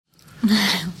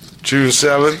June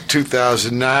 7th,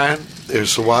 2009.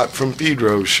 It's the Watt from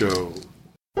Pedro Show.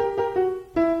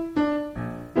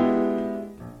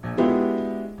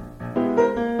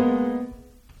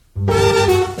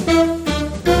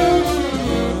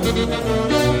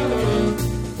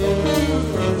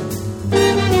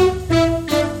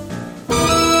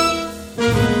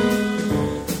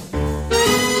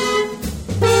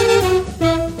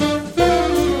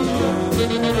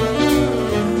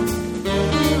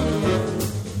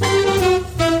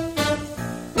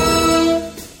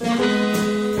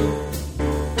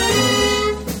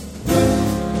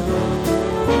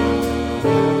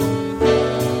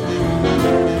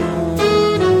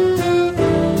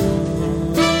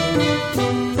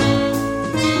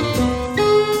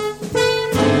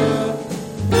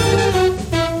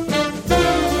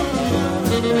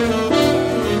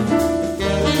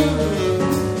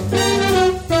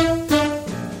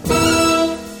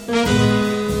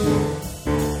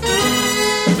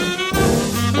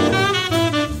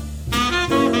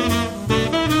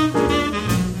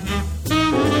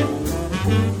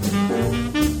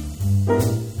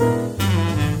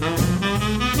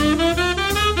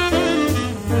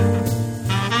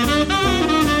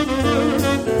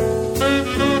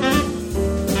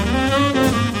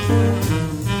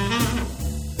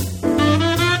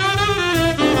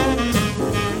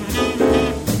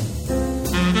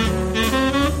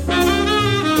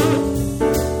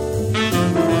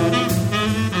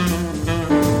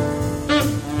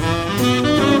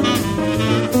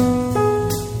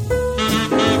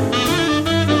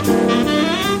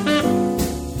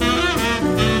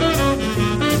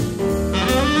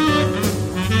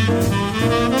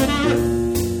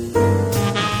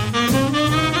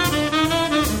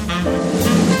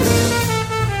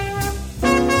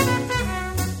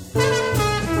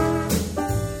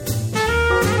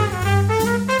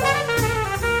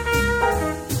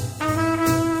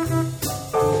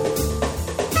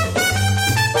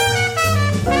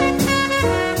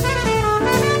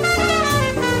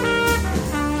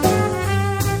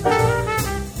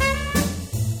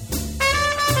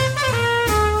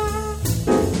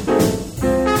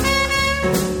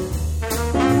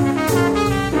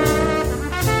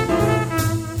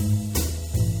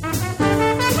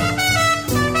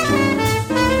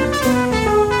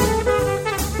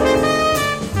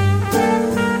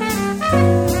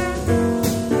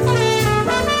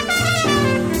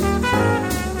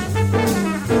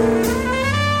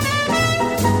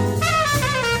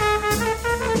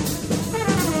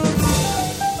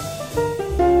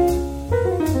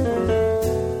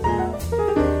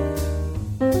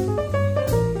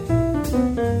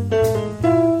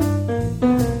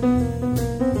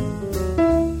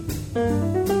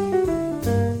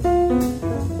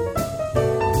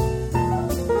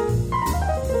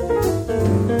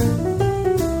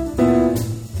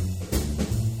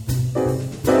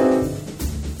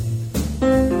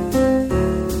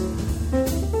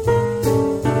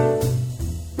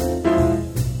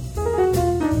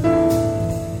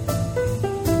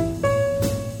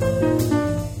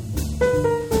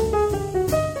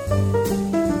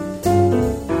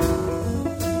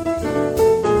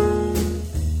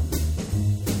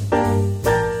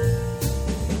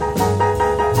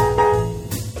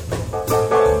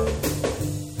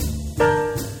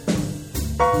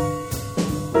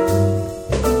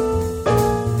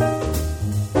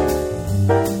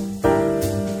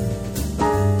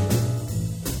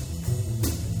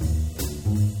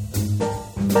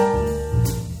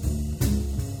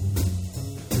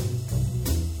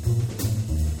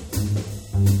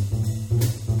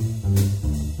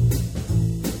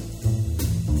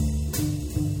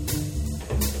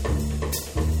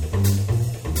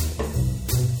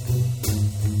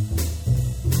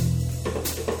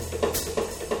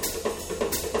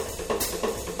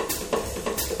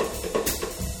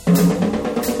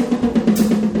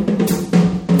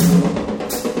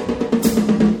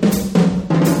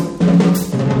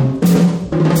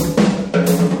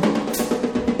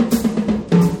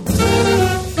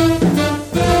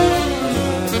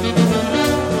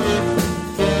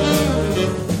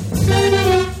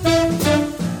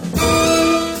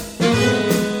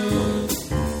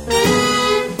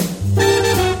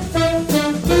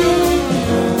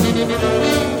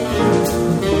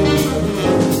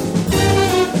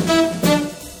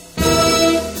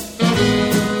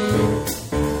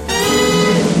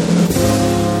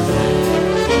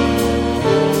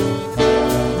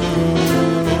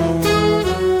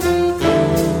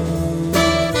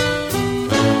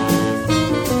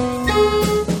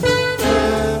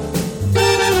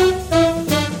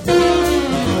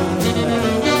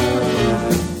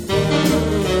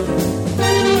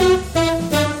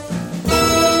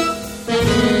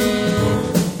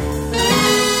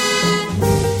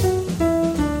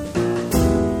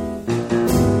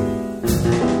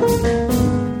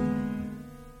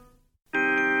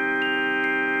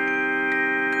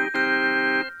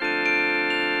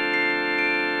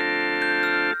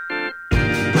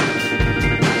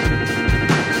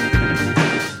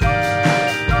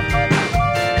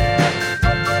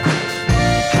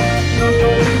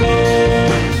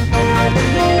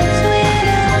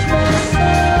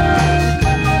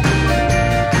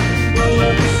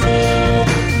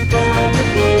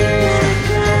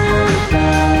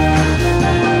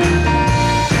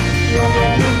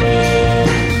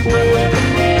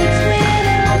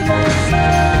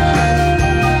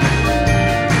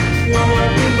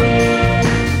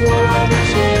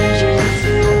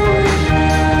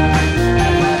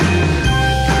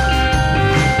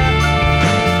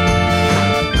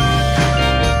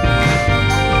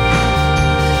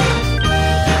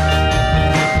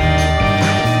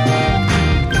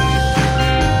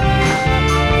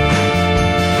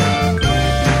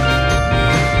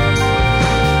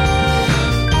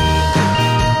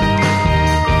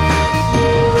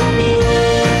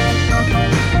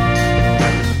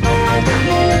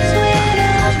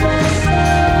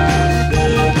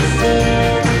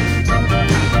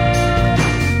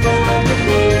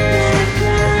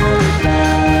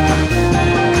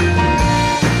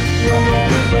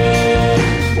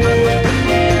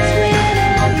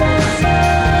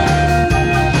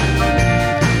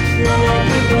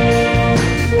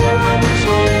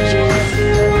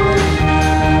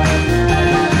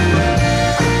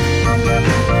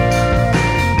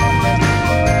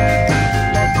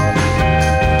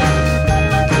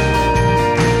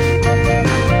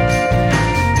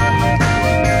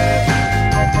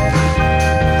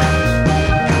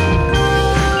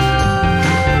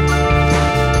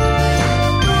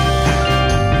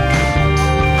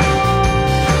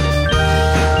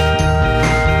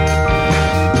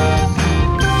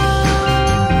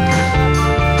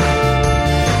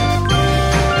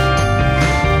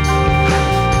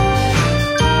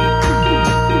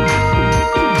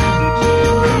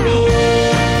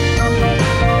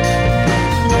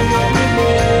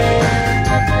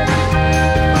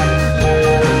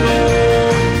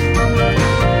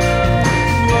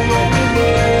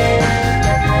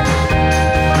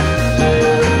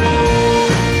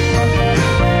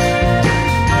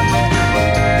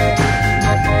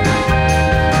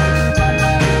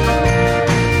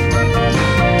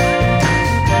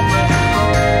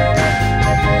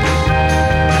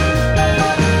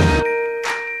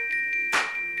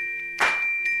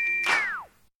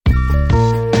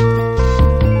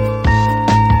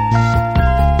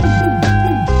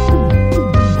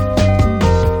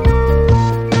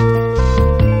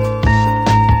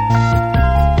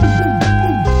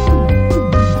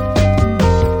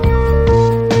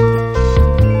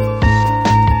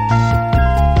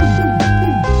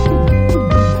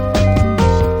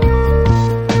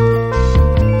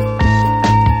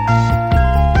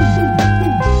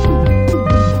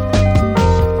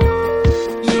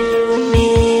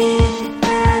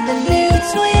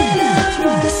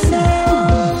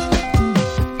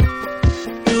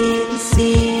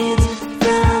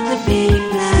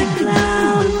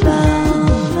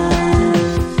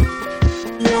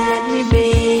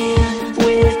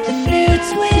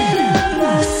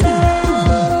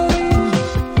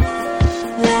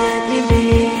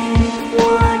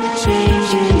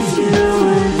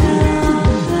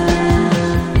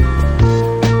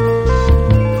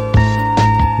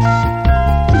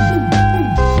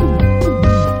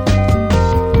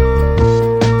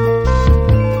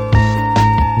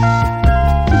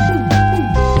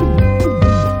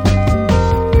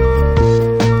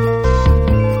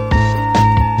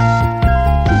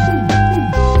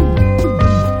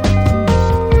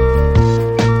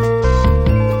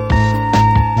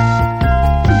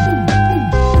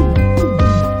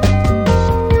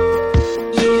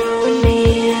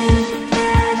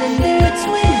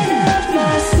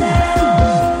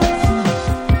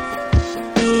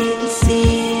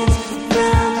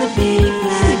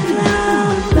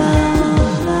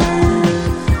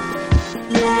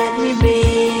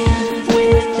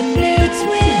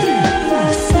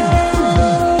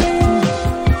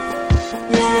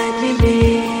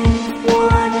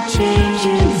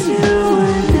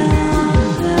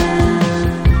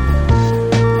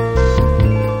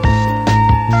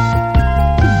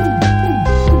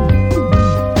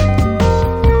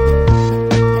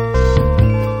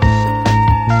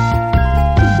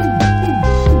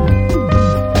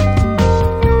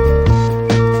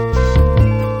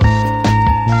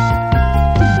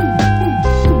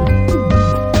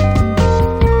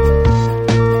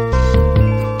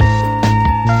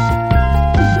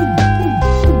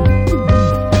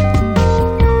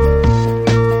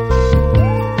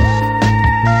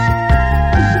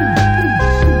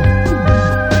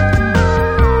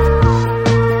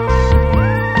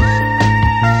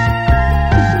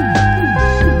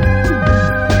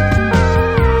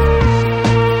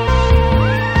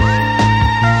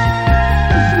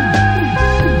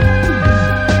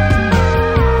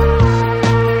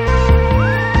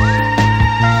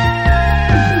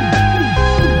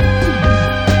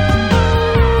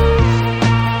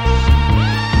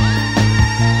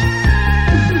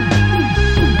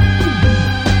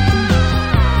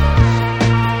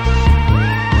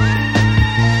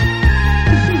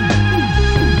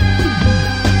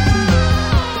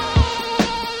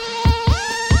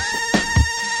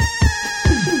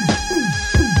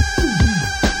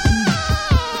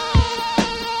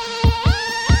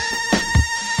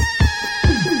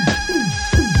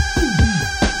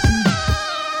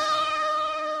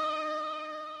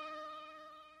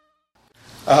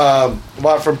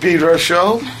 Watt from Pedro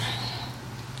Show.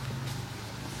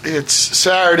 It's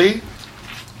Saturday.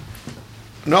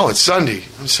 No, it's Sunday.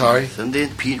 I'm sorry. Sunday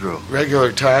at Pedro.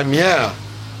 Regular time, yeah.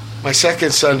 My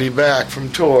second Sunday back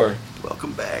from tour.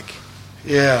 Welcome back.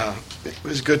 Yeah, it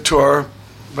was a good tour.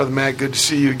 Brother Matt, good to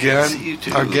see you again. See you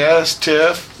too. Our guest,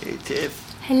 Tiff. Hey,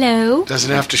 Tiff. Hello.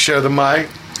 Doesn't have to share the mic.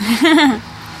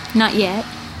 Not yet.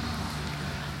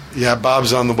 Yeah,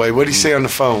 Bob's on the way. What did he say on the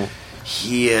phone?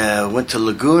 He went to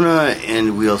Laguna,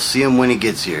 and we'll see him when he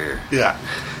gets here. Yeah.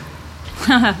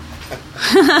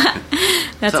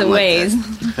 That's Something a ways.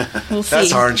 like We'll see.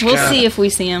 That's Orange We'll County. see if we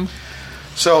see him.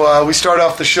 So we start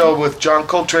off the show with John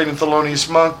Coltrane and Thelonious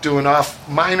Monk doing off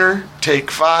minor, take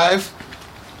 5.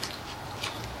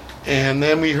 And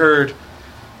then we heard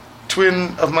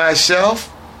Twin of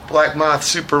Myself, Black Moth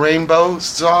Super Rainbow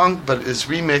song, but it's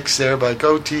remixed there by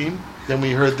Go Team. Then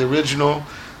we heard the original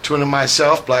Twin of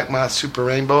Myself, Black Moth Super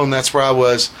Rainbow, and that's where I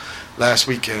was last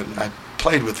weekend. I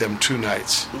played with them 2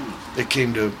 nights. They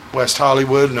came to West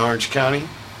Hollywood in Orange County.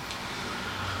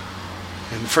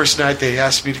 And the first night they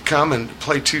asked me to come and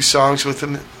play 2 songs with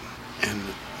them, and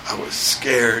I was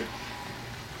scared.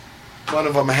 One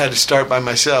of them I had to start by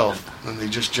myself, and they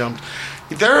just jumped.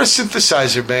 They're a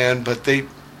synthesizer band, but they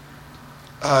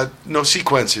no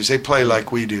sequencers. They play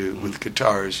like we do with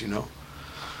guitars, you know.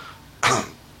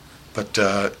 But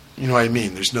you know what I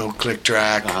mean. There's no click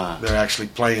track. They're actually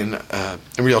playing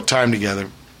in real time together.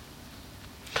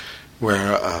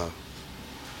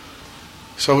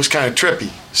 So it was kind of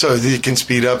trippy. So you can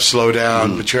speed up, slow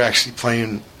down, but you're actually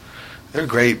playing. They're a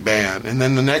great band. And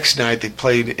then the next night they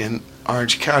played in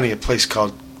Orange County, a place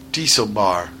called Diesel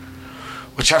Bar,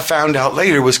 which I found out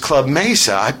later was Club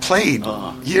Mesa. I played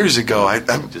years ago.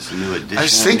 Just a new addition. I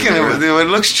was thinking it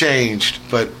looks changed,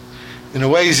 but in a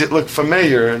ways it looked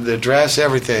familiar. The dress,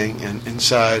 everything, and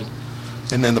inside.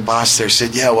 And then the boss there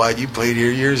said, "Yeah, well, you played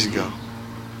here years ago.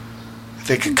 I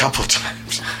think a couple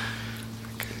times."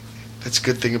 That's a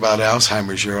good thing about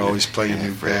Alzheimer's. You're always playing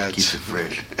new bands. Keeps it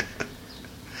fresh.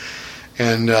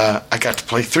 And I got to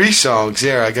play 3 songs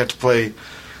there. I got to play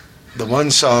the one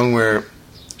song where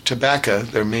Tobacco,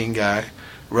 their main guy,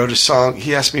 wrote a song.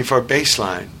 He asked me for a bass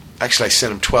line. Actually, I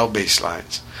sent him 12 bass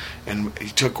lines. And he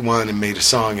took one and made a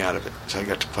song out of it. So I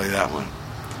got to play that one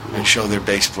and show their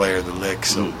bass player the lick.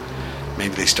 So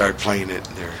maybe they started playing it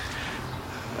in their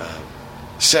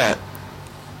set.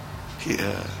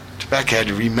 Tobacco had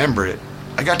to remember it.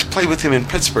 I got to play with him in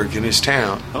Pittsburgh, in his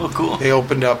town. Oh, cool. They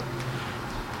opened up,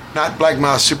 not Black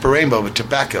Moth Super Rainbow, but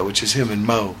Tobacco, which is him and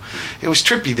Mo. It was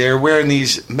trippy. They were wearing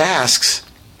these masks.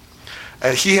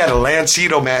 He had a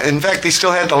Lancito mask. In fact, they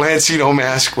still had the Lancito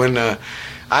mask when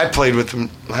I played with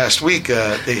them last week.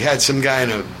 They had some guy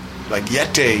in a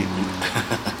Yeti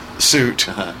suit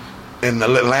and the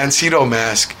Lancito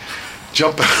mask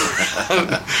jumping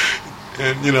around.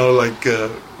 And, you know,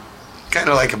 kind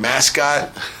of like a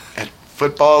mascot at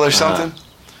football or something.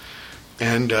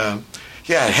 And,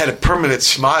 yeah, it had a permanent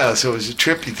smile, so it was a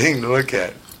trippy thing to look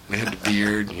at. It had the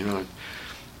beard, you know.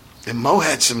 And Mo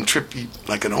had some trippy,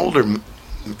 like an older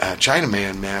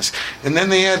Chinaman mask. And then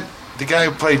they had the guy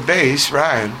who played bass,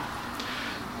 Ryan.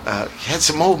 He had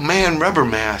some old man rubber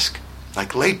mask,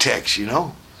 like latex, you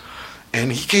know.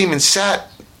 And he came and sat,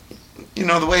 you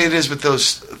know, the way it is with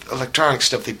those electronic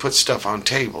stuff, they put stuff on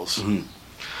tables. Mm-hmm.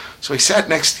 So he sat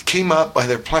came up while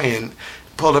they're playing,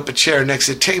 pulled up a chair next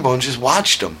to the table and just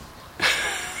watched them.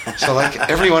 So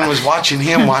everyone was watching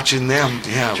him, watching them.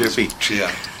 Yeah, trippy.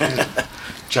 Yeah.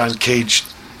 John Cage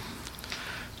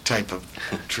type of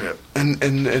trip. And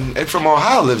Ed from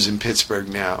Ohio lives in Pittsburgh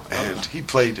now, and he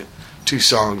played 2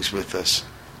 songs with us.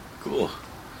 Cool.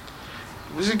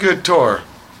 It was a good tour.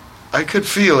 I could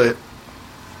feel it.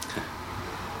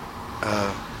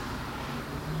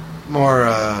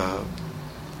 More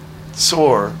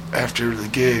sore after the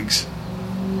gigs,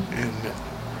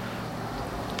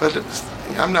 but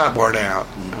I'm not worn out.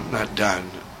 I'm not done,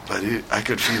 but I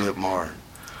could feel it more.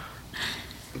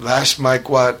 Last Mike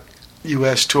Watt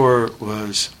U.S. tour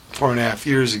was 4.5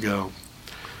 years ago,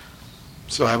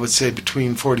 so I would say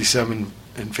between 47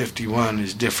 and 51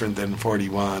 is different than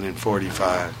 41 and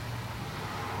 45.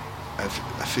 I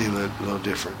feel it a little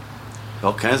different.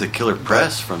 All kinds of killer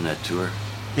press from that tour.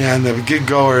 Yeah, and the gig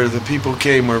goer, the people who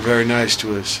came were very nice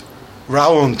to us.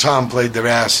 Raul and Tom played their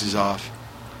asses off.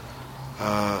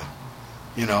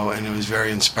 You know, and it was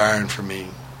very inspiring for me.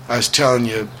 I was telling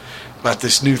you about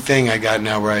this new thing I got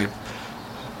now where I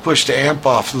push the amp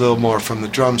off a little more from the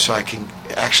drums so I can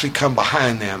actually come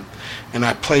behind them. And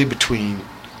I play between,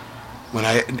 when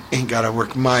I ain't got to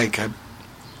work mic, I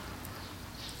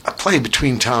play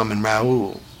between Tom and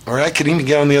Raul. Or I could even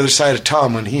get on the other side of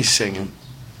Tom when he's singing.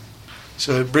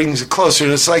 So it brings it closer,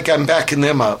 and it's like I'm backing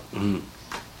them up. Mm.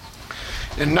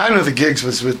 And 9 of the gigs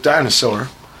was with Dinosaur.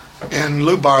 And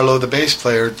Lou Barlow, the bass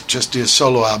player, just did a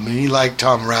solo album, and he liked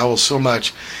Tom Rowell so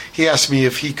much, he asked me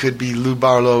if he could be Lou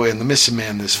Barlow and the Missing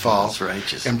Man this fall. That's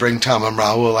right. And bring Tom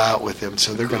Rowell out with him,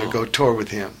 so they're going to go tour with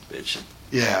him. Bitchin'.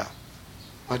 Yeah,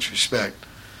 much respect.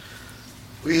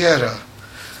 We had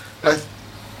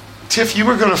Tiff, you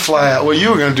were going to fly out. Well, you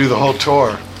were going to do the whole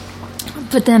tour.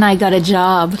 But then I got a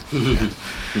job.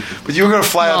 But you were going to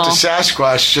fly out to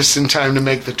Sasquatch just in time to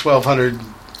make the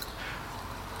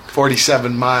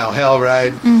 1,247-mile hell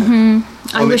ride.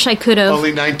 Mm-hmm. I wish I could have.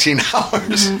 Only 19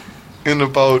 hours in the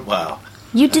boat. Wow.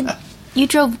 You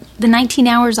drove the 19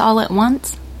 hours all at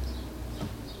once?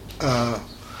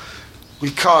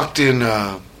 We caulked in,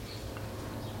 there's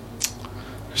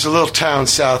a little town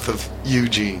south of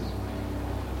Eugene.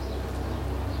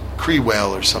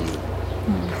 Crewell or something.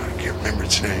 I can't remember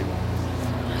its name.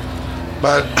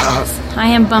 But I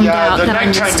am bummed out the that I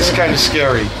nighttime missed is it. kind of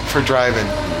scary for driving.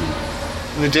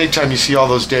 In the daytime, you see all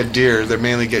those dead deer. They're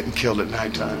mainly getting killed at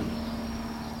nighttime.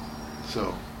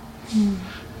 So,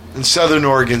 and Southern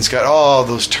Oregon's got all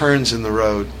those turns in the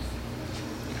road.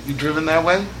 Have you driven that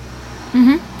way?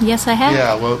 Mm-hmm. Yes, I have.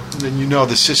 Yeah. Well, then you know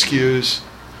the Siskiyous.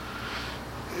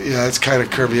 Yeah, it's kind of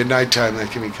curvy at nighttime.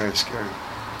 That can be kind of scary.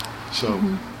 So,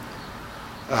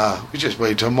 we just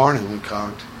waited till morning. We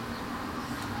conked.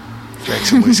 Drank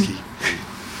some whiskey.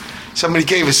 Somebody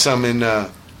gave us some in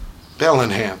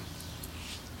Bellingham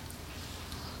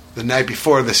the night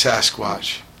before the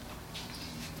Sasquatch.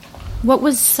 What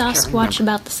was Sasquatch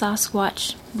about the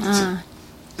Sasquatch?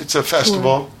 It's a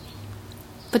festival. Cool.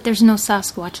 But there's no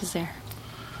Sasquatches there.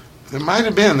 There might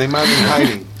have been. They might have been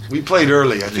hiding. We played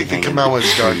early. I think they come out when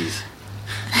it's dark.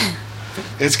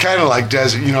 It's kind of like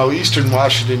desert. You know, Eastern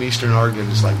Washington, Eastern Oregon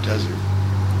is like desert.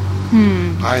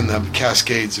 Behind the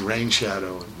Cascades, the rain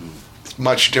shadow. It's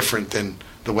much different than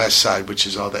the west side, which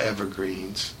is all the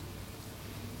evergreens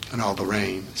and all the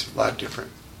rain. It's a lot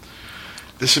different.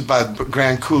 This is by the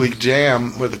Grand Coulee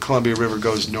Dam, where the Columbia River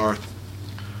goes north.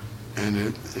 And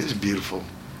it is beautiful.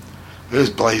 It was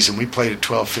blazing. We played at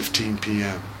 12:15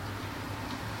 p.m.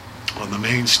 on the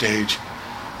main stage.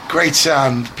 Great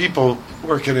sound. People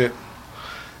working it.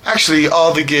 Actually,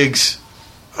 all the gigs,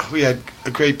 we had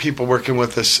great people working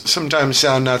with us. Sometimes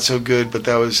sound not so good, but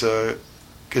that was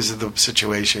because of the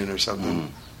situation or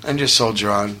something. And just soldier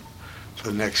on for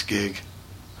the next gig.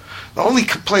 The only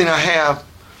complaint I have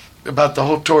about the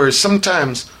whole tour is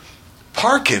sometimes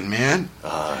parking, man.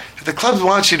 If the clubs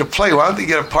want you to play, why don't they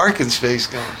get a parking space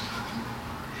going?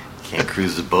 Can't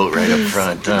cruise the boat right up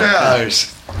front. Yeah,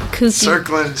 there's Kooky.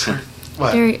 circling.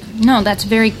 What? That's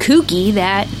very kooky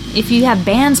that if you have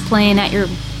bands playing at your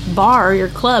bar or your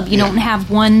club, you don't have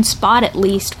one spot at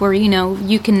least where, you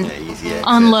can easy access.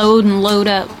 unload and load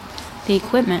up the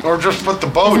equipment. Or just put the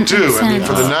boat, Doesn't too. make I mean,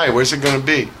 sense. for the night, where's it going to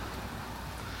be?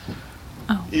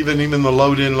 Oh. Even the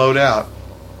load in, load out.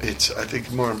 It's, I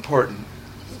think, more important.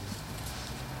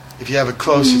 If you have it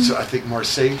close, it's, I think, more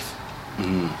safe.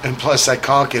 And plus, I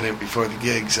conk in it before the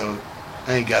gig, so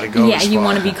I ain't got to go as you far.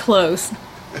 want to be close.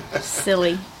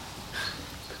 Silly.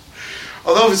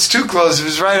 Although if it's too close, if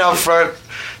it's right out front,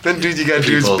 then dude, you got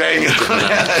dudes People- banging on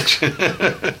the edge.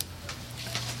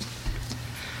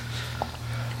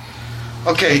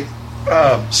 Okay,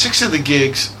 6 of the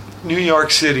gigs, New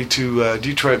York City to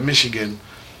Detroit, Michigan.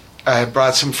 I had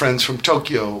brought some friends from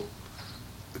Tokyo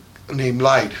named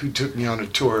Lite, who took me on a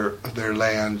tour of their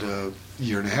land a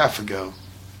year and a half ago,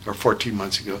 or 14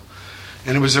 months ago.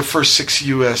 And it was their first 6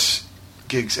 U.S.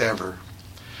 gigs ever.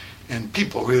 And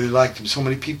people really liked them. So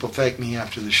many people thanked me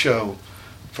after the show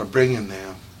for bringing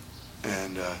them.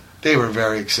 And they were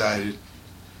very excited.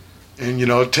 And,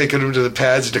 taking them to the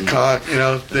pads to conk,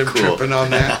 they're Cool. tripping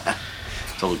on that.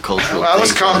 It's all cultural. I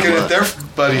was thing. conking at their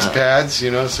buddies' pads,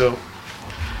 so.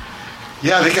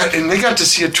 Yeah, they got to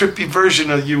see a trippy version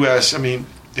of U.S. I mean,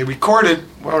 they recorded,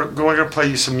 we're going to play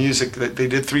you some music. They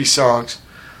did 3 songs.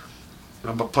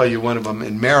 I'm going to play you one of them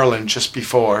in Maryland just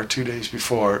before, 2 days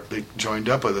before they joined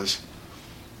up with us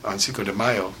on Cinco de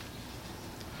Mayo.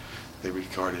 They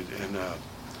recorded and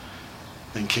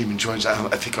then came and joined us,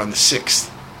 I think, on the 6th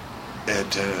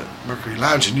at Mercury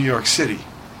Lounge in New York City,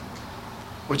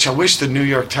 which I wish the New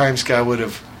York Times guy would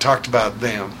have talked about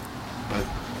them, but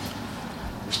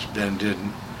Mr. Ben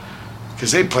didn't,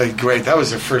 because they played great. That was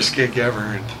their first gig ever,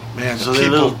 and man, So the they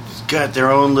people. got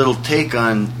their own little take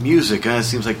on music. It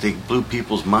seems like they blew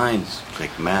people's minds,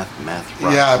 like math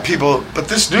rock. Yeah, people, but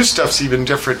this new stuff's even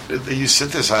different. They use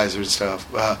synthesizer and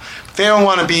stuff. They don't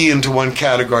want to be into one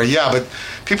category. Yeah, but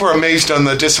people are amazed on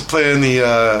the discipline,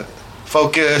 the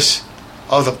focus,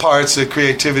 all the parts, the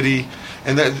creativity.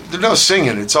 And there's no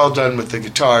singing. It's all done with the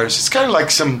guitars. It's kind of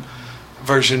like some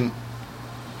version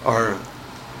or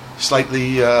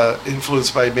slightly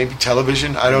influenced by maybe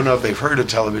television. I don't know if they've heard of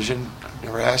television. I've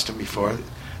never asked them before.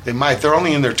 They might. They're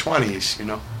only in their 20s,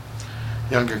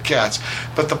 younger cats.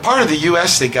 But the part of the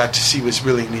U.S. they got to see was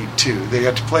really neat, too. They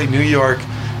got to play New York,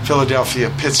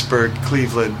 Philadelphia, Pittsburgh,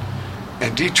 Cleveland,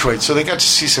 and Detroit. So they got to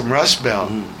see some Rust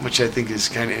Belt, which I think is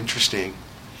kind of interesting,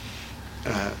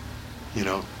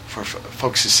 for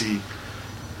folks to see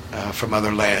from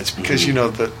other lands. Because,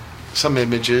 some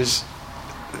images,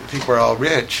 I think we're all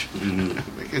rich.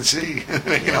 We can see,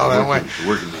 that way.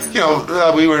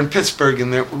 We were in Pittsburgh,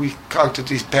 and we conked at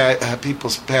these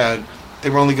people's pad. They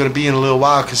were only going to be in a little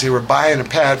while because they were buying a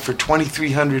pad for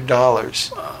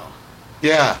 $2,300. Wow.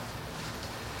 Yeah.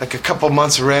 Like a couple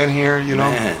months around here,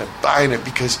 buying it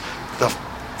because the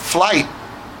flight,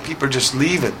 people are just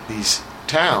leaving these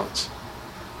towns.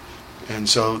 And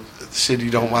so the city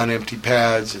don't want empty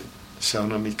pads and selling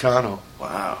them Econo.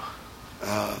 Wow.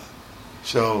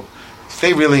 So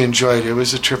they really enjoyed it. It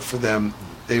was a trip for them.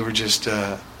 They were just,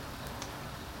 playing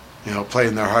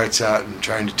their hearts out and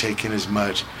trying to take in as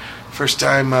much. First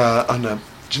time on the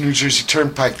New Jersey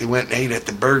Turnpike, they went and ate at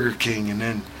the Burger King, and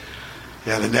then,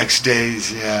 the next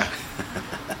days,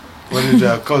 What did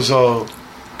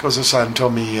Kozo-san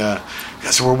told me?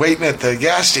 So we're waiting at the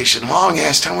gas station, long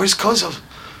ass time. Where's Kozo?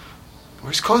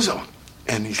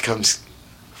 And he comes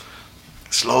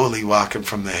slowly walking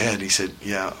from the head. He said,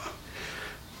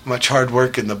 much hard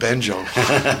work in the banjo.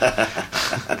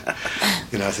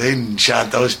 They didn't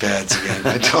shot those pads again.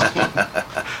 I told him.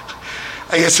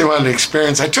 I guess they wanted to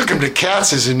experience. I took him to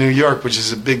Katz's in New York, which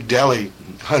is a big deli,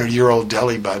 100-year-old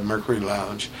deli by Mercury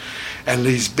Lounge. And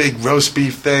these big roast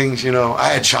beef things,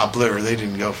 I had chopped liver. They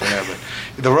didn't go for that.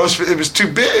 But the roast beef, it was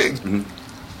too big.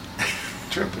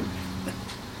 Tripping.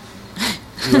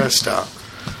 U.S. style.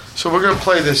 So we're going to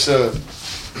play this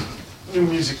new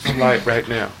music from Lite right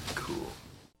now.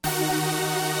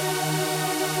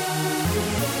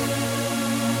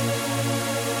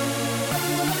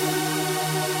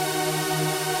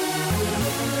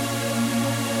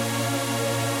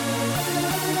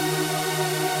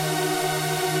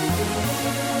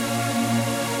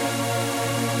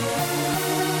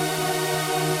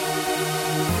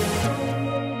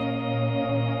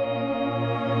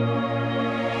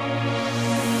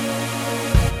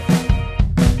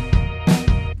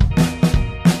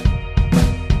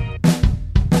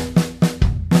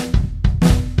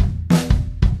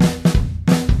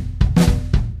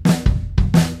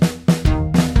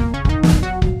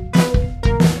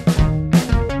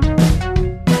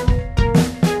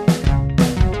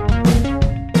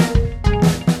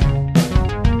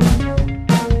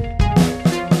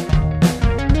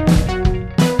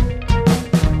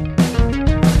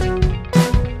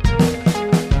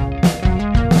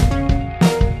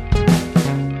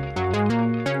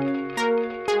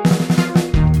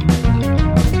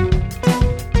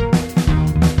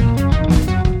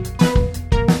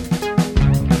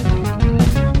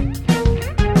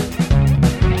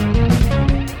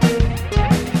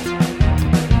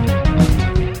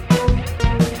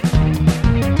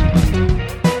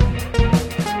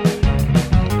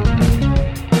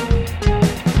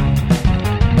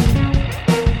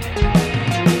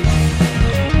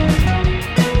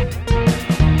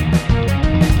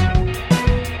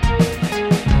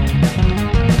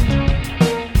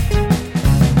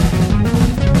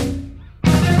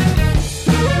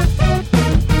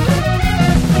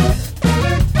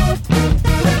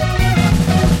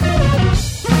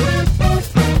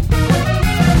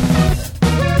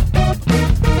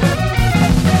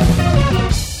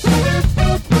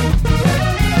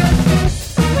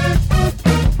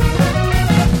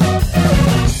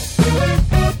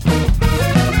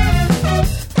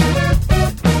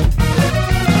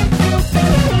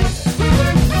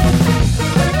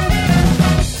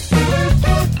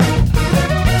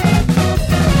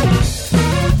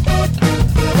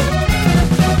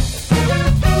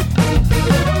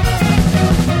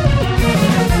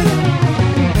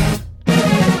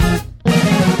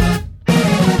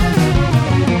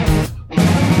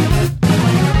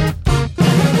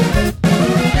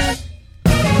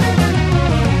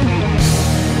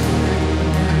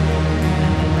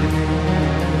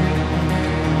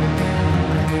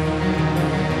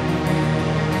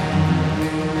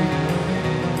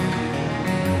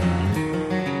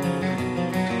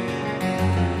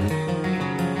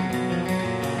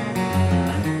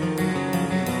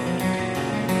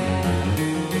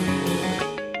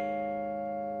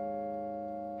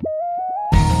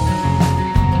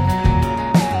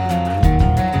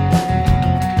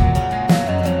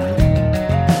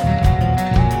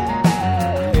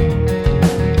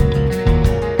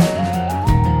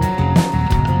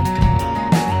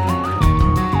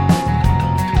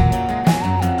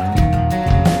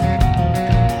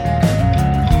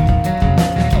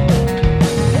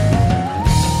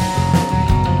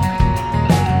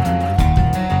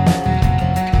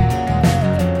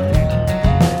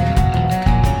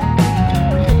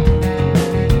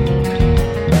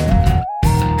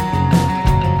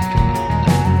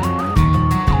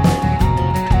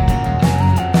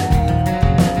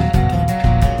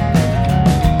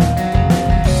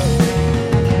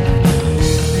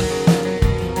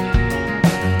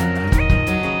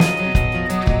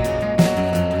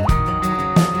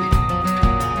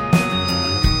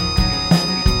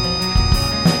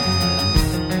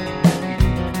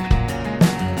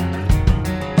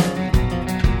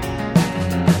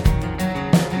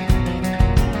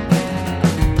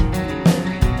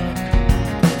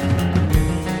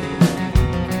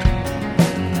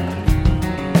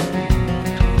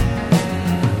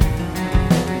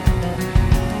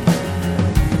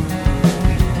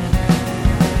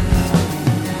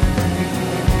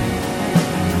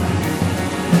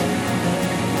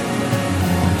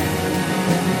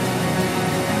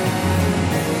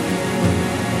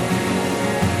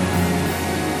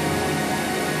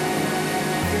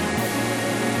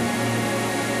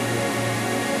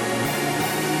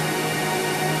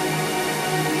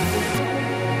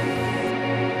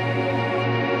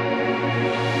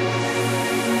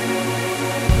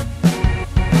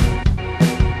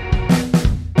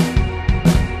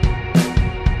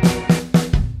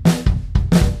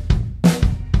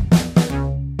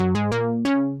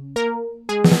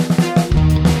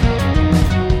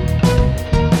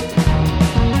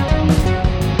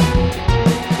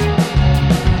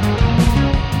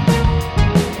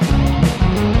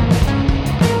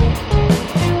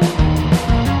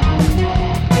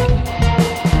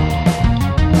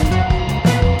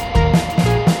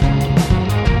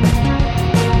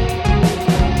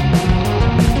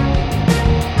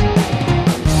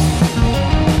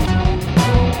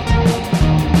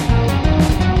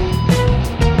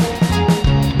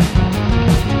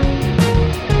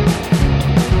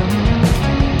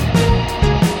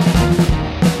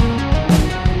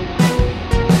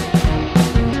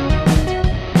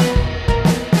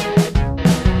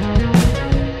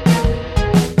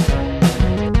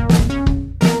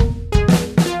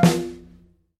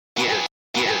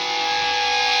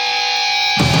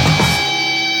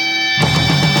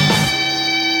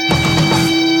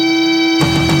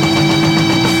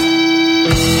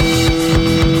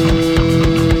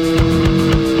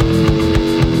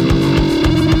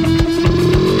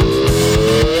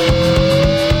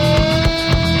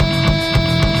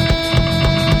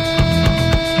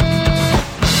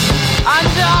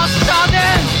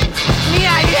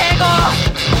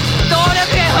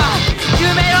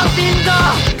 ド、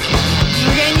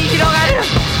無限に広がる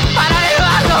パラレルワ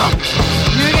ールド、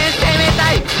無限生命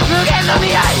体、無限の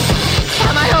未来、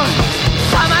さまよう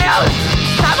さまよう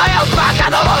さまようバカ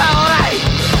どもがおらい、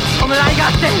弔い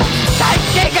合戦、大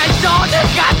警戒少女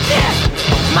ガチ、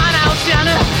マナーを知ら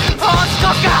ぬ法治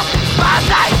国家万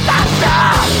歳三唱。あ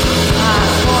あ、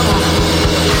そうだ、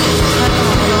彼の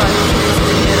ことは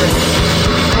見える、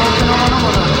遠くのもの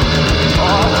ほど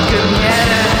大きく見え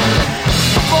る。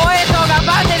防衛省が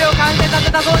バンネルを完成さ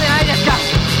せたそうじゃないですか。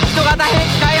人型兵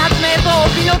器開発迷走、お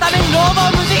国のために労働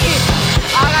無慈悲、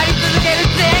上がり続ける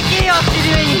税金を知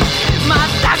る上に全く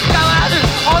変わらぬ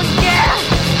恩恵。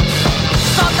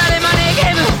そんなねマネーゲ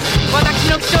ーム、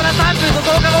私の貴重な3分と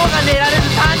10日交換で得られる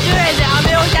30円で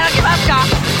飴をいただけますか。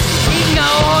因果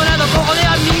応報などここで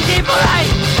はみじんもない。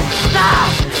さ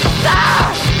あさ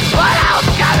あ藁を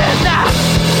つかむんだ。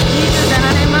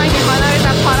27年前に離れ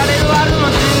たパラレルワールド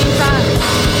の住民さん、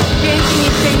元気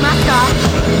にしていますか。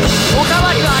おか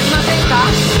わりはありませんか。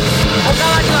おか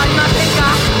わりはありません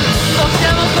か。そち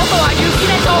らの外は雪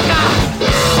でしょうか。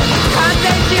完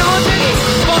全資本主義、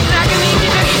没落民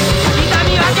主主義、痛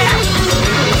み分け、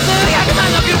数百万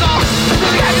の空港、数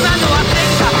百万の忘れ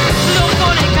草、不動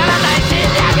少年から大侵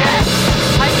略、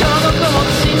最強の毒を持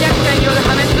つ侵略者による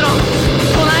破滅論、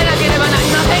唱えなければなり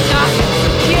ませんか。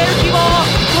消える希望を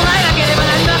唱えなければ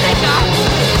なりませんか。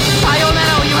さような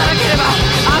らを言わなければ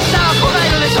明日は来な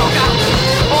いのでしょうか。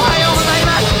おはようござい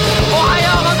ます、おは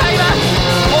ようございます。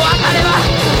お別れは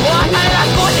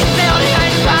後日でお願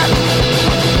いします。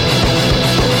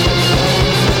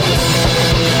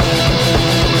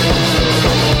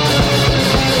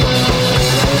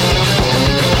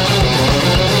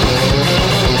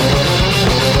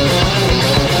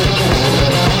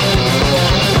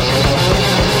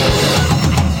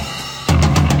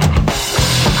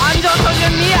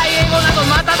未来英語など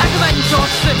瞬く間に消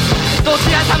失、どち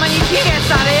ら様に卑下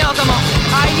されようとも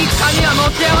あいにく神は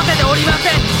持ち合わせておりませ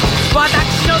ん。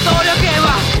私の動力源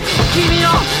は君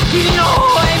の微笑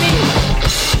み。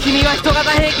君は人型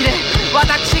兵器で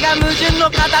私が矛盾の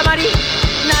塊。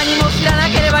何も知らな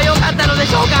ければよかったので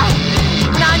しょうか。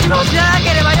何も知らな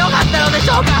ければよかったのでし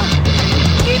ょうか。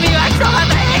君は人型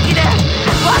兵器で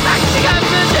私が矛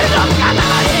盾の塊。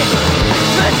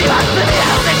無事は罪な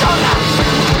のでしょうか。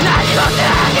何も知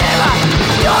らなければ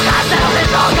よかったので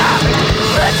しょうか。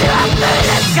無事は罪で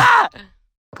すか。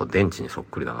あと電池にそっ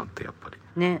くりだなってやっぱり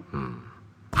ね。うん。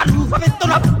アルファベット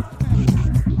のあ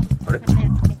れ聞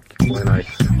こえないっす。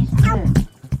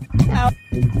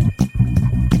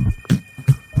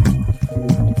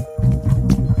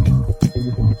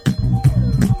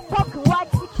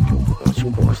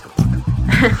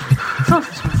操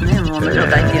作しますね、もうの状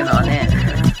態っていうのはね。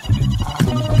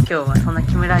今日はそんな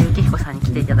木村幸彦さんに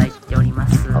来ていただいておりま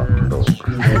す。どう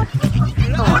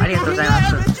もありがとうございま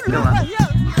す。今日はなん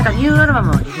かニューアルバ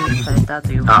ムをリリースされた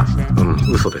という話で。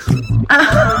嘘です。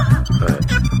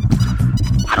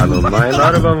前の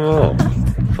アルバムを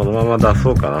そのまま出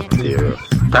そうかなっていう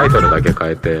タイトルだけ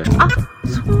変えて、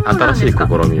新しい試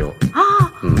みを。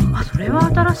それは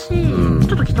新しい、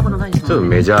ちょっと聞いたことないですね。ちょっと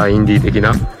メジャーインディー的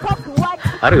な、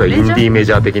あるいはインディーメ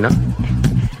ジャー的な。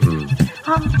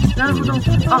なるほど。じ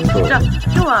ゃあ今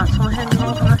日はその辺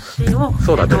の話を。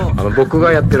そうだね。僕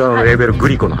がやってるレーベルグ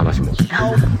リコの話も。立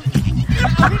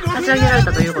ち上げられ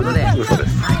たということで。嘘で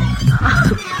す。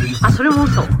それも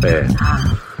嘘。もう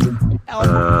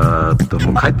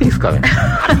帰っていいですかね。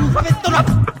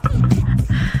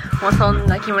もうそん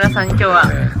な木村さんに今日は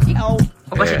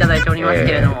お越しいただいております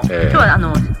けれども、今日は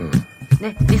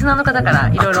ね、リスナーの方から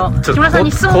いろいろ木村さん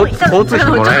に質問いただいたのをちょっ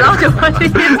と直してもらってい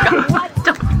いですか。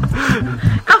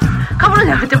かぶる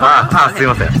のやめてもらって。すい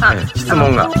ません。質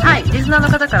問が。はい、リスナーの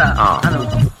方から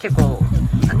結構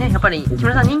ね、やっぱり木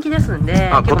村さん人気ですん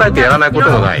で。答えてやらないこ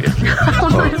ともないです。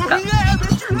本当ですか。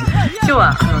今日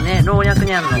は老若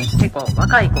にゃんの結構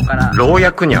若い子から。老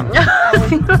若にゃん。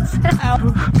すいません。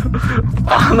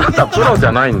あなたプロじ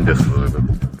ゃないんです。す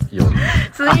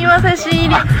いません、仕入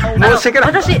り。申し訳ない。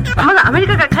私まだアメリ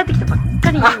カから帰ってきたばっ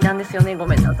かりなんですよね。ご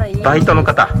めんなさい。バイトの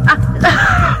方。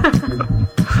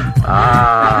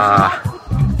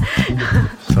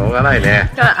しょうがない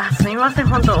ね。すいません、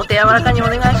本当お手柔らかにお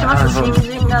願いします。新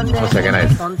人なんで。申し訳ない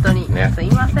です。本当に、すい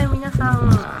ません皆さ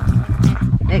ん。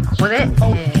ここで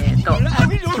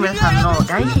木村さんの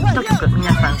大ヒット曲、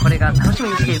皆さんこれが楽しみ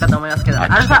にしているかと思いますけど、ア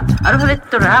ルファベッ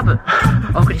トラブ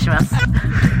お送りします。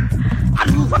ア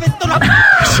ルファベットラブ。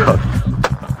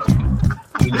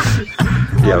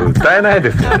いや歌えない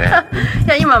ですよね。い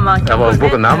や今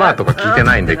僕生とか聞いて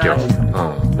ないんで今日。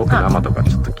僕生とか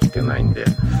ちょっと聞いてないんで。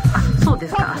そうで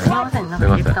すか。すみません。なんか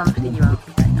ディレクターの不手際み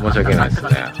たいな。申し訳ないですね。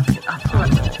そうなん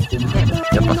ですね。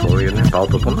やっぱそういうね場を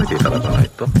整えていただかない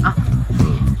と、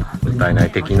歌えな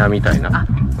い的なみたいな、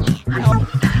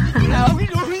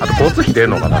あと交通費出る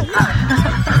のかな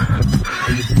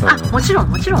もちろ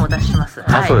んお出しします。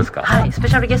そうですか。はい、スペ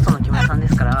シャルゲストの木村さんで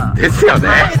すから。ですよね。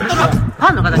フ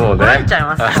ァンの方に怒られちゃい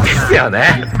ます。ですよね。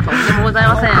とんでもござい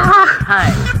ません。は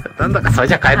い。なんだかそれ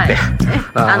じゃ帰って。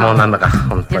もうなんだか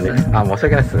本当に。申し訳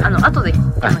ないですね。後で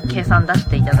計算出し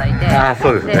ていただいて。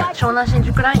そうですね。で、湘南新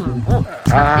宿ラインを使ってい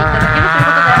ただけ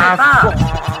るとい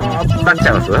うことであれば。なっち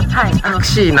ゃいます？はい。タク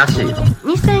シーなし。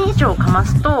2000以上かま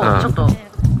すと、ちょっと、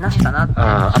なしかなって。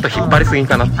あと引っ張りすぎ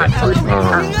かなって。そうですね。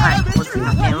はい。お次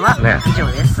の件は以上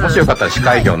です。もしよかったら司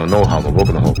会業のノウハウも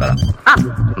僕の方から。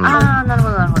なるほ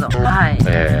どなるほど。はい。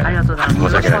ありがとうございます。申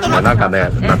し訳ないですね。なんかね、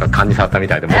なんか勘に触ったみ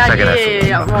たいで申し訳ないです。い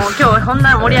やもう今日こん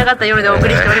な盛り上がった夜でお送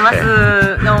りしております。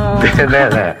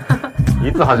ね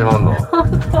いつ始まるの？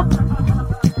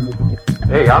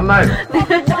やんないの？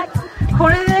こ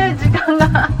れで時間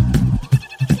が。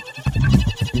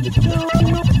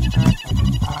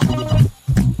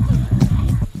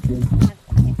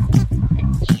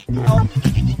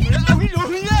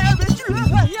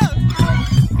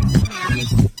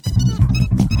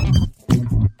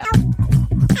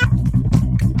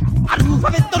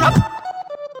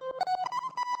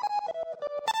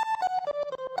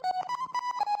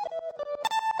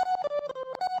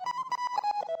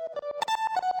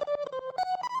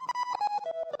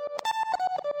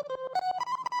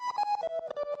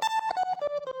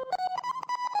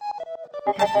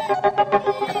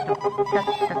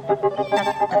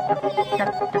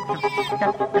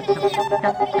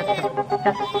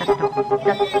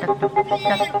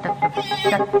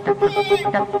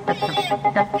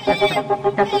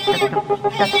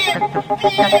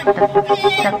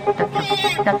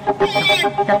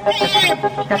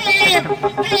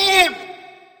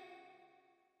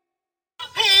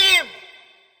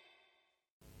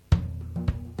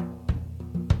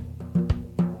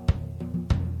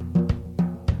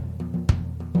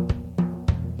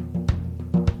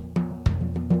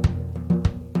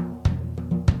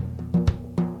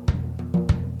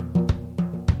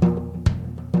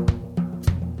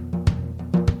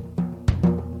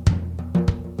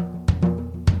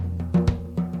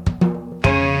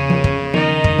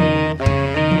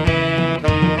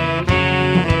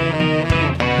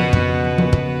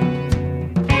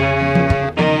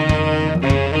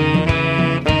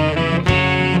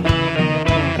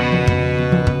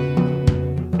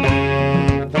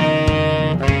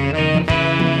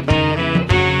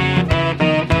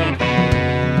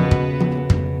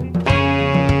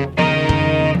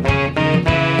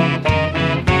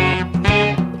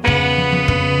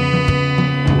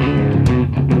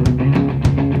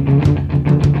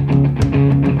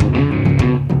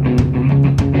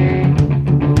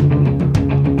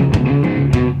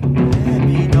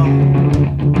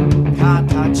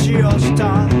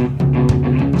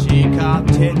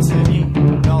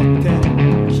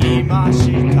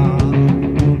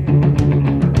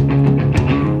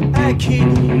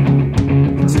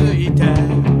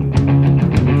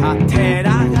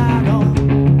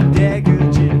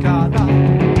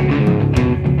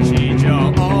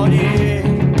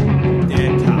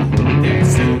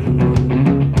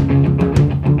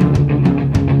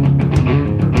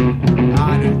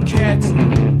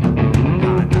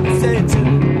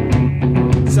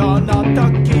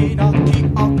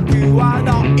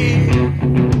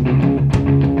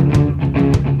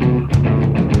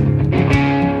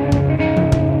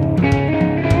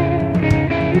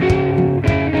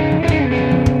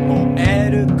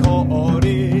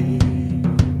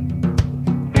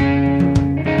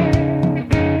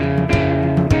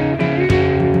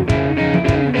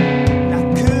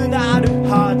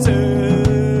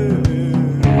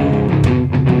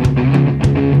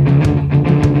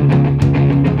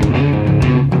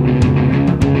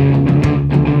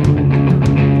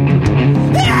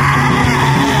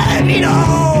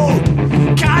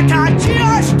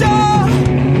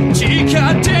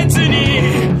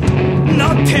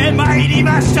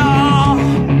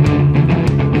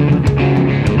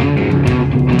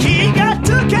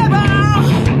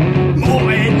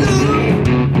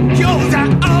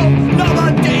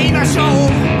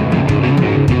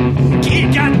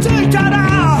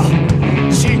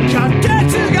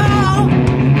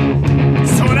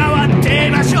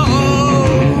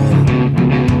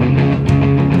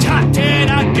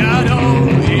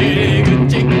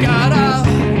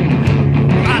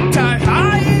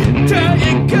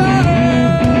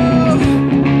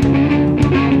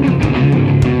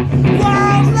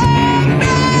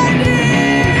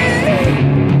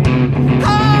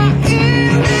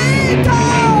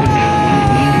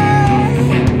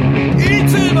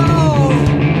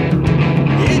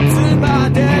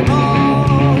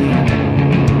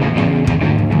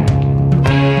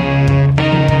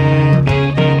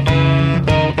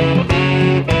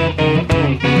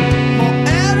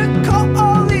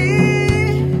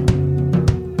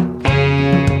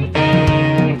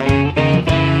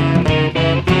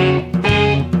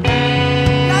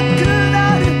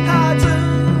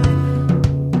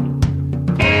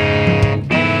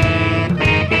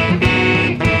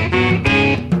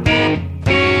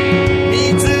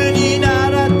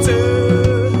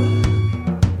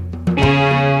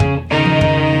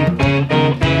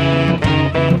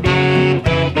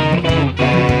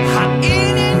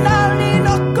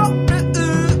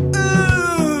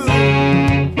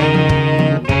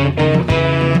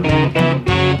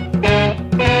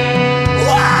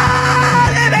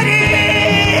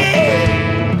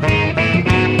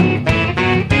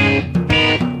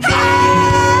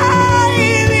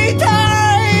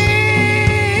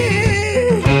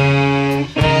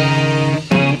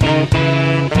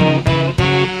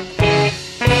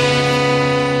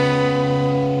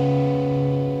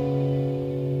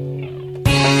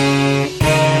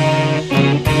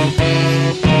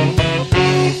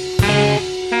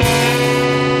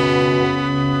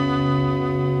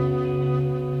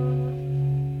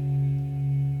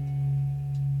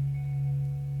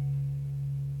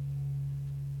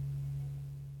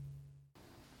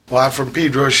Live from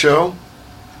Pedro Show.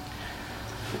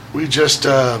 We just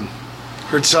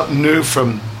heard something new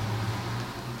from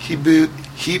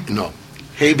hebitetsu.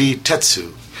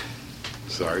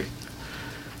 Sorry.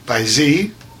 By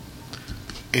Z.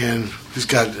 And who's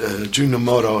got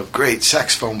Junomoto, a great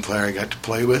saxophone player I got to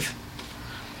play with.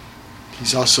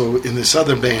 He's also in this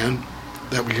other band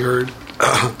that we heard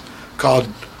called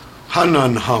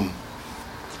Hununhum.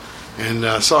 And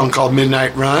a song called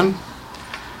Midnight Run.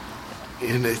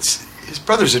 And it's his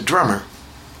brother's a drummer.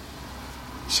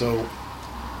 So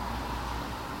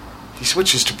he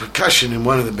switches to percussion in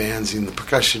one of the bands in the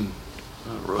percussion.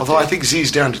 Although I think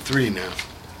Z's down to 3 now.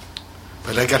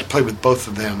 But I got to play with both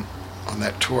of them on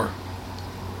that tour.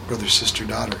 Brother, sister,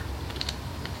 daughter.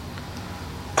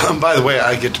 By the way,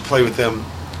 I get to play with them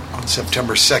on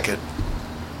September 2nd.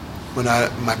 When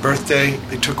my birthday,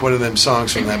 they took one of them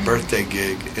songs from that birthday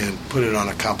gig and put it on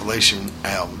a compilation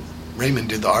album. Raymond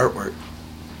did the artwork.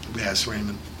 We asked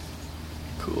Raymond.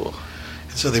 Cool.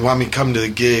 And so they want me to come to the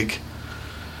gig,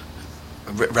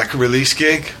 a record release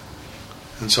gig.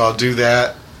 And so I'll do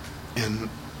that. And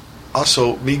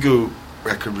also Migu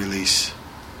record release.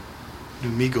 New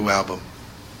Migu album.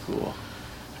 Cool.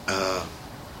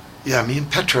 Yeah, me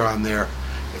and Petra on there.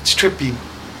 It's trippy.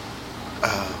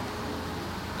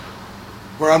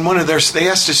 We're on one of theirs. They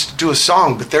asked us to do a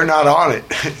song, but they're not on it.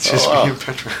 It's just me and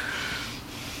Petra.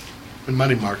 And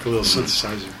Money Mark, a little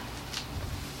synthesizer.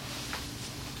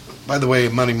 By the way,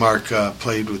 Money Mark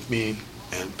played with me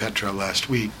and Petra last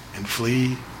week in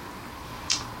Flea,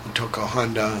 and Toko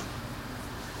Honda,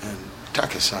 and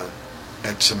Takasan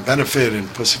at some benefit in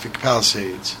Pacific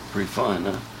Palisades. Pretty fun,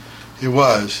 huh? It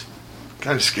was.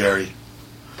 Kind of scary.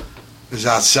 It was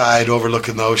outside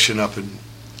overlooking the ocean up in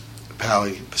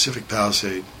Pacific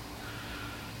Palisade.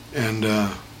 And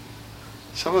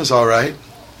some was all right.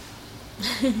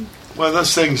 One of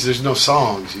those things, there's no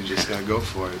songs. You just got to go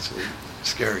for it. It's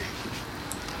scary.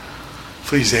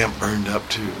 Flea's amp burned up,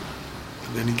 too.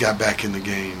 And then he got back in the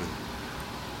game.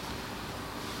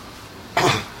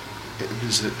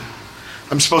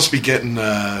 I'm supposed to be getting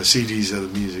CDs of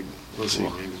the music. We'll see.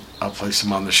 Maybe I'll play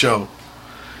some on the show.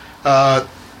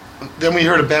 Then we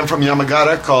heard a band from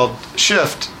Yamagata called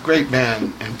Shift. Great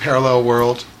band in Parallel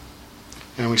World.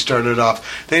 And we started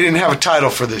off. They didn't have a title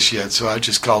for this yet, so I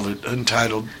just called it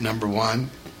Untitled Number 1.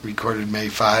 Recorded May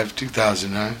 5,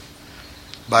 2009.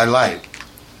 By Lite.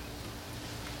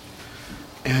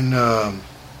 And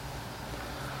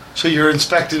so you're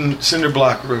inspecting cinder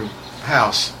block room,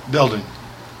 house, building.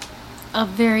 A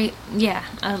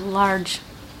large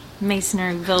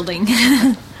masonry building.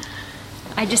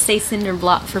 I just say cinder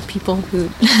block for people who...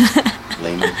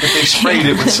 Layman. But they sprayed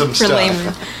it with some for stuff.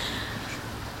 Layman.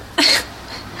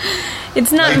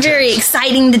 It's not very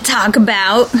exciting to talk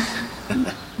about.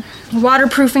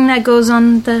 Waterproofing that goes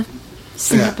on the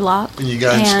cinder block. And you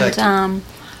got inspected.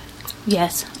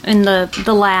 Yes, and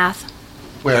the lath.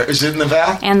 Where? Is it in the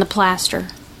valley? And the plaster.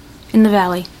 In the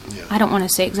valley. Yeah. I don't want to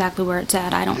say exactly where it's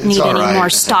at. I don't It's need all any right. more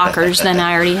stalkers than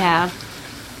I already have.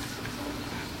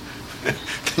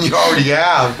 You already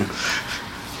have.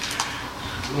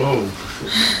 Whoa.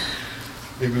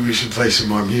 Maybe we should play some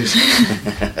more music.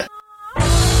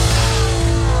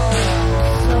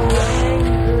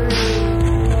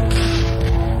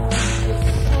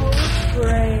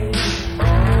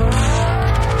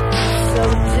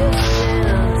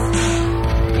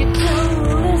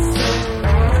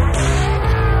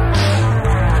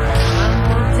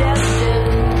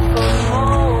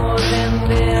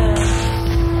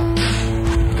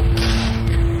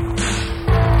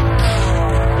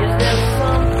 Is there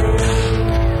something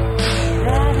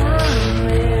that I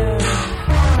miss?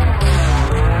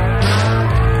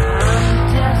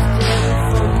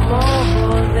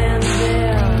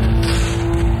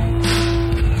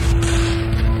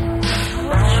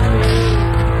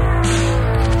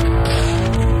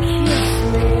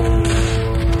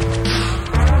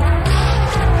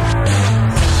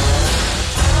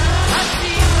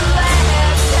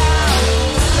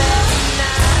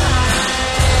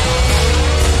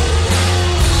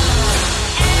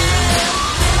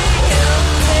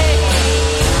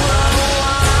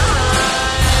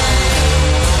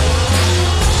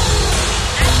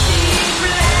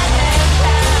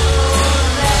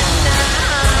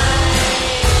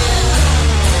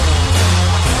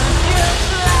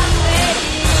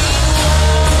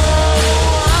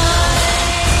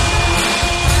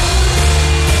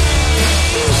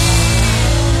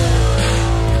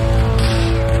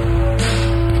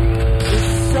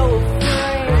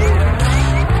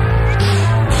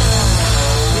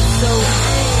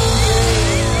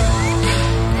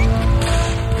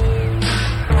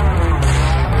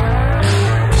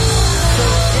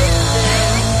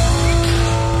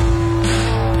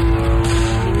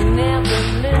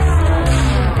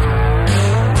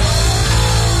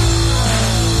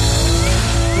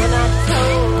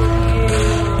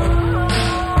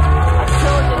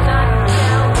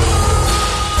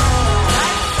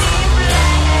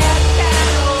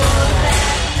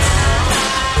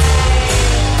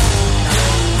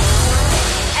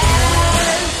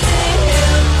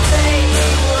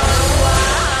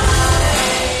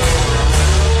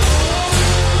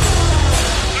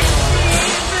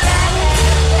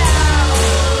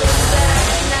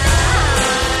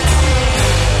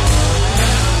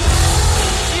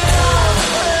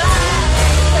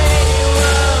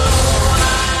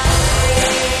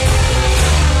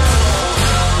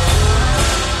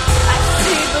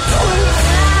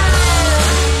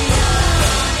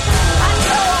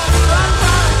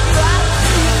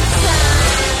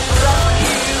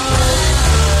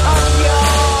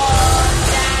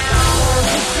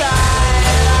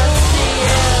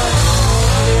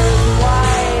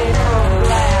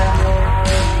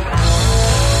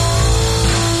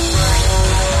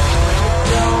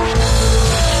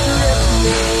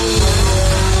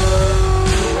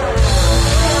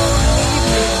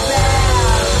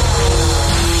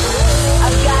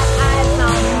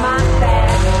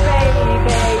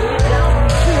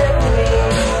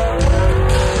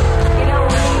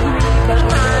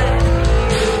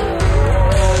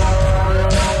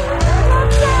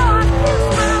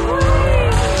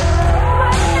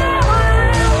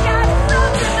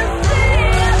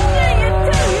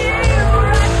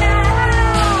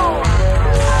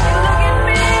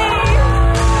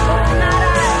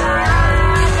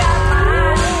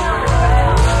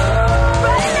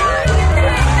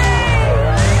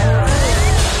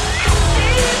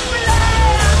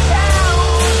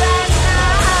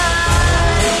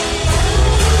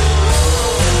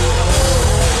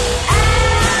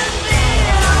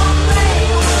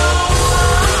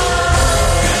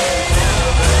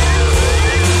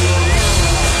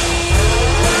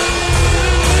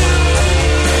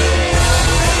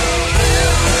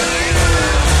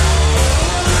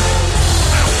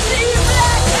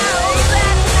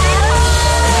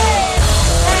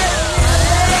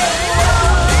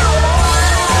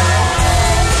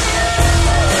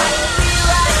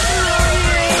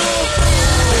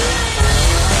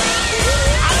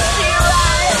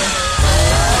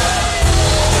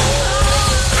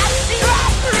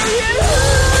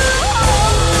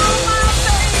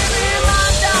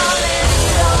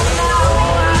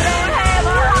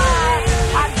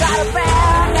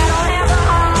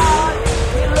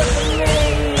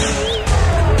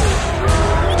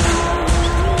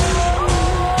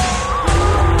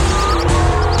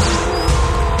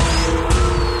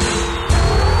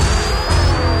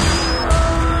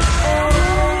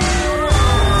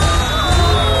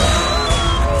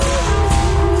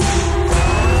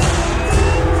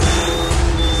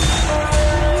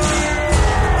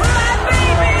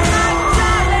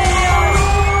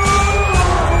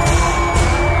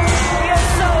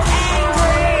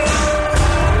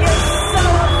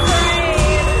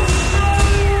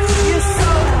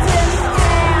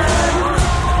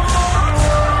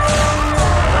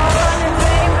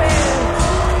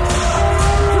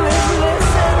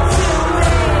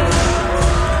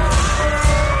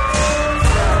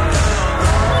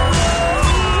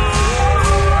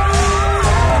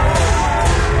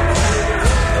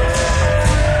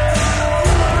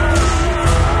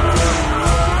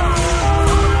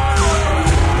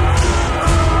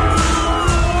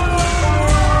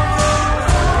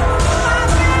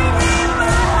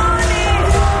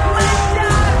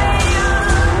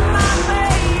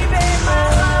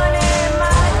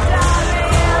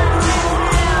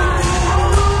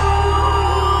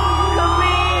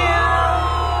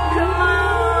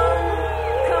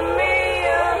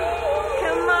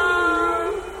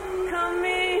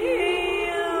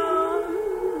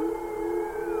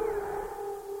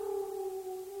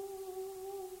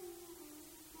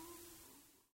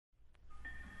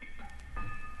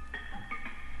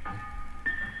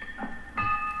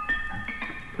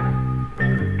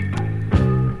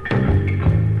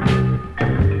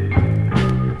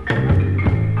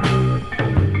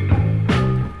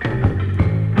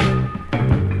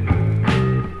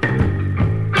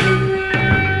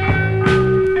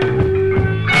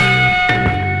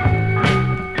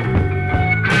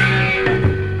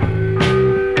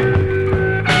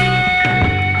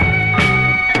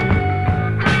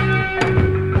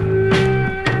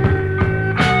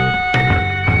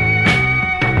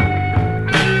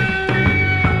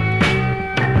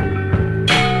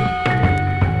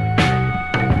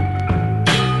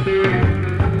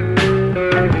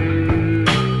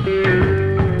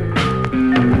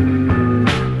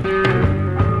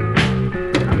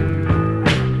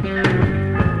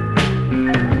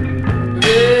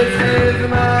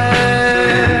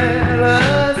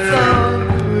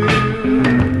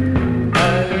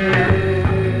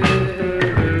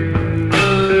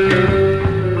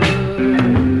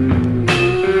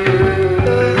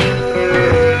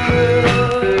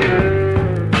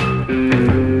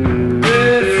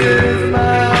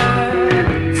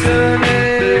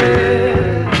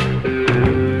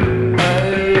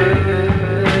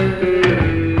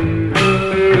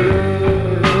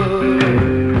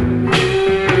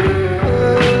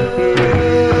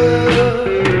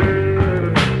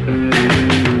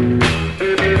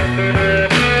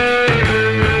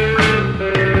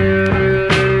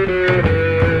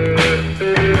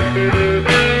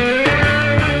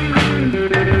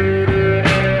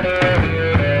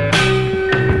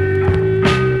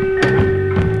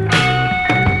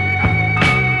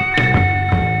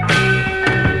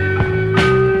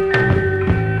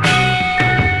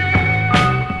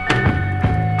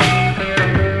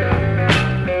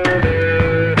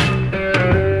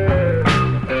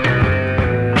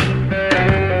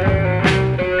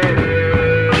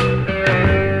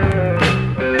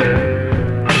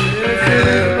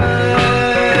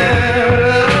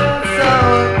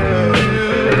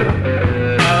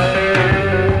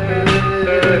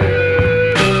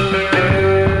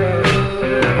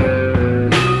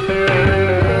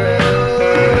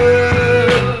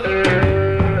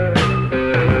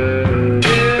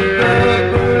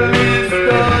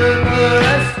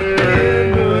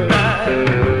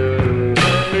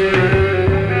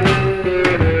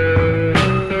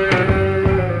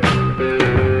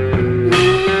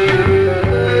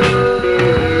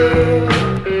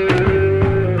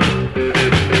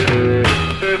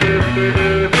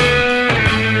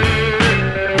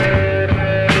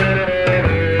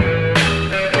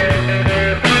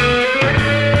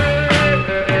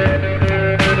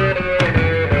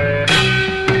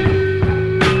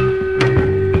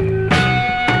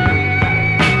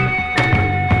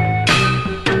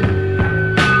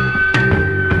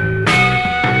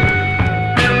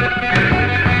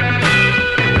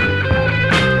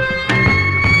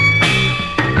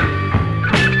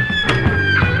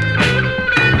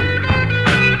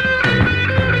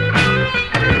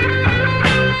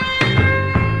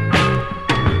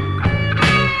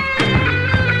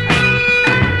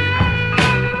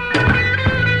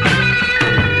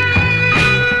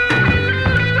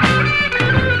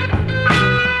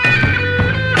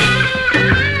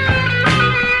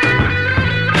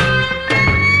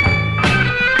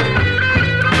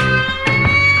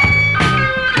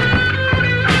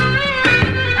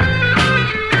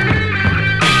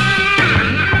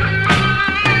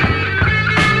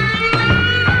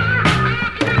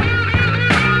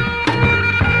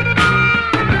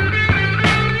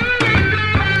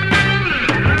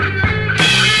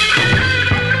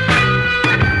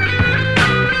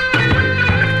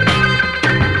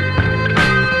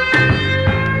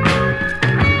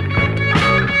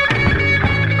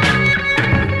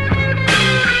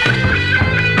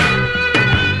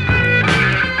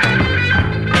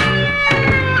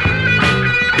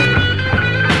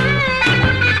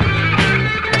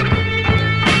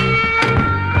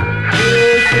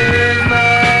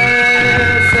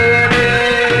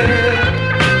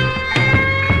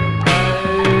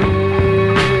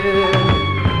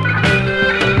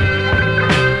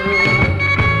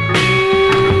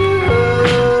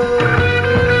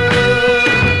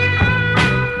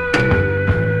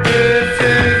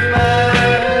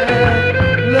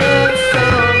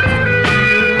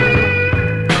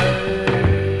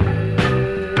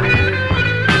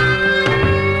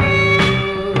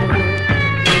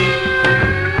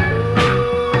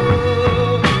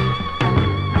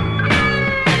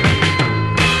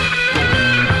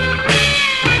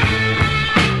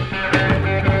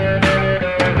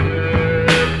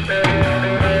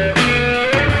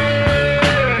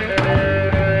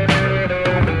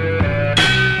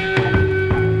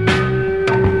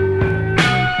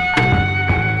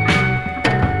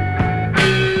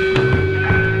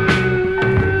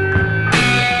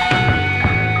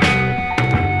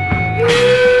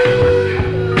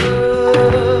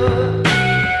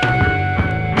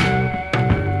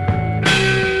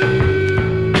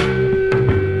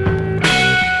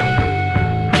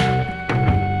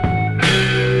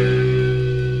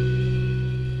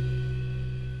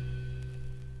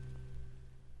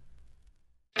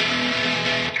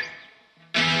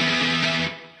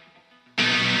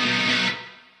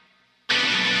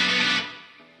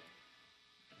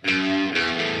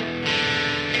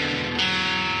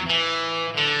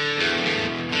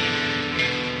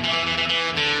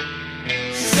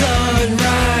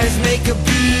 Make a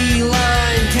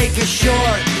beeline, take a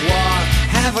short walk,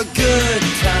 have a good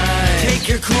time. Take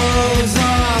your clothes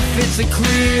off, it's a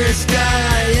clear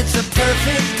sky, it's a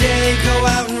perfect day, go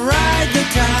out and ride the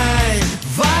tide.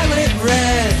 Violet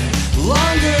red,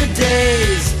 longer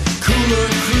days, cooler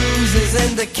cruises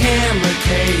and the camera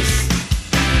case.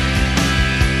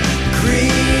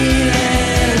 Green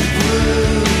and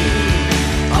blue,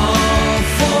 all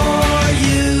for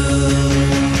you.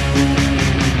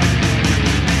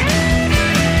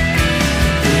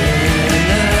 In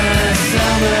the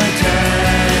summertime,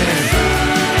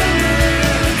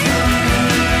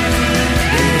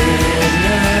 in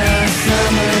the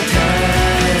summertime,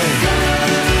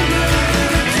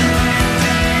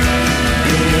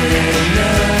 in the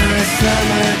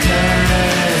summertime.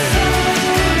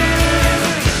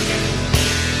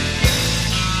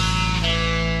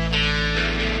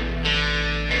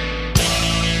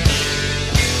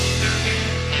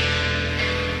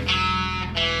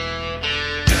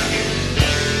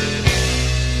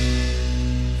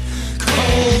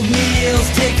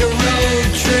 Take a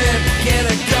road trip, get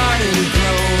a garden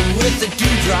grown with a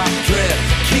dewdrop drip.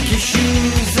 Kick your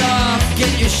shoes off,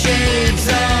 get your shades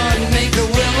on, make a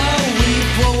willow weep,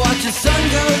 we'll watch the sun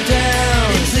go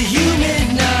down. It's a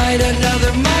humid night,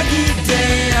 another muggy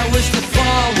day. I wish the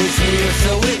fall was here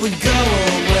so it would go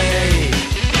away.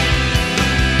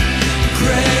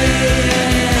 Gray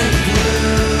and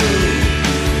blue,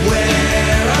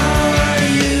 where are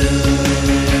you?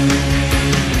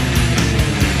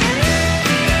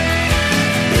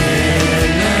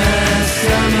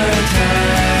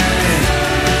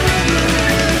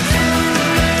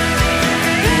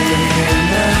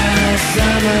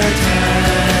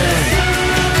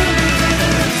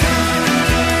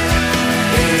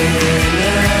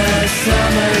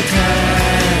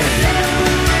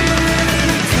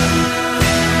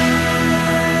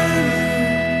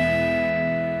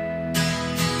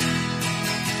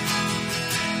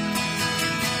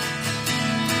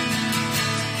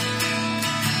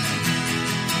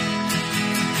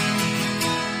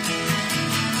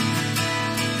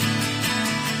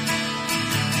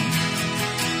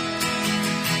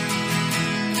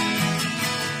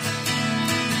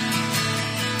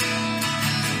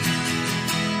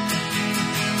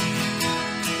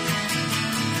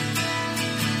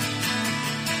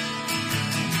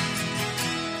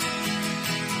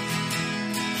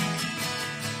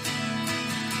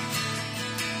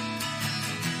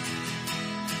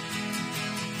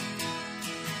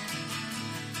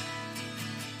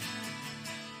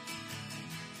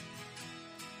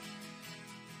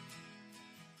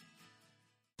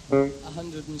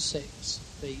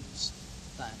 beats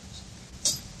that.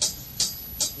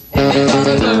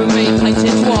 In the movie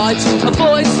painted white,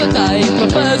 avoids the day,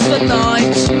 prefers the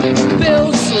night,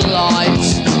 builds the light.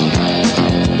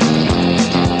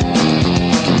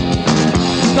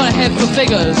 Got a head for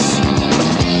figures,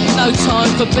 no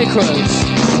time for bickerers,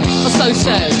 or so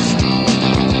says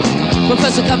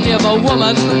Professor Company of a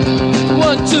woman.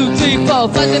 1, 2, 3, 4,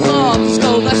 5 demands,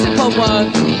 school, that's the one.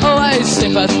 Always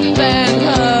simple, then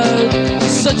heard,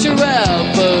 such a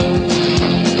rare bird.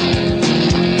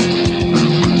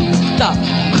 Stop.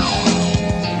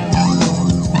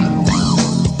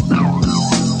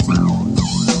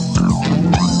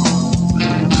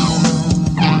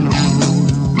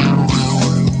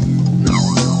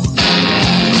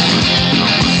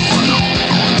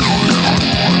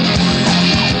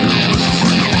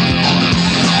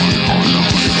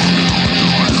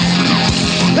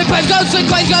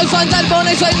 Quaint goes on that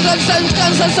morning, so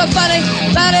guns so funny.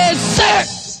 That is sick!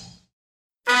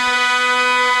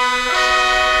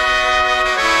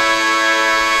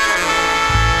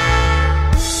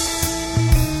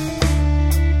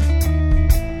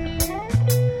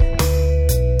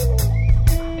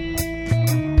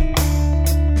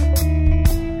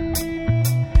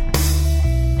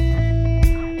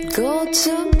 Go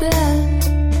to bed,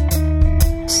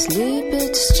 sleep,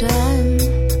 it's time.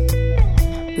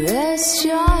 Rest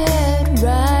your head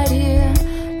right here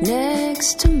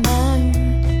next to mine.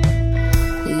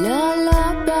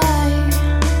 Lullaby,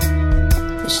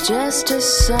 it's just a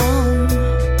song.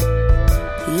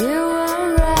 You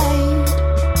were right,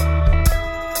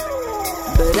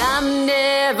 but I'm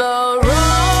never wrong.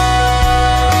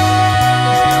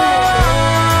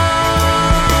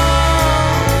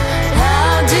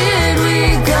 How did we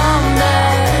come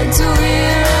back to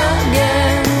here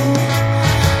again?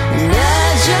 I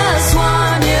just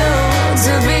want you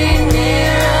to be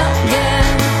near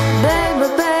again. Baby,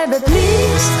 baby,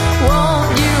 please,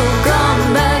 won't you come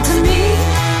back to me?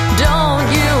 Don't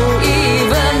you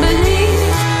even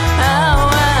believe how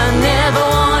I never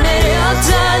wanted you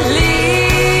to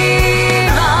leave?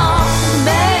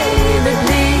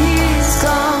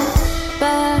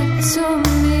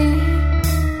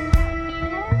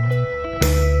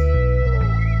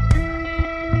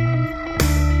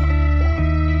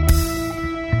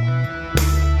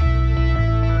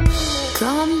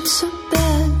 to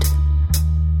bed.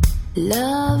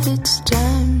 Love, it's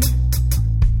done.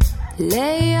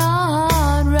 Lay your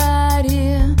heart right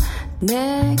here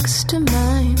next to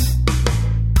mine.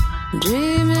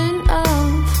 Dreaming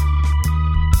of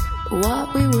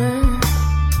what we were.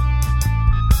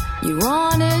 You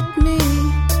wanted me,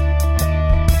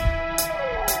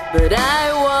 but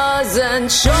I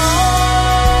wasn't sure.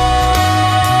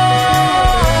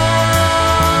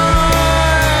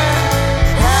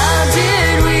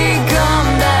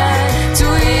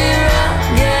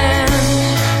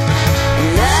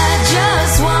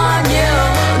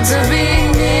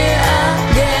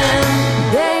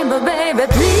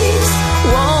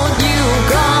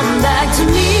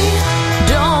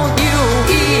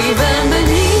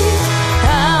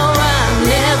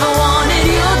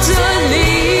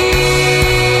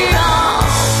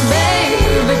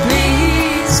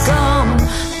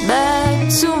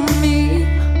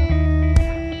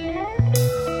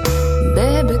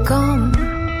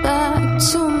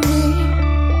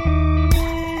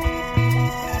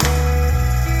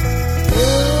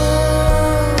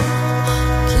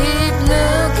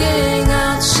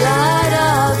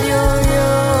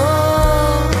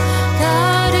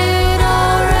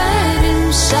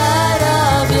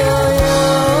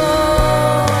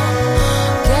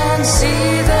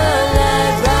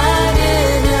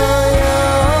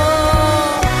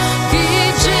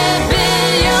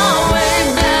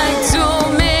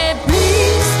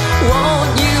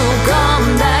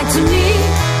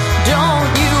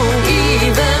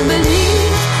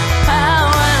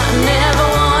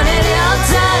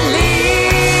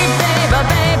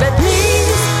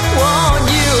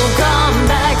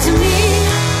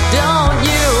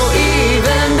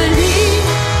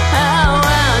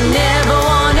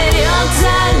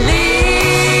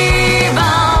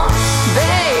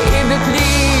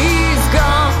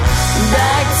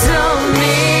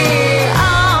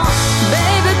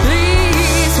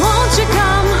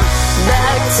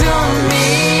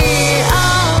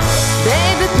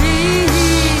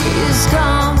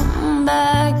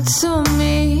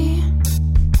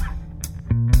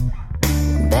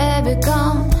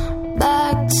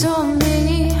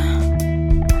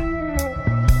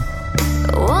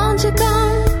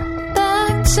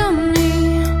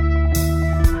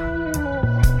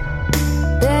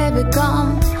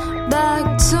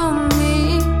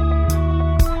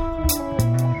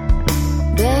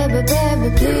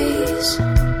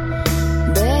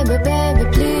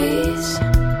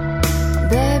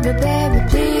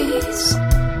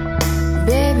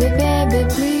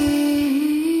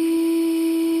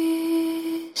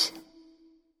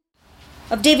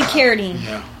 Of David Carradine.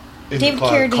 Yeah. David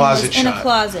Carradine was in a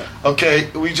closet. Okay,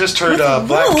 we just heard With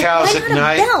Black rope, Cows right at on a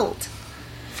Night belt.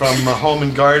 from Home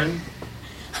and Garden.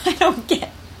 I don't get.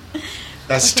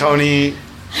 That's Tony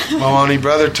Mahoney,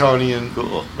 brother Tony, and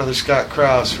brother Scott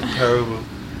Krause from Peru.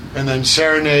 And then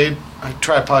Serenade,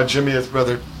 Tripod Jimmie with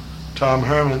brother Tom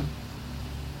Herman.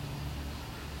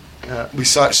 We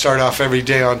start off every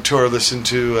day on tour, listen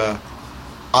to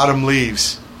Autumn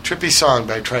Leaves, trippy song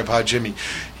by Tripod Jimmie.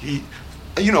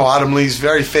 You know Autumn Leaves,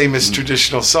 very famous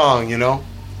traditional song, you know.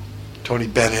 Tony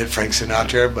Bennett, Frank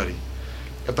Sinatra, everybody.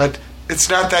 But it's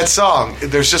not that song.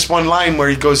 There's just one line where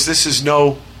he goes, "This is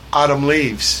no autumn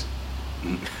leaves."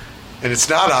 And it's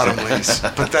not autumn leaves,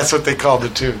 but that's what they called the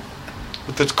tune.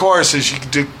 But the chorus is, you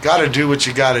gotta do what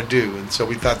you gotta do. And so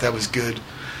we thought that was good.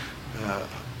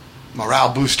 Morale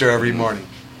booster every morning.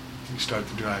 We start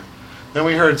the drive. Then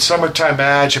we heard Summertime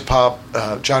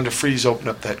Agitpop. John DeFries opened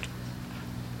up that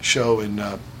show in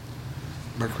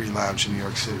Mercury Lounge in New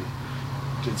York City.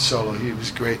 Did solo. He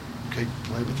was great. Great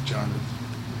play with John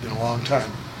in a long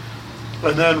time.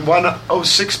 And then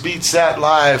 106 Beats That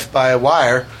Live by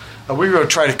Wire. We were going to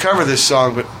try to cover this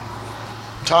song, but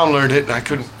Tom learned it and I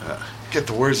couldn't get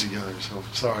the words together, so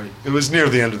sorry. It was near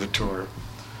the end of the tour.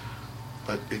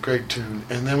 But a great tune.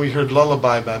 And then we heard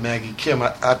Lullaby by Maggie Kim.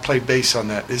 I played bass on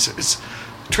that. It's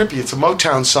trippy. It's a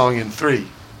Motown song in 3.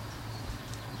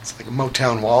 It's like a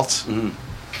Motown waltz. Mm.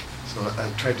 So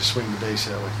I tried to swing the bass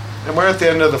that way. And we're at the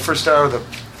end of the first hour of the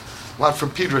Watt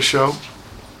from Pedro Show.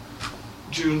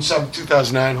 June 7,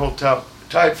 2009. Hold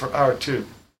tight for hour 2.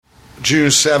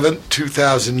 June 7,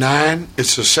 2009.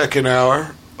 It's the second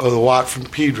hour of the Watt from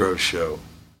Pedro Show.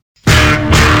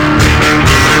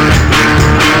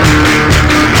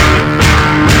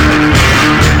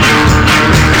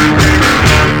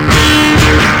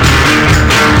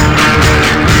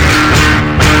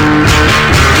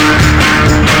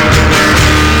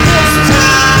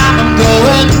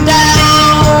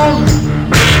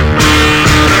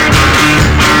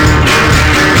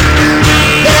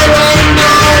 There ain't no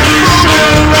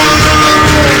fooling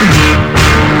around.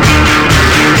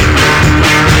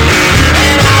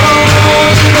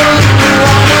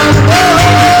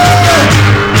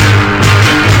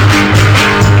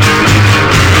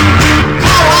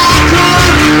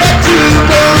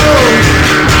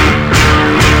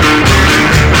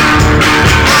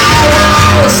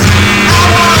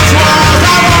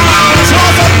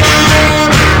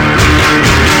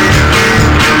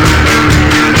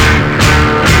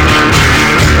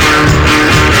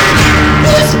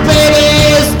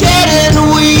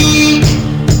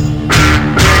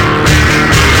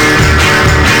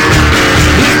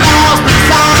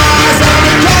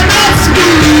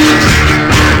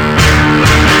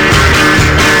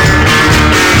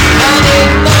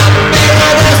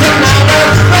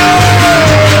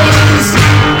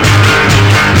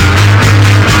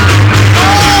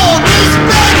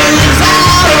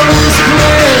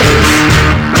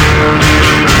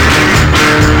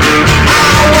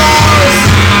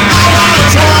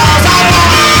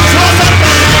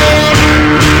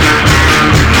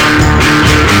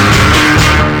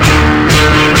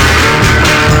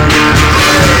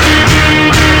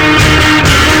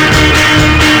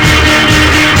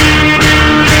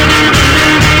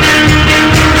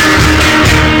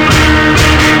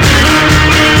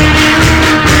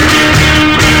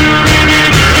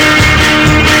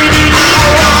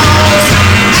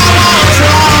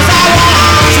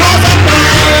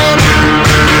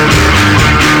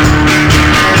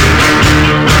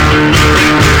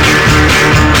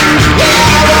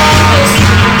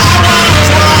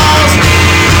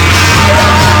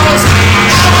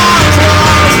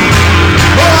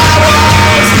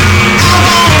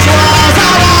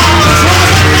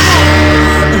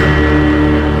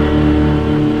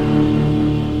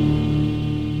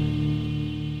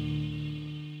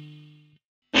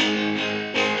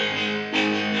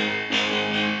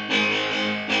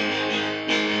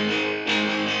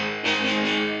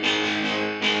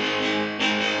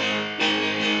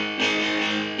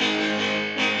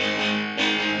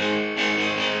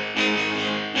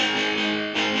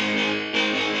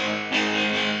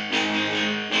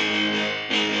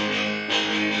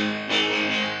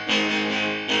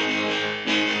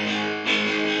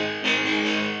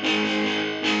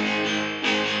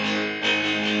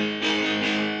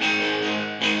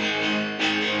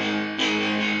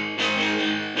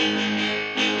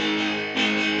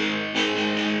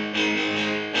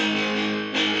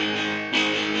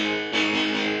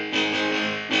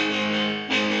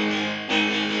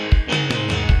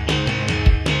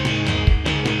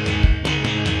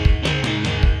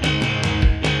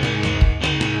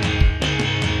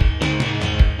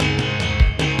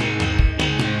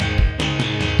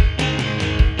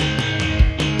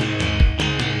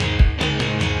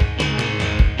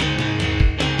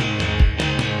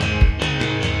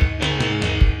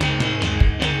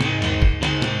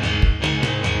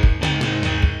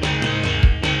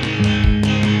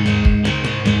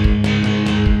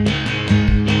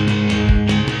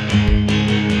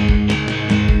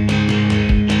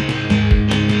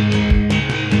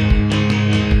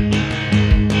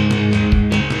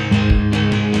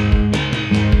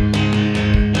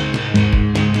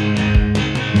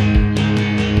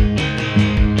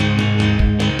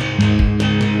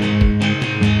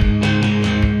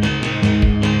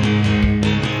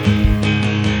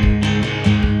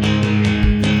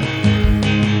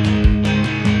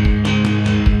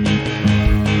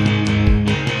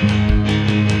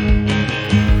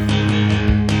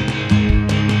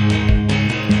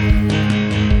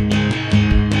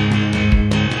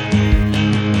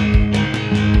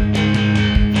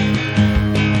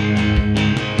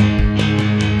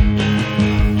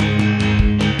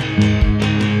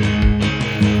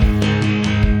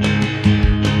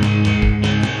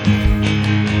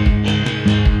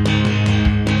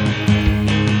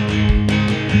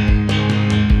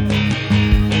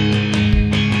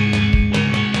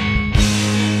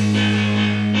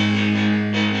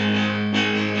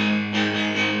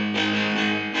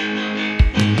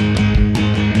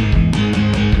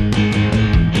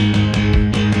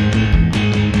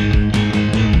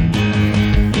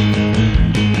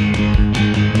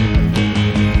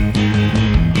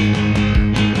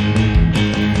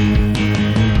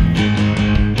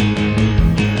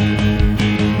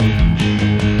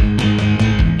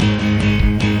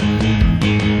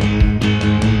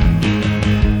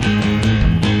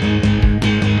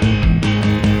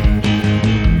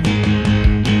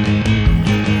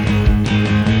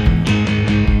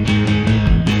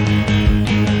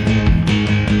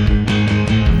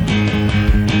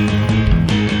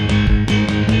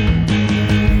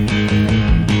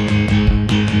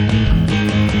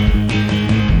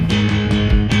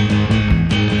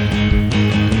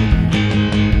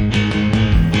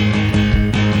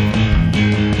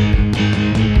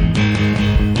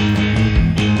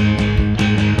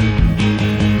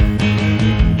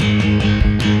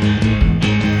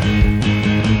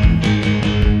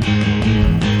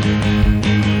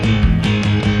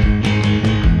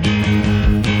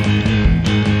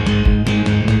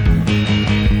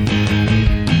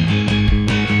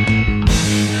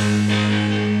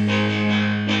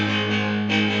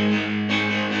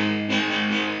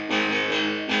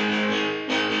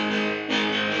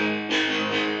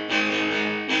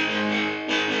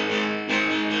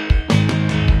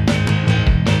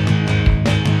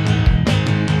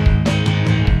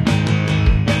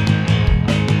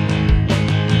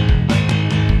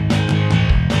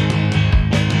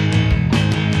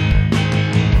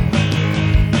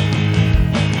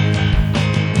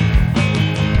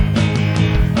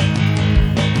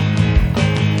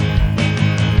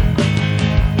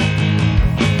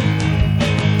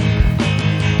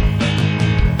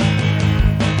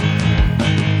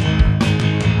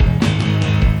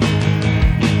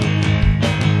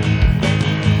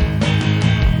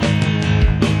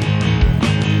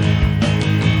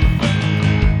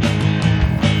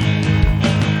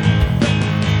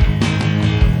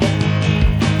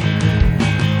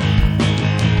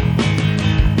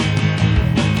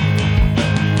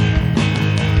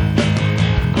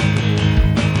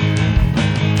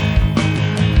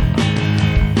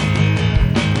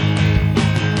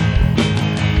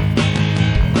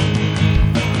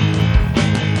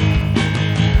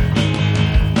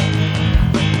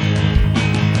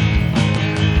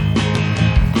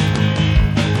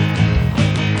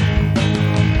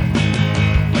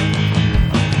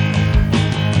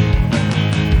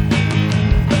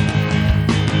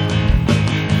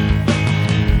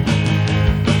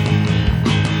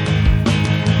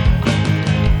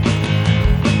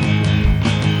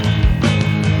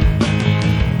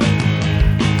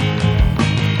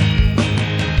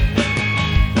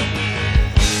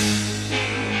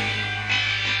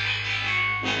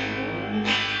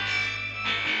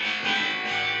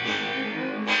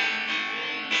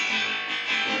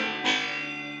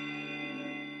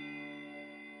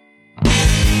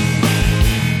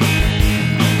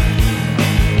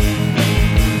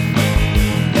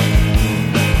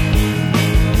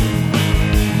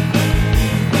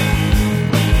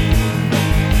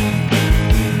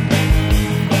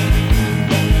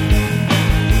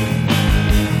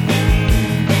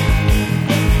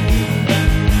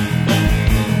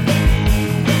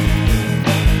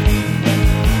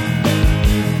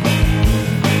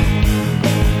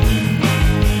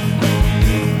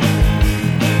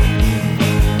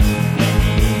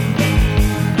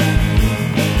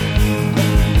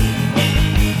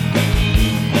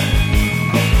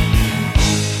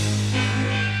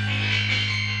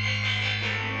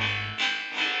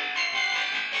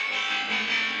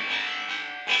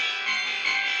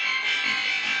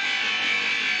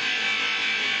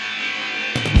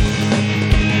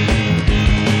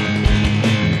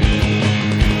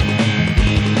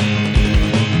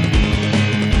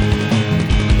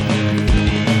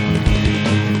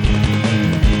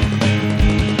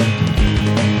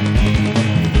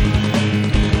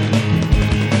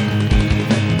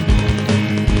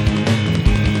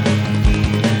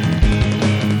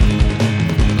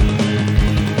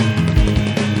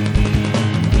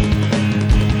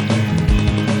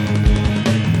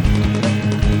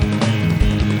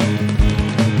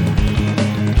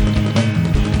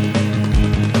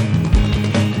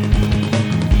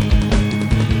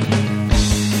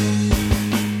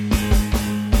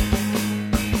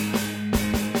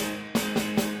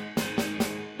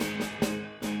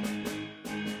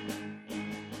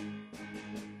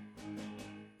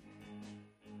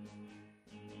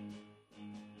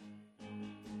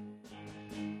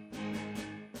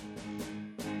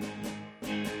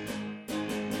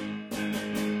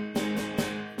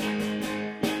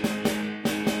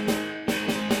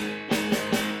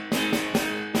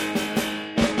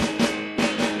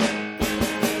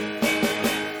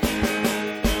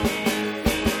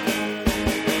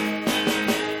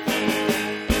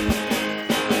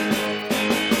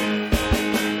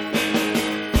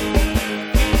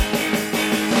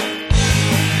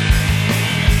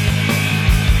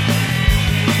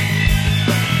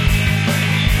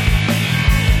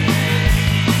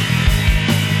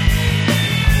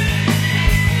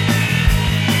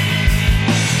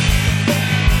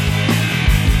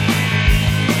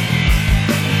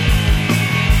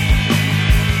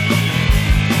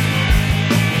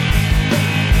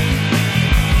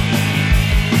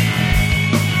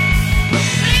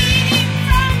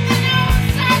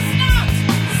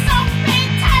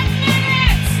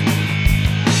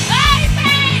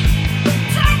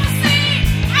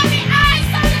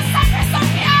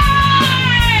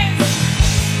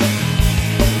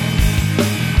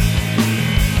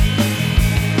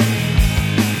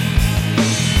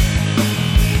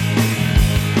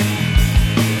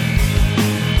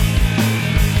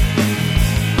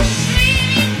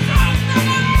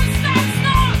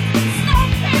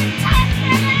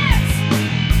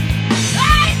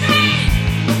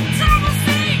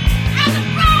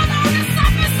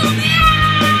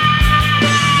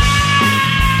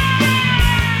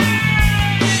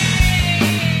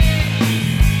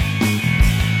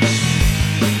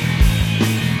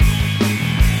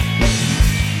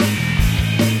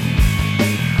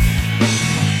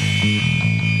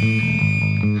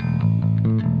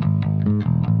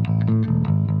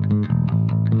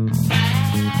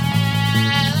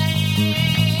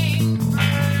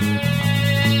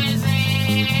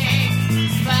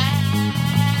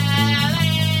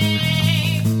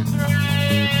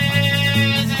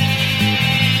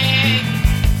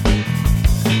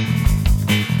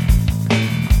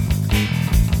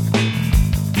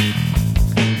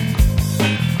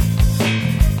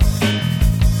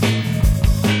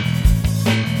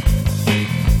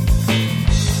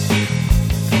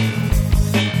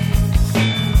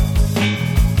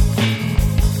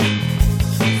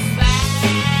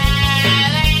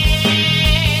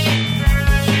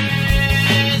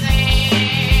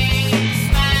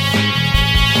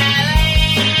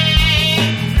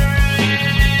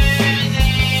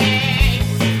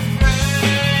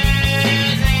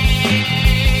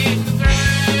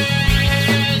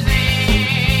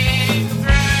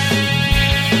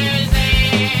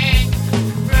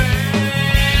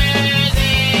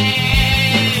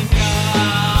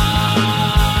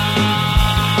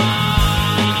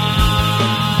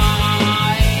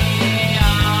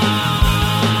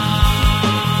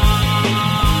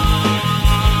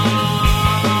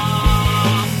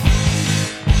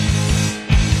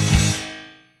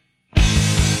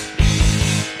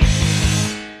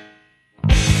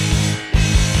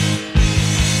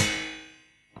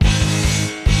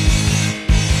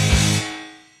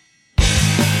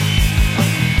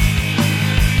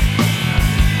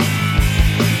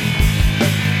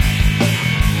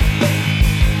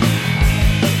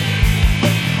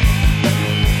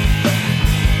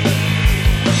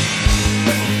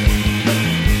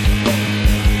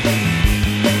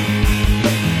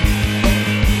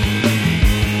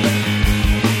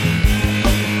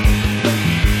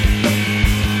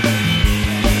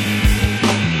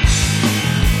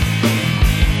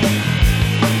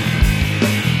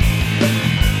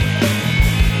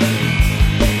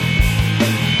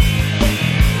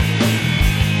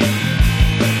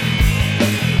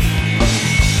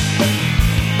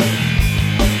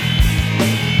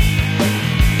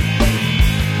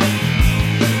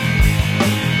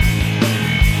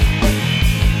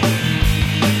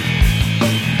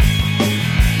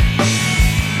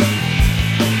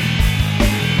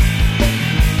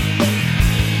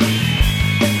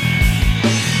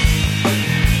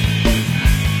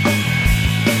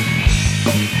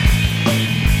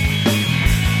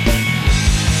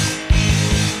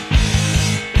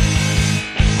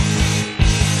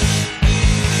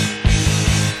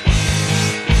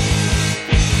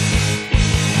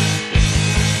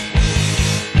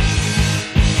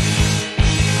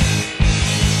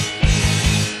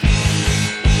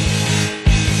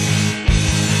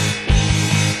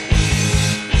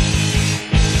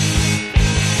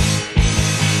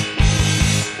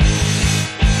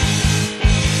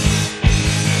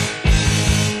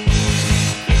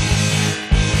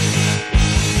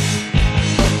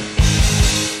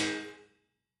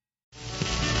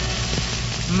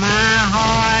 My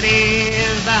heart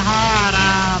is the heart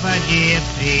of a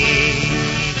gypsy.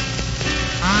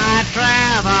 I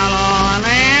travel o'er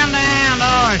land and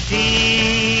o'er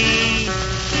sea.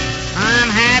 I'm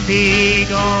happy,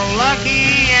 go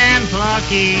lucky and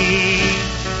plucky,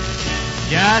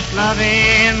 just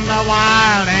loving the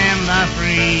wild and the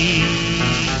free.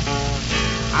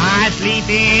 I sleep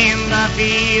in the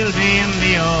fields in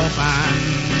the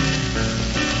open.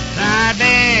 The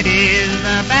bed is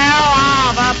the bough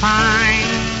of a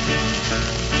pine.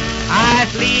 I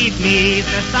sleep neath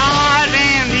the stars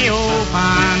in the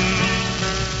open.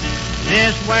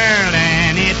 This world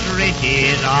and its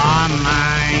riches are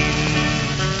mine.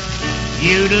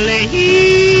 Yodelay,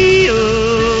 yodelay,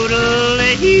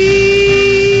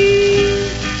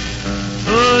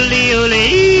 ole, ole,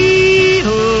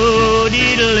 oh,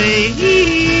 diddley,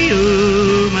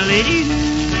 oh, my lady.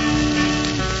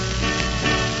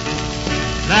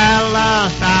 The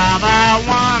lust of a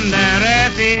wanderer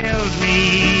fills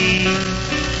me.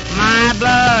 My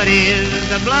blood is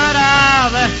the blood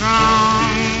of the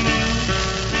strong.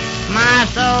 My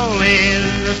soul is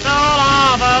the soul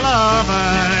of a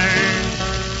lover.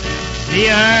 The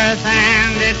earth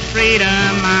and its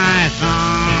freedom my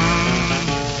song.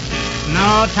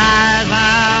 No ties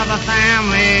of a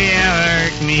family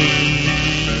irk me.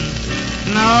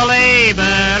 No labor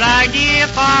I give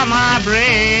for my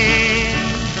bread.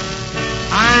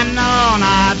 I know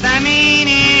not the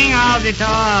meaning of the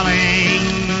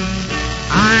toiling.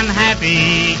 I'm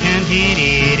happy,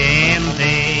 contented, and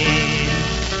fed.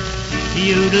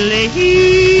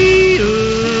 Yodelay,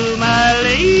 oh, my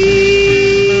lady.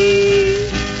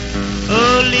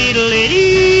 Oh, little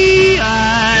lady,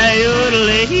 I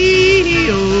yodelay,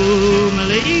 oh, my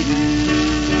lady.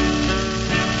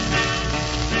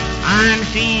 I'm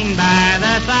seen by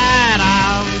the side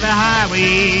of the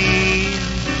highway.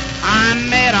 I'm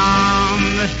met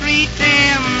on the streets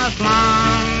in the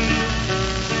slums.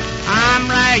 I'm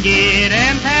ragged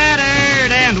and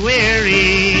tattered and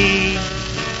weary,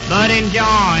 but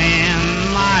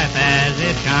enjoying life as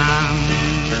it comes.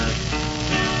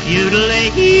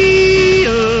 Yodelay,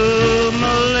 oh,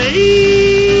 my lady.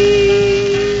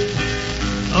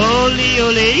 Ole,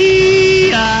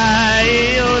 ole, I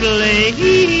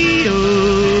yodelay,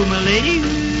 oh, my lady.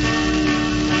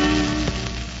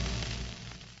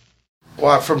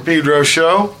 Watt from Pedro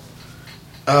Show.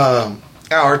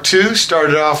 Hour 2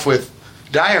 started off with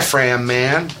Diaphram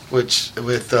Man, which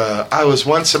with I Was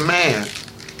Once a Man.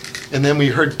 And then we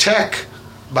heard Tech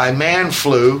by Man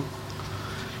Flu.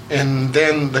 And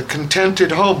then The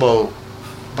Contented Hobo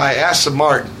by Asa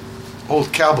Martin,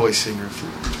 old cowboy singer from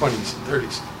the 20s and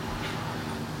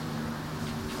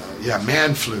 30s.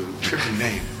 Man Flu, tricky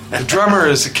name. The drummer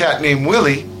is a cat named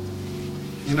Willie.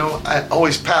 You know, I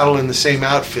always paddle in the same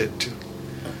outfit to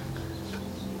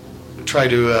try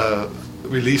to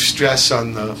relieve stress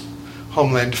on the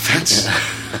Homeland Defense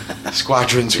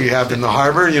squadrons we have in the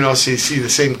harbor. You know, so you see the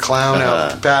same clown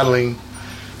out paddling,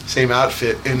 same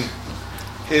outfit. And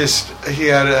his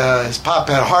pop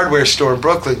had a hardware store in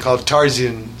Brooklyn called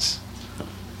Tarzan's.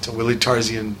 It's a Willie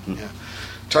Tarzan,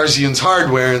 Tarzan's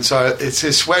Hardware, and so it's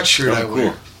his sweatshirt I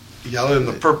wear. Yellow and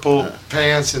the purple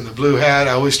pants and the blue hat.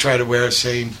 I always try to wear the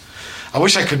same. I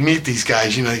wish I could meet these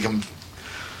guys. You know, they come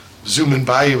zooming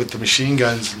by you with the machine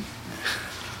guns and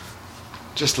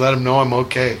just let them know I'm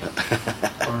okay.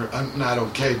 Or I'm not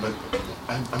okay, but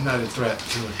I'm not a threat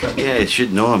to the country. Yeah, you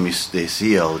should know them. They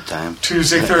see you all the time.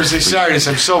 Tuesday, Thursday, Saturdays.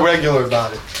 I'm so regular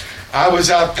about it. I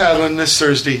was out paddling this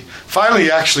Thursday.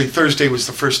 Finally, actually, Thursday was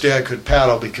the first day I could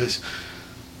paddle because,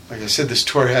 like I said, this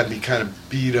tour had me kind of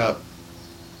beat up.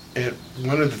 And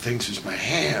one of the things was my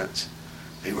hands.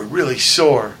 They were really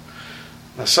sore.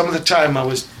 Now, some of the time I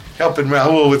was helping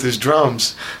Raul with his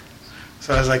drums.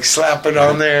 So I was like slapping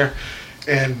on there,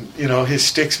 and you know his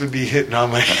sticks would be hitting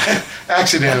on my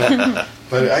accidentally.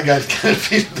 But I got kind of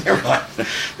beat.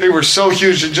 They were so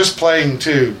huge, and just playing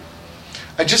too.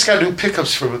 I just got new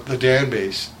pickups for the Dan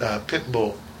bass,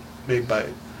 Pitbull, made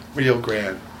by Rio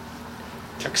Grande,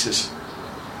 Texas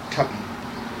company,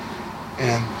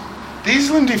 And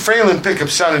these Lindy Fralin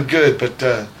pickups sounded good,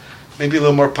 but maybe a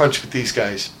little more punch with these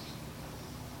guys.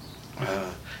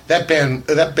 That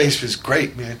bass was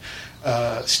great, man.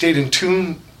 Stayed in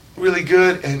tune really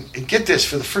good. And get this,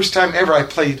 for the first time ever, I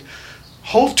played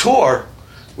whole tour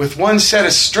with one set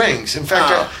of strings. In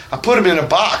fact, I put them in a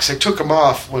box. I took them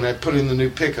off when I put in the new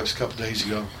pickups a couple days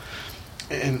ago.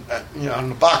 And on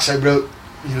the box I wrote,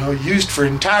 used for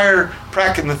entire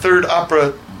Prack and the Third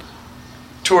Opera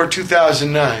Tour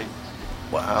 2009.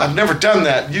 Wow. I've never done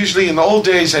that. Usually in the old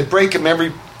days I'd break them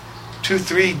every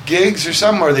 2-3 gigs or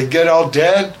something, or they'd get all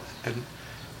dead. And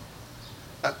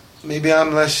maybe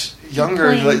I'm less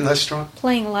younger, less strong.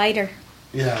 Playing lighter.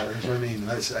 Yeah, that's what I mean.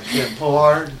 I can't pull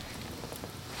hard.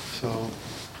 So,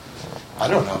 I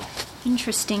don't know.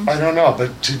 Interesting. I don't know,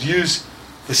 but to use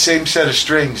the same set of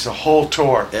strings the whole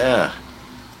tour. Yeah.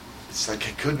 It's like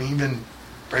I couldn't even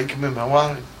break them if I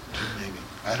wanted to, maybe.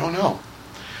 I don't know.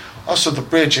 Also, the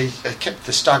bridge, I kept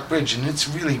the stock bridge, and it's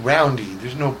really roundy.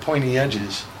 There's no pointy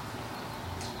edges.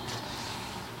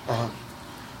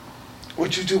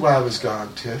 What'd you do while I was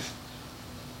gone, Tiff?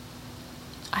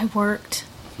 I worked.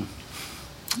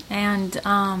 And,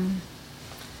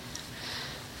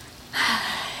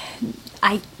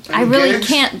 I really gigs?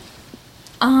 can't,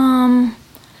 I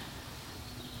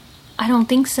don't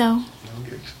think so. No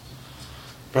gigs.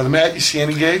 Brother Matt, you see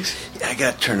any gigs? Yeah, I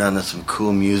got turned on to some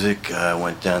cool music. I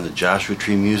went down to Joshua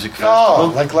Tree Music Festival.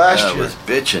 Oh, like last That year. was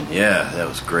bitching. Yeah, that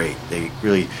was great.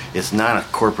 It's not a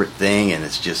corporate thing, and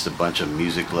it's just a bunch of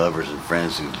music lovers and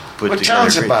friends who put What together.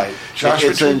 town's it by?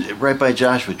 Joshua Tree? Right by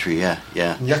Joshua Tree, yeah.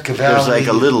 Yucca There's like a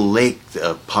Valley. little lake,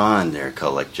 a pond there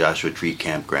called like Joshua Tree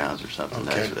Campgrounds or something.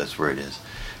 Okay. That's where it is.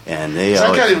 And they So I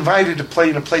always, got invited to play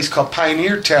in a place called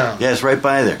Pioneer Town. yeah, it's right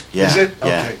by there. Yeah. Is it? Yeah.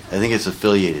 Okay. I think it's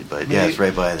affiliated, but yeah, it's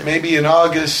right by there. Maybe in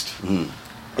August. Yeah,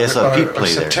 I saw Pete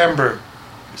play there. September.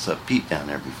 I saw Pete down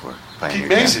there before. Pioneer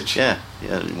Pete Town. Mazich?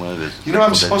 Yeah, one of his.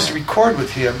 I'm supposed to record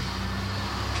with him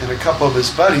and a couple of his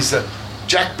buddies. That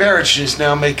Jack Barrett is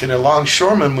now making a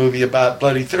longshoreman movie about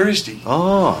Bloody Thursday.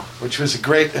 Oh. Which was a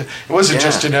great. It wasn't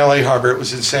just in L.A. Harbor. It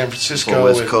was in San Francisco.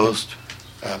 West and, Coast.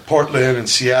 Portland and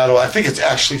Seattle. I think it's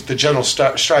actually the general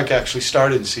strike actually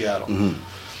started in Seattle.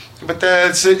 Mm-hmm. But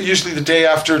that's usually the day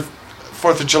after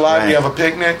 4th of July. Right. We have a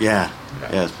picnic. Yeah,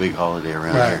 it's a big holiday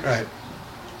around here. Right.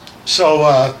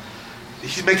 So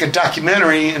he's making a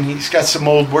documentary, and he's got some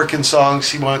old working songs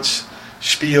he wants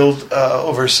spieled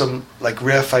over some like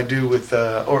riff I do with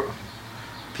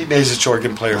Pete Mazich,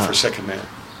 organ player for Second Man,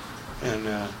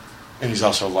 and he's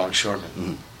also a longshoreman.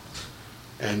 Mm-hmm.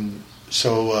 And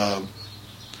so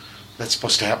that's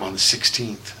supposed to happen on the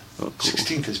 16th. Oh, cool.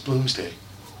 16th is Bloomsday.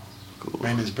 Cool.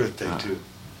 Raymond's birthday too.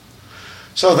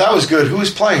 So that was good. Who was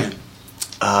playing?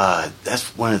 That's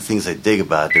one of the things I dig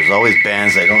about. There's always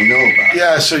bands I don't know about.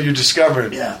 Yeah, so you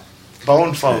discovered. Yeah.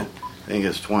 Bone Phone. I think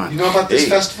it's Twan. You know about this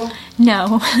festival?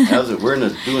 No. How's it? We're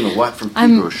doing the What from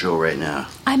Pedro show right now.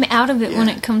 I'm out of it when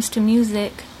it comes to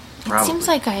music. Probably. It seems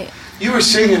like You were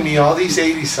singing me all these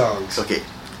 80s songs. Okay.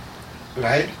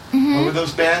 Right? Mm-hmm. What were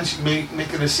those bands you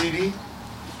making a CD?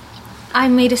 I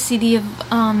made a CD of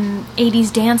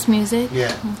 80s dance music.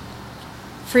 Yeah.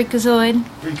 Freakazoid.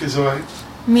 Freakazoid.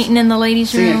 Meeting in the ladies'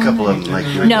 Sing room. a couple of them like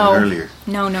you were No. doing earlier.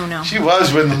 No. She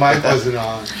was when the mic wasn't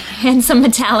on. And some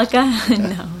Metallica.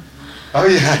 No. Oh,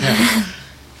 yeah.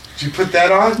 Did you put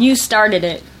that on? You started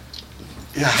it.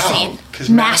 Yeah, how? Saying, 'Cause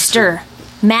Master.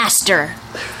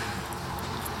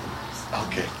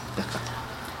 Okay.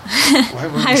 Why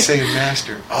were we saying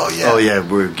master? Oh, yeah. Oh, yeah,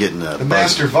 we're getting The bugs.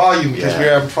 master volume because we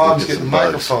were having problems We'll getting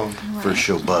the some bugs. microphone. First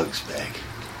show bugs back.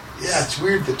 Yeah, it's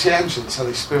weird, the tangents, how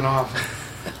they spin off.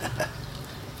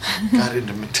 Got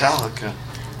into Metallica.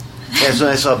 Yeah, so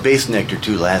I saw Bass Nectar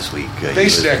too last week.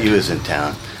 He was in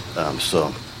town.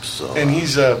 And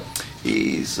he's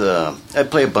I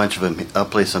play a bunch of them. I'll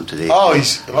play some today. Oh,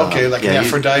 he's okay, like an yeah,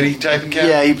 Aphrodite type of cat.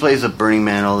 Yeah, he plays a Burning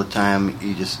Man all the time.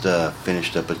 He just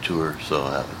finished up a tour, so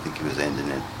I think he was ending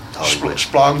it. Hollywood.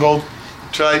 Splongold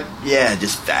type. Yeah,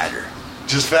 just fatter.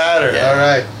 Just fatter. Yeah. All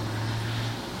right.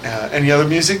 Any other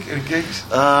music? Any gigs?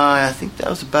 I think that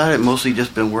was about it. Mostly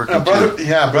just been working.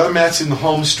 Brother Matt's in the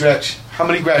home stretch. How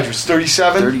many graduates?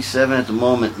 37? 37 at the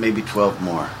moment, maybe 12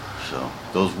 more. So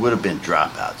those would have been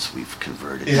dropouts we've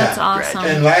converted. Yeah. That's awesome.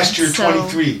 And last year, So-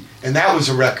 23. And that was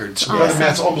a record. So Brother Awesome.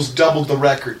 Matt's almost doubled the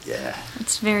record. Yeah.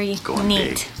 It's very Going neat.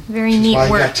 big. Very Which is neat why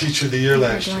he work. got Teacher of the Year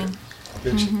last year. doing.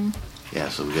 Didn't you? Yeah,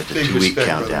 so we got the Big 2-week respect,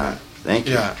 countdown. Brother Matt. Thank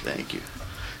you. Yeah. Thank you.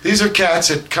 These are cats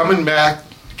that coming back,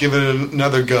 giving it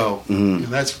another go. And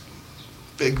that's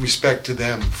big respect to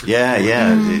them. For Yeah,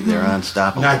 they're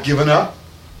unstoppable. not giving up,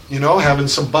 having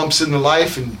some bumps in the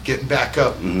life and getting back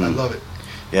up. I love it.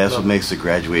 Yeah, that's what makes the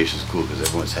graduations cool, because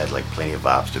everyone's had like plenty of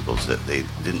obstacles that they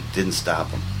didn't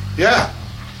stop them. Yeah,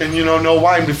 and no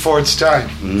wine before it's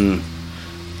time.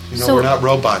 So- we're not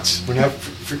robots. We are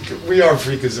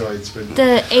freakazoids, but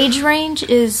The age range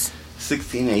is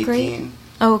 16, 18. Great.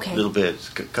 Oh, okay. A little bit.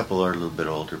 A couple are a little bit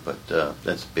older, but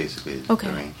that's basically Okay.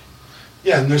 the range.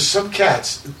 yeah, and there's some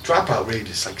cats. The dropout rate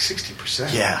is like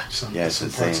 60%. Yeah. some Yeah, it's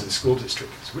parts insane. of the school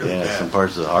district. It's really Yeah, bad. some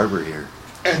parts of the harbor here.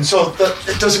 And so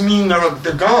it doesn't mean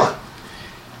they're gone.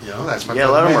 That's my Yeah,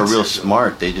 a lot of them are brother real Matt said.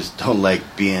 smart. They just don't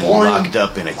like being Boring. locked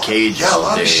up in a cage. Yeah, a all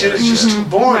lot day. of shit is Like, just too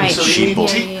boring. Right. So you need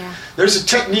Sheeple. Yeah. There's a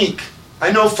technique.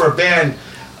 I know for a band,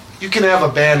 you can have a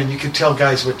band and you can tell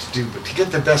guys what to do, but to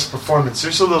get the best performance,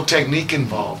 there's a little technique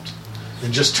involved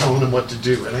than just telling them what to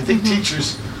do. And I think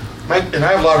teachers, and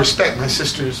I have a lot of respect. My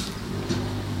sister's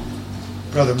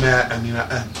brother Matt, I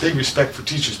have big respect for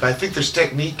teachers, but I think there's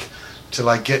technique to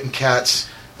like getting cats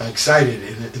excited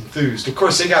and enthused. Of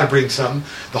course, they got to bring something.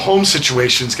 The home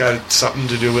situation's got something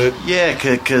to do with it. Yeah,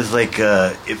 because like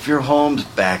if your home's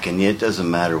backing you, it doesn't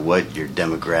matter what your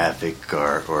demographic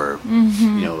or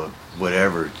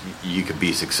whatever. You could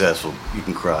be successful. You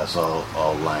can cross all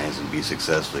lines and be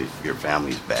successful if your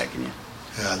family's backing you.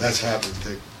 Yeah, that's happened.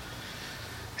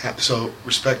 So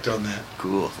respect on that.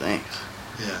 Cool, thanks.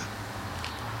 Yeah.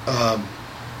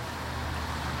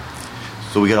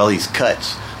 So we got all these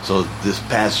cuts. So this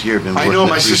past year, I've been working I know, at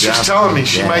my 3 sister's jobs. telling me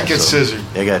she might get scissored.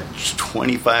 I got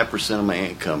 25% of my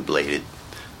income bladed.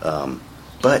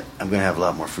 But I'm going to have a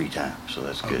lot more free time, so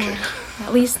that's good. Okay.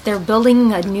 At least they're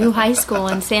building a new high school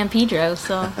in San Pedro,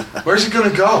 so Where's it going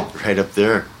to go? Right up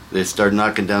there. They started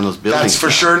knocking down those buildings. That's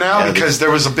for sure now, Yeah, because there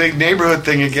was a big neighborhood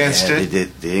thing against They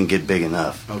it. didn't get big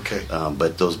enough. Okay.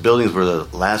 But those buildings were the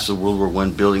last of World War I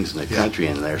buildings in the Yeah. country,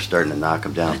 and they're starting to knock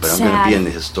them down. That's but I'm going to be sad. in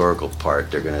the historical part.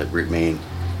 They're going to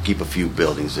keep a few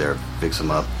buildings there, fix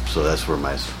them up. So that's where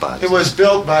my spot is. It was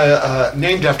built by,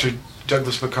 named after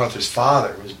Douglas MacArthur's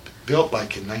father. It was built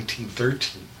like in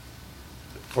 1913.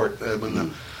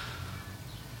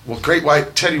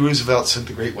 Teddy Roosevelt sent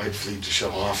the Great White Fleet to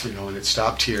show off, and it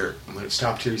stopped here. And when it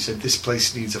stopped here, he said, this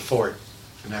place needs a fort.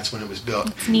 And that's when it was built.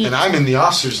 That's neat. And I'm in the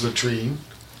officer's latrine.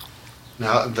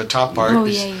 Now, the top part Oh,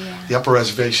 is, yeah. the upper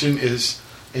reservation is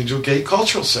Angel Gate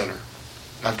Cultural Center.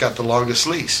 I've got the longest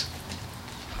lease.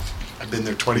 I've been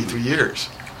there 23 years.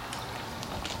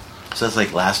 So that's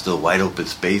like last of the wide open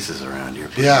spaces around here,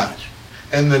 pretty Yeah. much.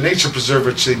 And the nature preserve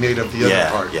which they made up the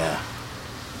other part. Yeah.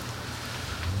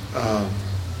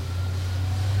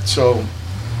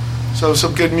 So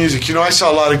some good music. I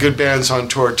saw a lot of good bands on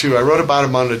tour too. I wrote about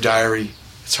them on a diary.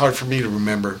 It's hard for me to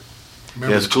remember. Yeah,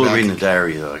 it's cool back- reading the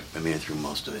diary, though. I made it through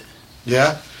most of it.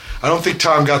 Yeah? I don't think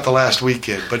Tom got the last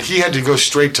weekend, but he had to go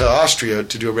straight to Austria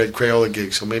to do a Red Crayola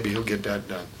gig, so maybe he'll get that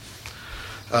done.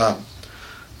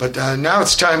 But now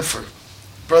it's time for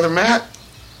Brother Matt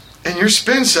and your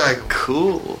spin cycle.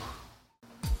 Cool.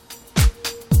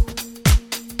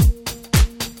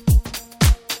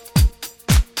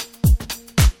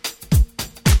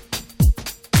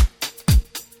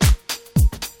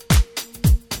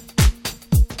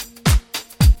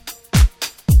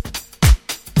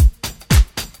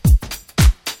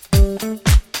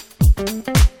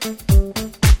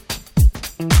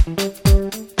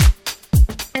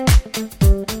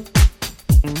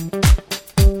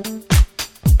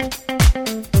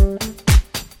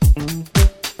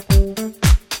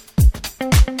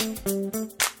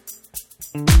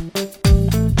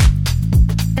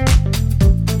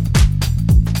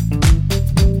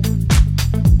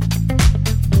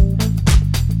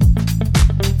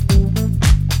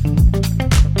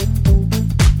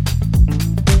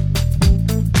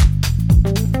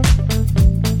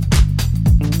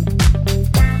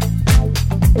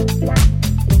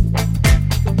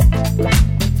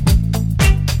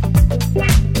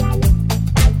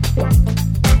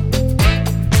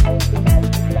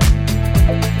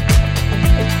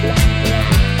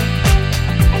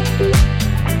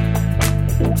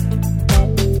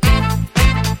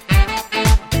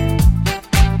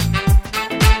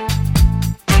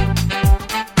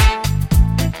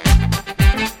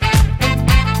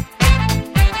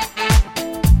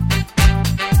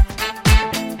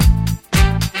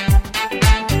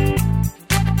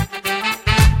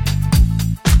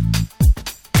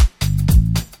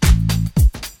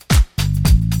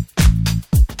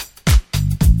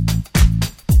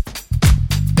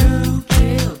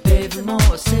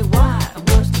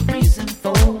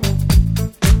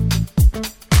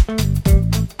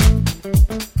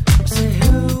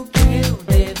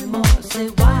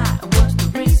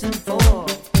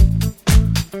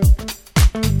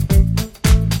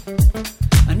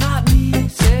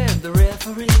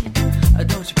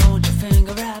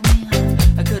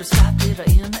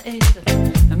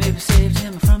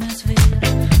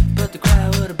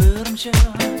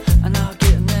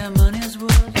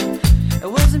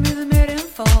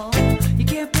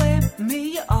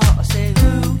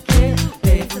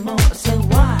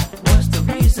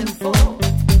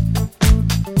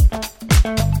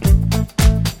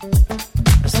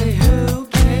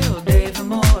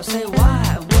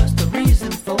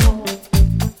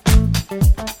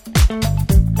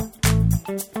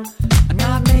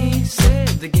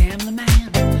 the gambling man.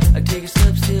 I take a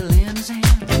step still in his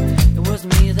hand. It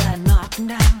wasn't me that knocked him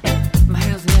down. My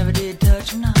hands never did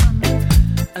touch him none.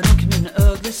 I don't commit an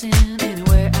ugly sin.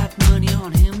 Anyway, I put money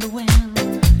on him to win.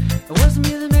 It wasn't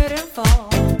me that made him fall.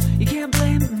 You can't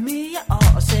blame me at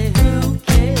all. I say, who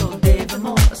killed David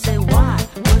Moore? I say, why?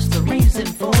 What's the reason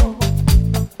for?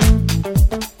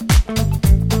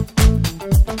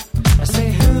 I say,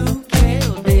 who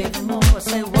killed David Moore? I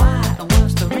say, why? And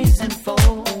what's the reason for?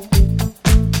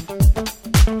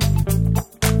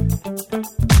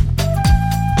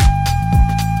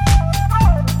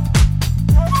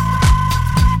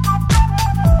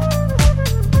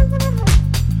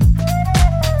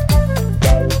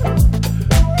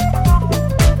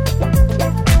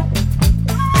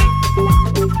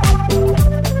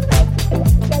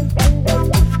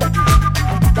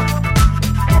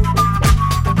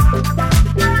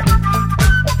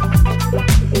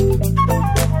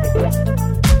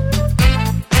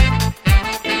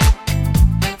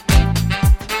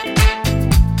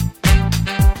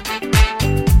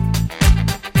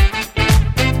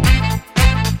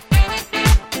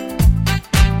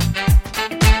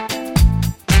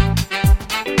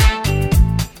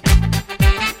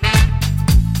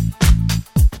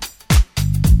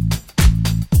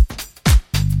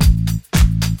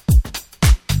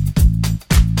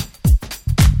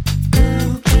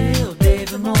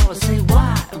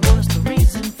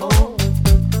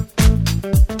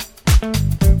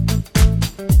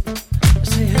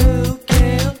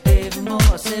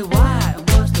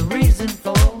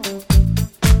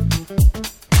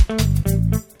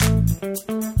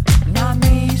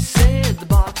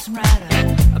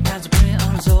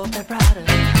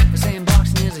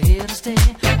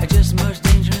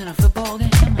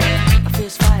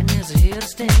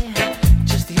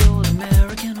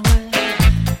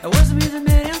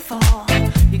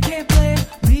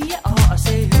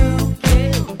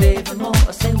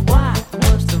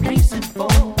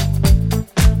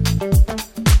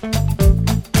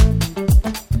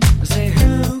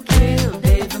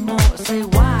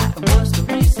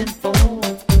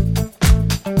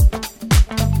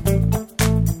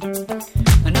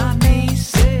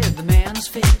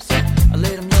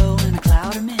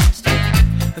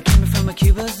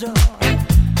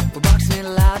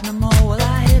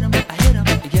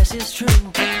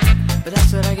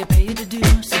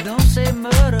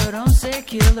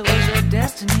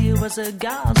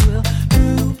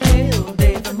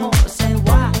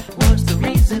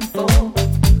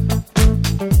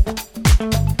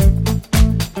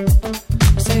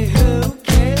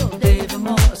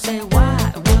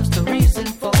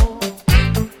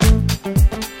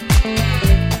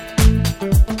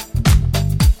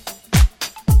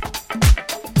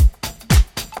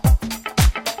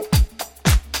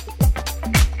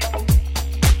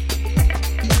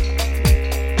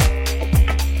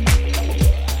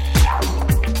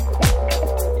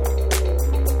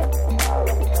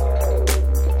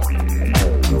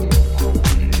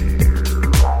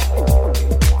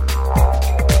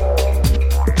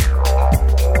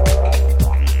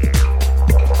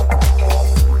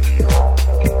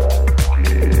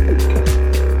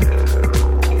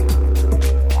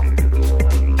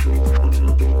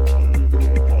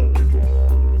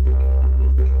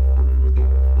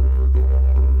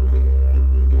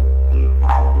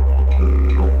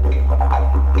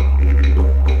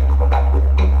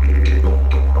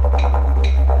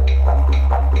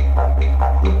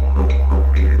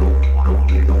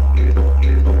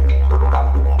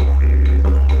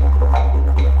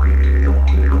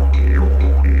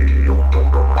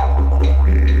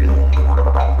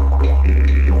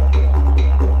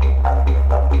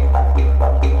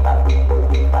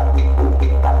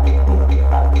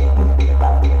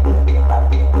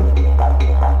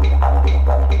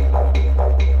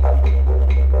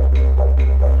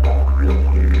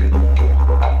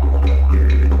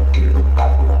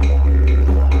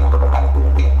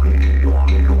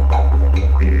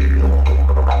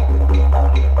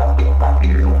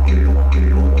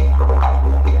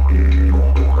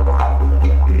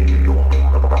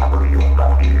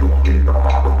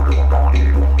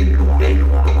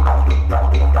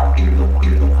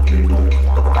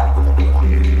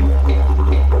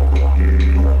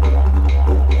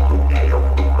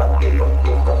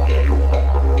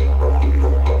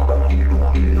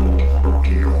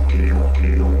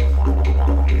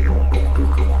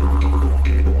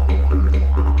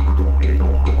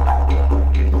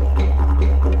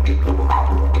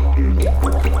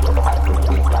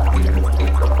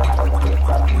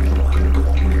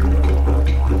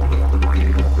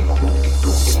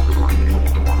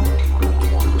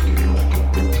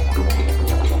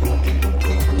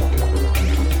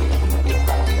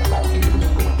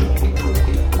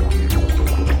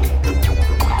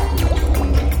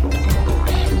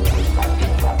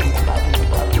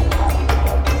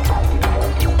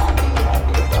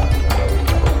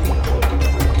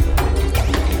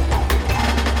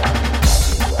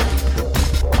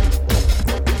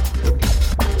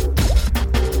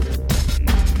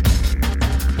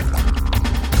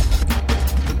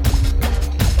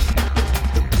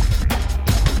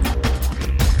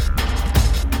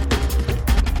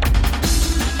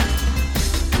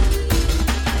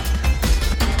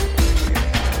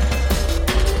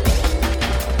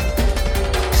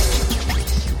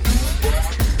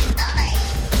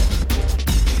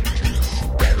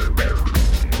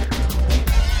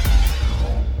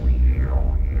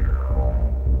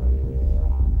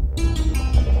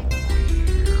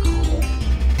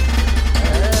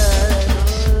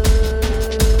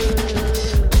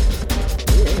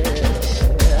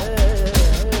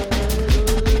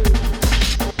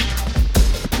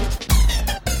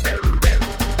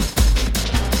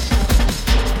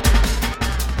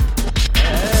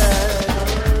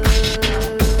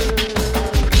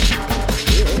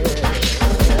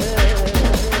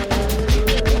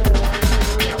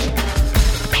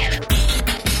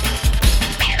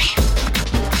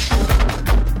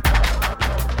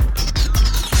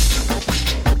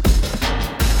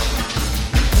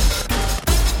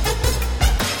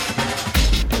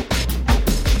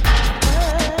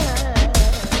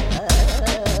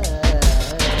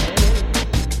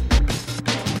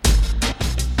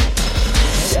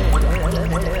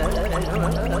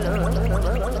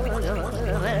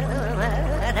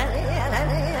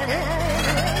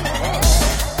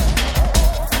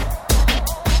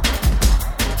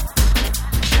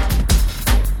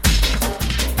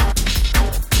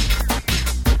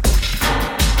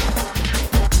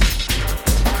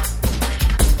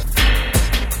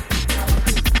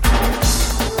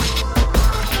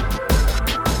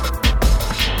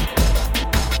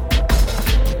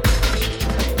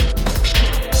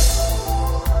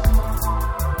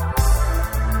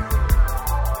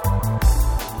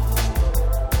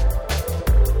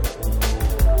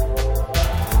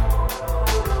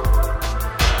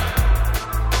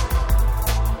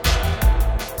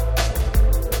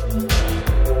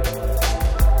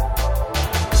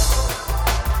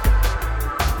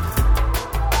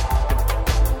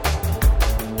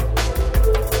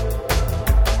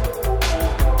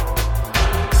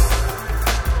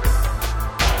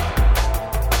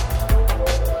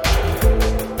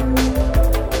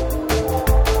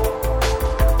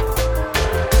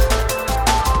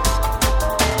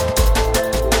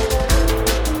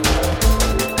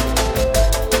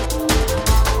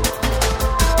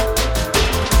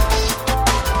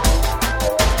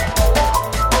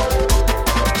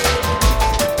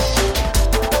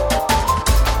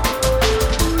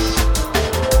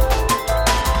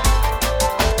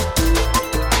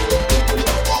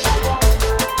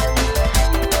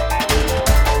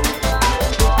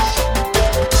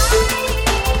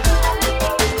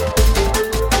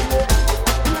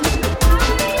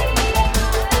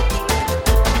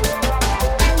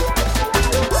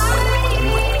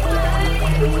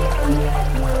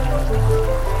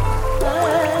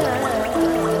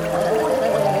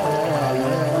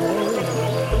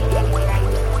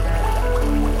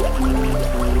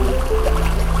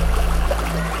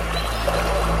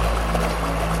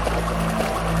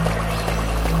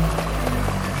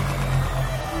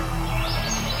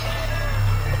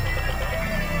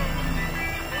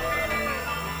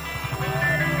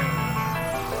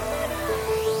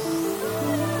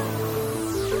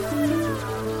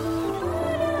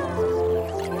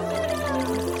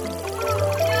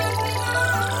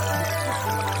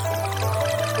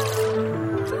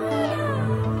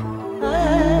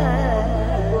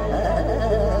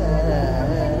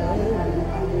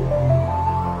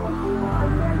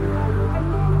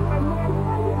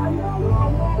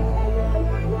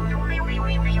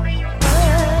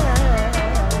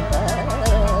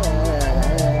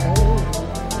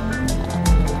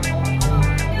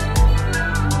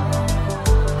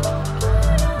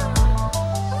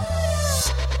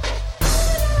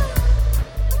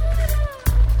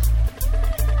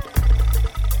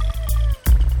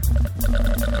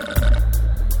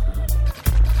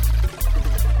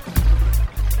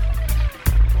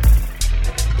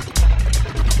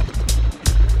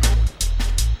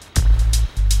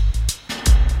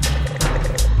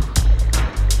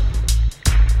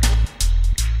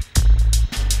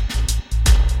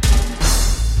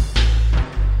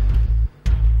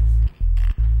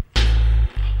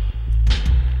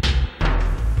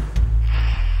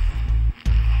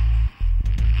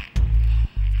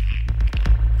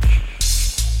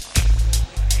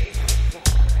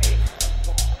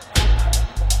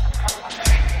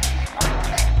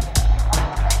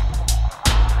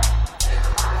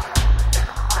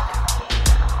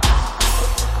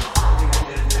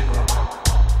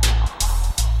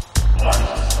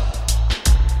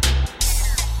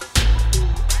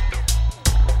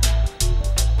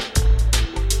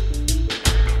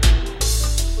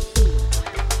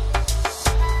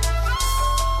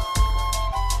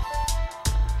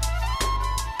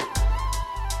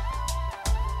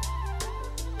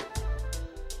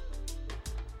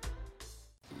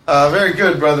 Very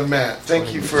good, Brother Matt.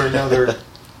 Thank you for another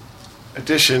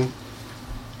edition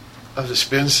of the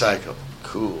Spin Cycle.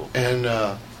 Cool. And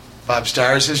Bob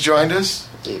Stires has joined us.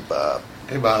 Hey, Bob.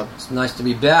 Hey, Bob. It's nice to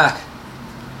be back.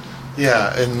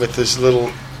 Yeah, and with this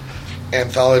little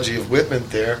anthology of Whitman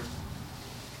there,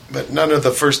 but none of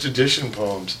the first edition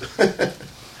poems.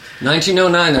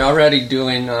 1909, they're already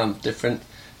doing different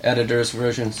editors'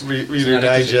 versions. Reader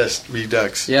Digest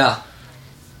Redux. Yeah.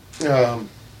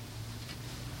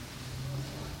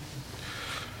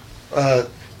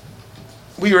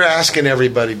 We were asking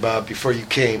everybody, Bob, before you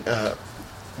came,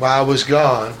 while I was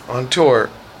gone on tour,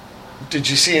 did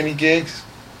you see any gigs?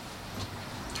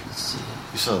 Let's see.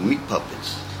 You saw Meat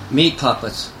Puppets. Meat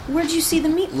Puppets. Where'd you see the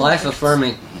Meat Life Puppets?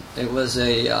 Affirming. It was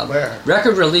a Where?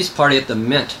 record release party at the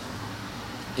Mint.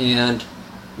 And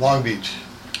Long Beach.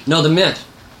 no, the Mint.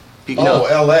 Oh,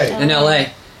 L.A. In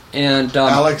L.A. And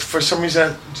Alex, for some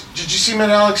reason, did you see him at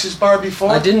Alex's bar before?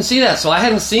 I didn't see that, so I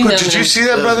hadn't seen them. Did you see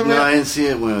that, Brother No, Matt? I didn't see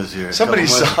it when I was here. Somebody a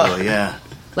couple months saw ago, it. Yeah.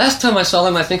 Last time I saw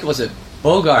them, I think it was at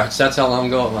Bogarts. That's how long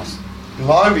ago it was.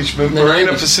 Long Beach, the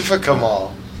Marina 90s. Pacifica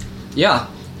Mall. Yeah,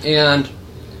 and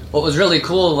what was really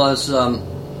cool was,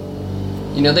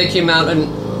 they came out and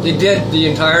they did the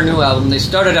entire new album. They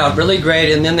started out really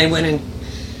great, and then they went in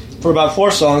for about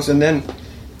 4 songs, and then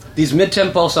these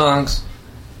mid-tempo songs,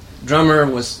 drummer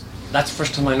was, that's the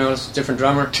first time I noticed, different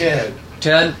drummer. Ted.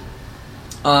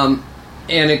 And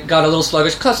it got a little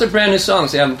sluggish, because they're brand new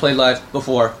songs. They haven't played live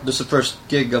before. This is the first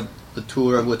gig of the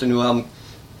tour with the new album.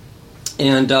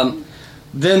 And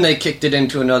then they kicked it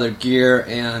into another gear,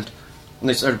 and when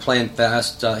they started playing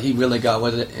fast, he really got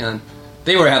with it, and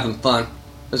they were having fun.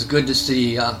 It was good to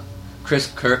see Chris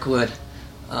Kirkwood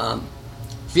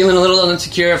feeling a little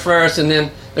insecure at first, and then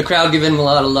the crowd giving him a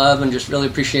lot of love and just really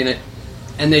appreciating it.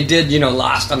 And they did,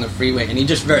 Lost on the Freeway, and he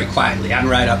just very quietly, I'm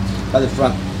right up by the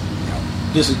front.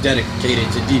 This is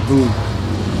dedicated to D. Boone.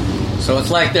 So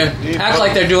it's like act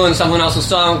like they're doing someone else's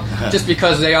song just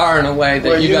because they are in a way that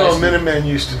Well, you guys... Minutemen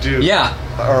used to do Yeah.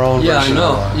 our own Yeah, version. I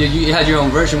know. You had your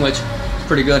own version, which is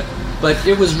pretty good. But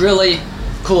it was really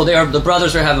cool. The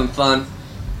brothers are having fun.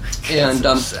 And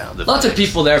lots of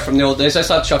people there from the old days. I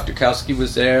saw Chuck Dukowski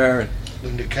was there. And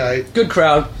Linda Kite. good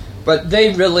crowd. But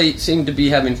they really seem to be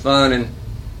having fun. And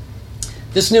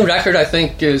this new record, I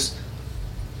think, is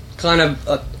kind of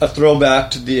a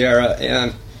throwback to the era.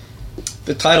 And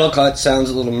the title cut sounds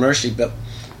a little mushy, but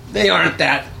they aren't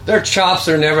that. Their chops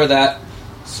are never that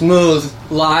smooth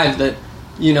live that,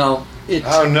 it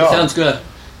sounds good.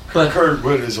 But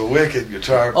Kirkwood is a wicked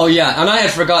guitar. oh yeah, and I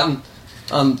had forgotten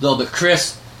though that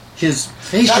Chris, his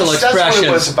facial expression. That's what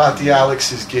it was about the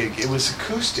Alex's gig. It was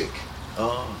acoustic.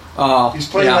 Oh. He's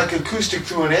playing yeah. like acoustic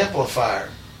through an amplifier.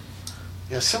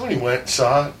 Yeah, somebody went and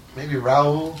saw it. Maybe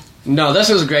Raul. No, this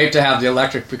was great to have the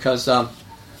electric because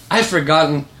I'd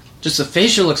forgotten just the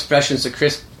facial expressions of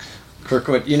Chris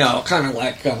Kirkwood. Kind of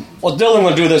like Dylan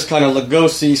would do this kind of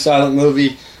Lugosi silent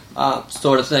movie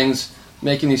sort of things,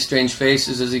 making these strange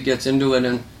faces as he gets into it.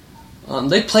 And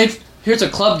they played. Here's a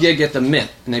club gig at the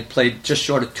Mint, and they played just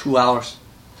short of 2 hours.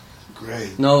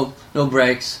 Great. No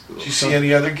breaks. Did you see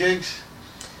any other gigs?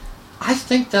 I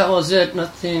think that was it.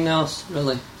 Nothing else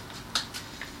really.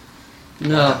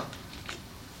 No.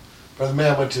 Brother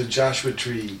Man went to the Joshua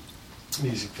Tree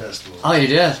Music Festival. Oh, you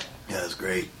did? Yeah, it was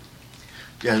great.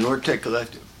 Yeah, Nortec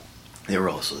Collective. They were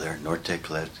also there. Nortec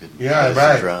Collective. Yeah,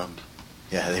 right. Drums.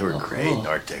 Yeah, they were great. Cool.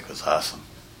 Nortec was awesome.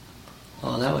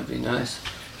 Oh, that would be nice.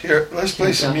 Here, let's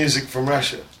play some music from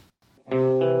Russia.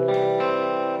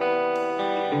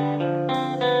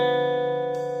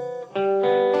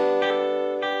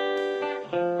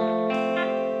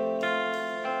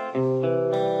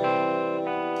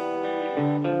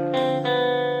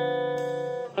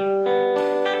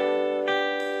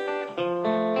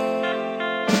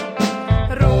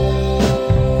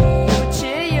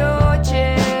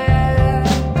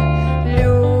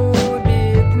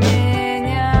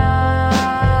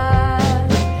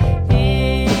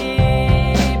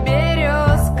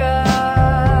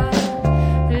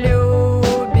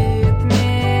 Любит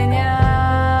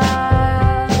меня,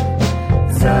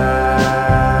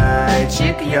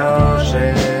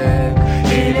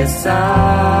 и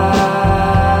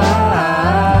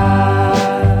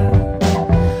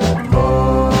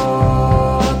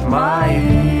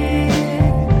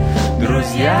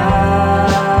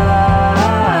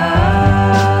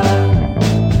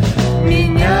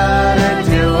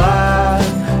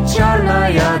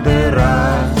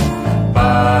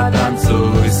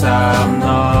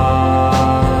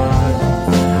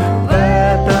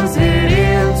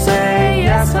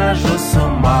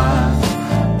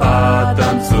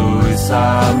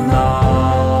со мной.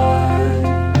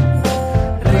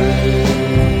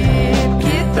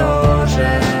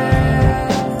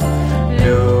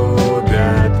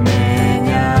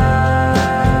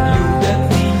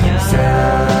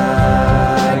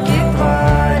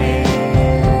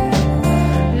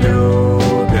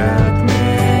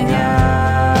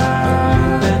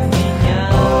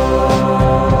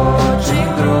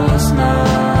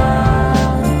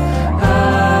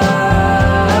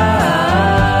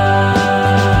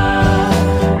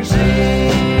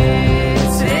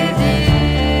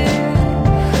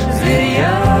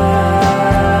 зверья.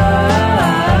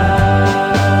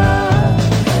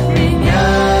 Меня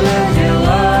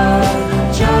родила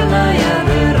черная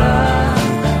дыра,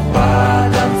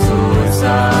 потанцуй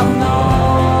со мной.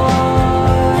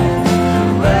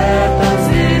 В этом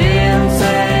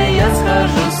зверинце я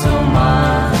схожу с ума,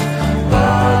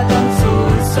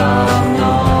 потанцуй со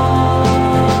мной,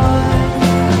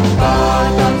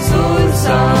 потанцуй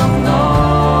со мной,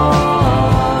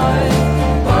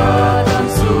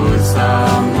 потанцуй со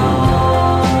мной.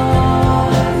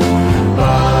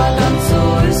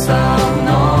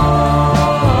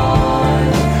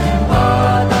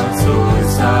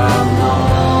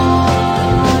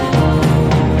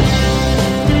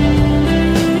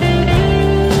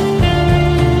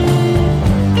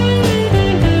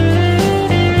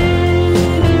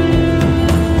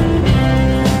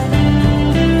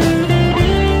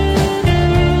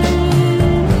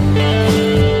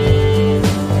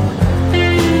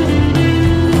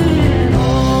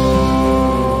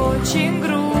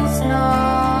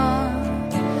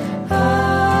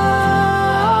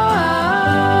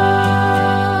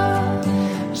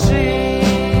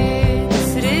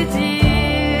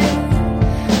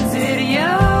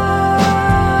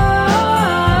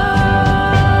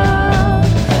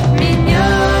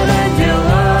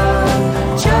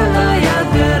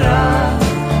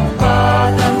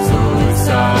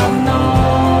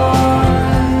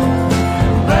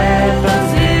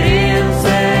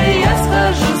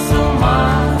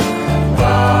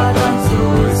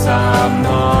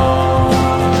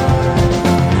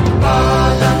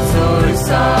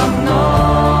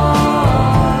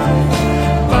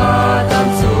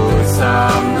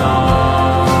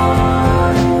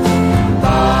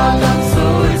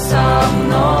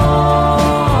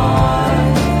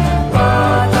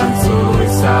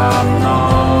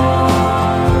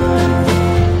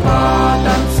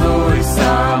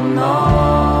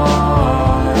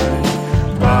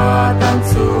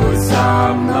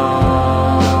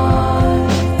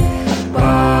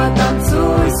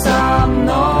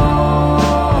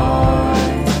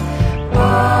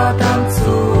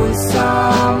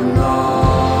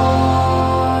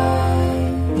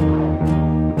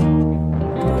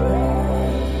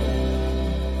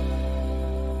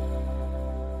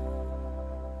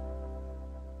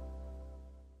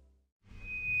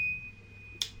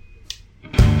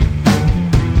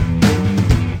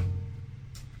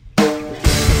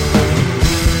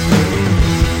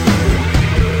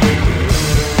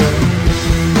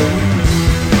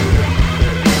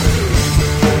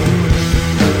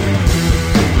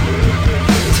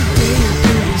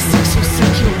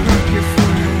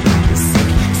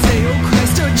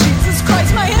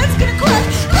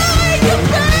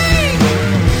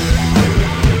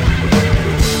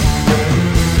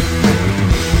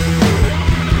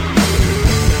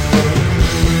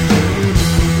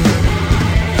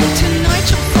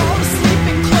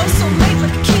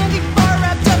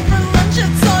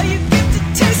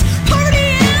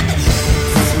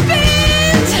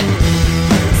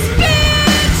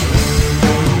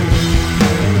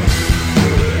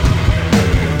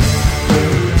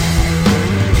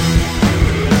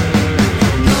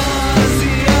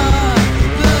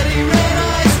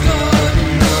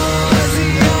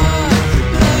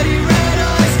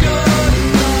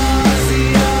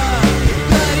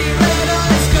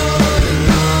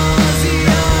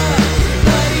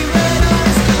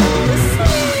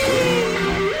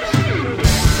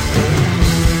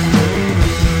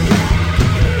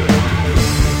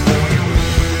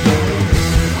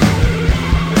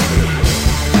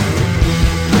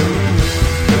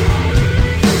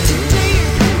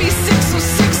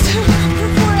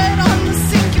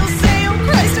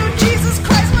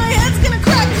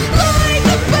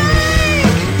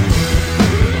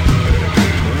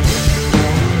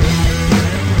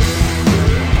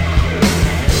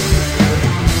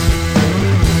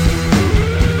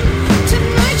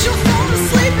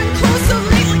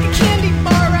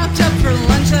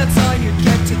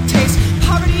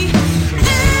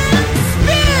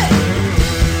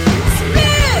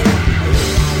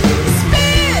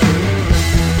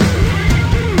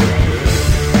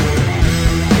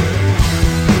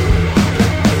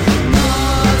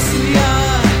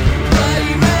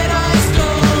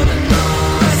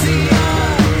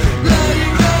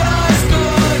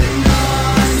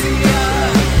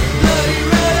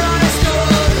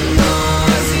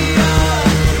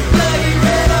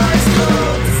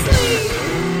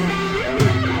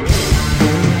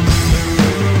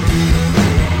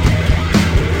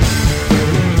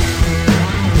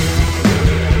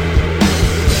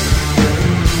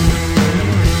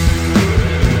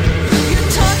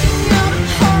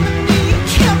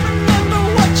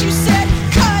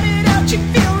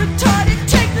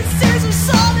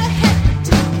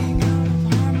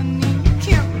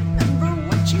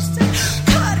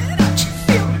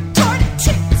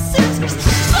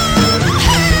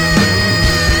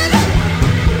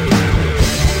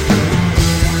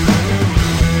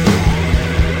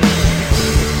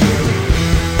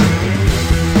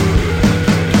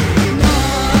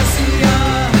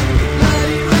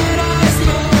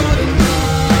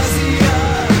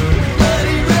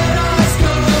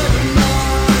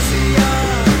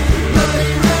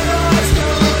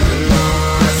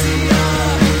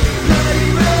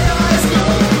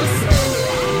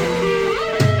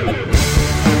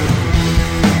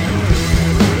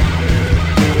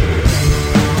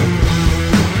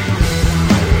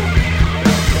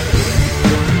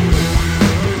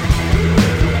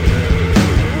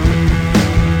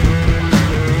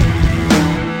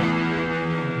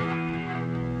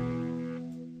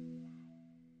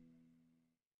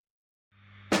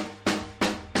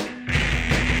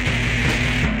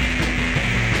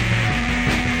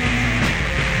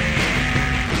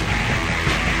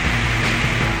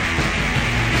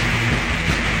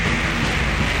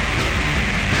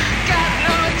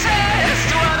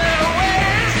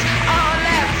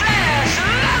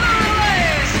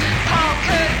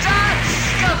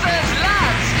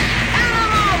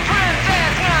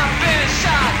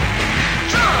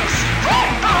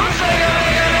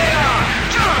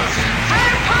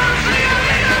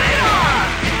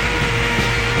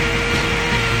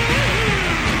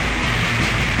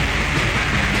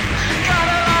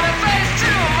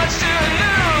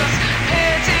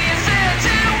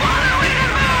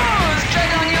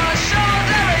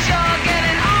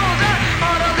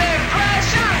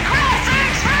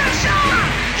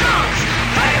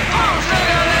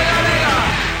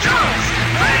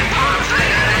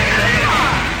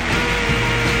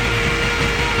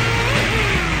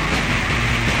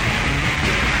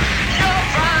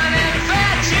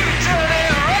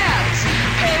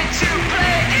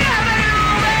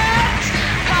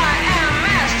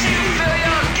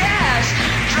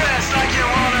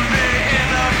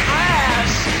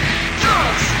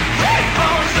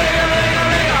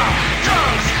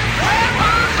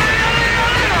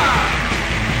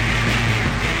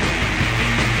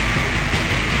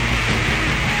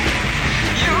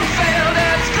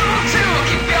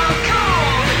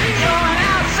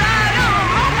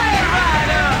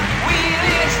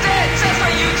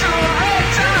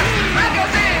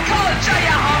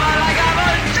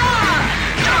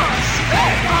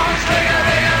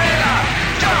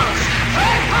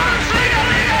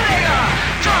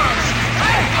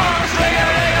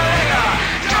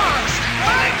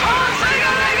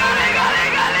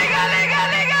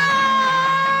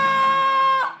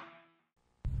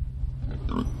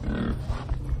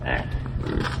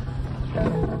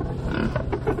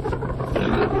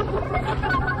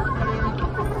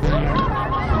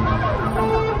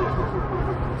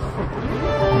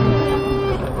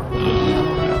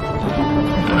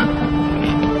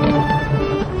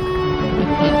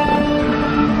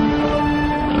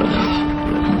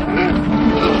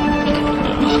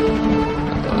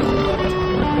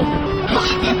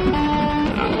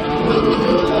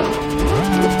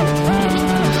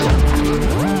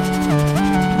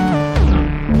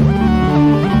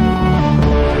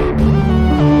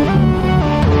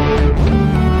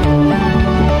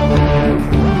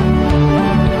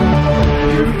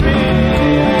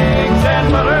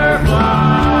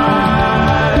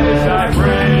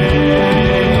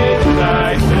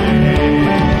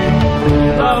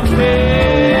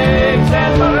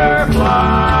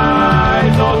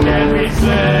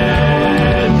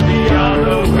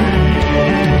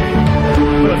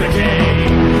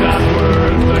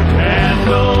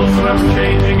 ever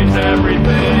changing, it's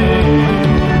everything.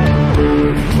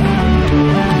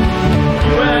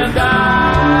 You and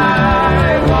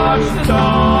I watch the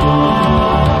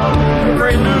dawn,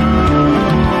 prelude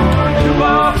to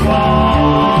our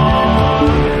fall.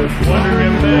 Wonder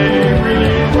if they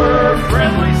really were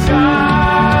friendly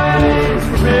skies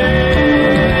for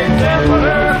pigs and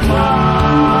butterflies.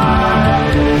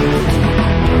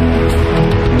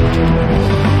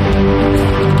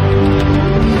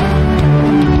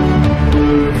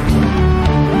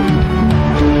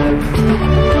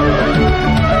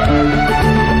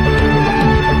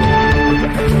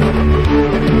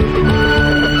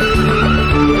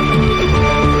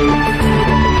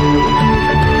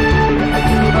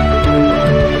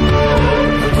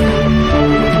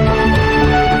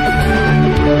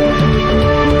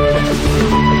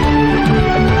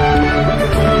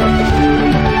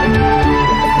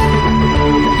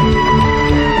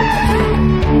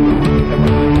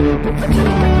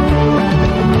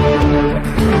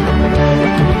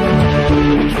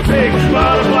 Big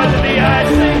smile of light in the eye,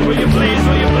 sing, will you please,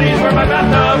 wear my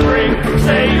bathtub ring?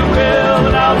 Say you will,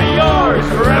 and I'll be yours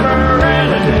forever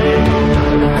and a day.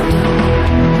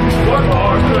 What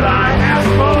more could I ask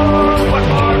for? What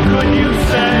more could you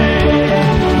say?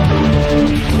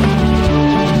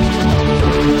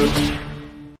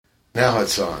 Now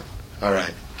it's on. All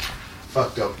right.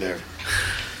 Fucked up there.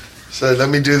 So let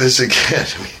me do this again.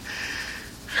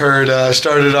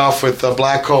 Started off with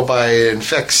Black Hole by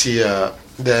Infekciya,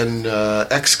 then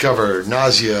X Cover,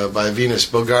 Nausea by Venus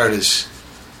Bogardus,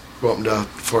 who opened up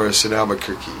for us in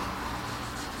Albuquerque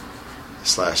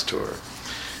this last tour.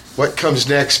 What Comes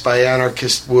Next by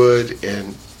Anarchistwood,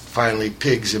 and finally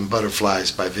Pigs and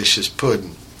Butterflies by Vicious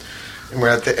Puddin'. And we're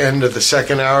at the end of the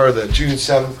second hour of the June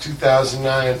 7th,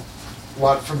 2009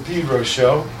 Watt from Pedro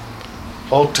Show.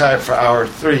 Hold tight for hour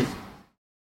 3.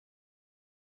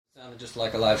 Sounded just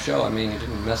like a live show. I mean, you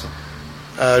didn't mess with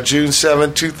June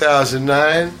 7th,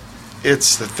 2009.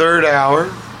 It's the third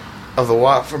hour of the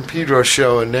Watt from Pedro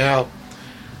Show, and now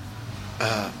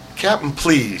Captain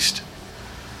Pleased.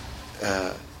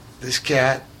 This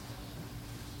cat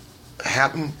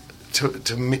happened to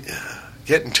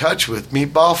get in touch with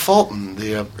Meatball Fulton,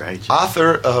 the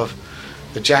author of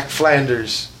the Jack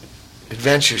Flanders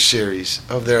Adventure Series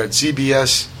over there at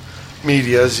ZBS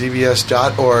Media,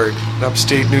 ZBS.org, in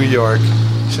upstate New York.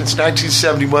 Since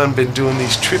 1971, been doing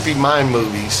these trippy mind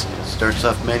movies. Starts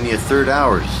off many a third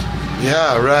hours.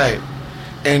 Yeah, right.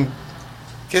 And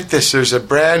get this, there's a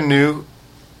brand new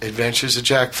Adventures of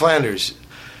Jack Flanders.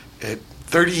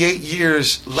 38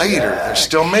 years later, they're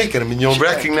still making them, and you'll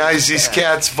recognize these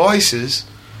cats' voices.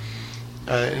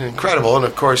 Incredible, and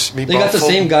of course, Meatball They got the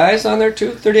Fulton. same guys on there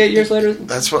too. 38 years later.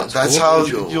 That's cool. how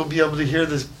you'll be able to hear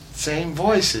the same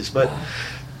voices, but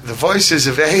the voices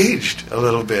have aged a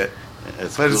little bit.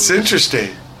 But it's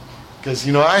interesting because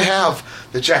I have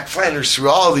the Jack Flanders through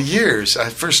all the years. I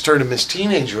first heard him as a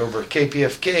teenager over at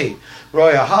KPFK.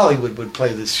 Royal Hollywood would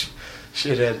play this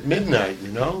shit at midnight,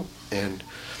 And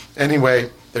anyway,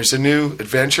 there's a new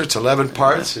adventure. It's 11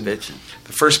 parts. And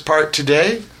the first part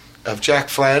today of Jack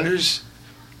Flanders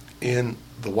in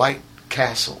the White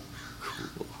Castle.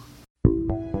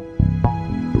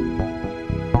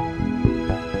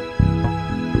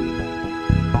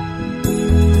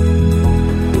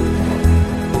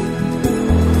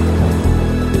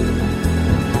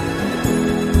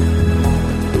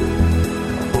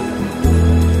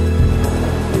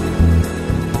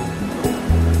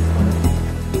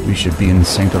 We should be in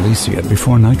St. Alicia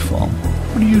before nightfall.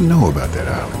 What do you know about that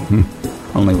island?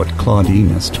 Only what Claudine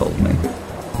has told me.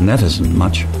 And that isn't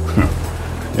much.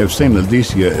 If St.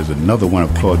 Alicia is another one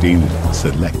of Claudine's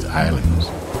select islands,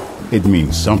 it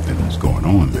means something is going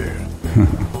on there.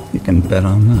 You can bet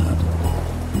on that.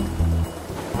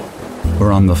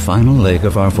 We're on the final leg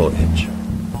of our voyage.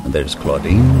 There's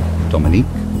Claudine, Dominique,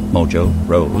 Mojo,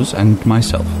 Rose, and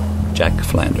myself, Jack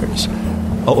Flanders.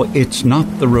 Oh, it's not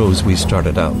the Rose we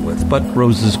started out with, but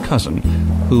Rose's cousin,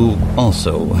 who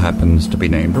also happens to be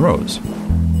named Rose.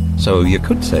 So you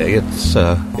could say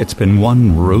it's been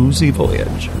one rosy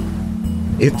voyage.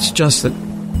 It's just that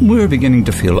we're beginning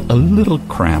to feel a little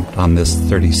cramped on this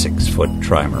 36-foot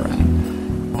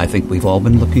trimaran. I think we've all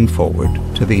been looking forward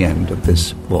to the end of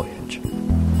this voyage.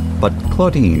 But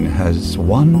Claudine has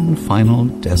one final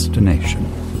destination.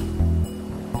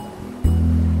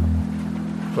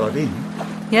 Claudine?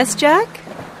 Yes, Jack?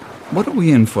 What are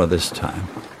we in for this time?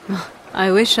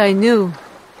 I wish I knew.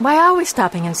 Why are we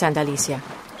stopping in St. Alicia?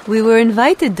 We were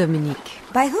invited, Dominique.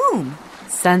 By whom?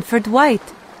 Sanford White.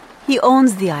 He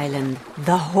owns the island.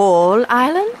 The whole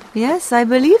island? Yes, I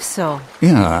believe so.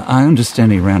 Yeah, I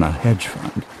understand he ran a hedge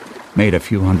fund. made a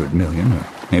few 100 million, or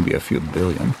maybe a few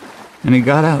billion, and he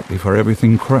got out before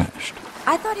everything crashed.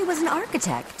 I thought he was an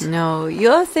architect. No,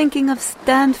 you're thinking of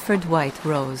Stanford White,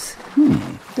 Rose.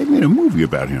 They made a movie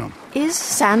about him. Is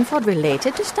Sanford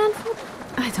related to Stanford?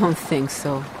 I don't think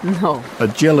so. No. A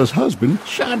jealous husband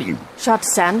shot him. Shot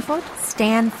Sanford?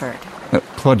 Stanford.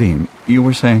 Claudine, you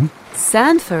were saying?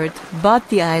 Sanford bought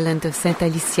the island of St.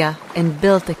 Alicia and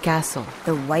built a castle.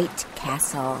 The White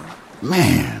Castle.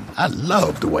 Man, I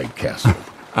love the White Castle.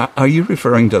 Are you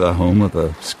referring to the home of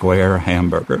the square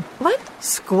hamburger? What?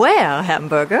 Square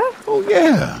hamburger? Oh,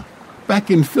 yeah. Back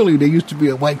in Philly, there used to be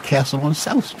a White Castle on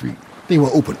South Street. They were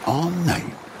open all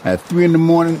night. At 3 in the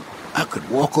morning, I could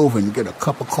walk over and get a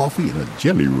cup of coffee and a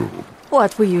jelly roll.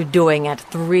 What were you doing at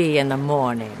 3 in the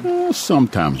morning?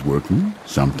 Sometimes working,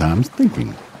 sometimes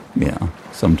thinking. Yeah,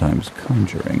 sometimes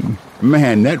conjuring.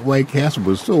 Man, that White Castle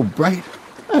was so bright,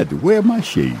 I had to wear my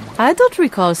shades. I don't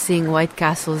recall seeing White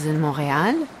Castles in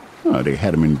Montreal. Oh, they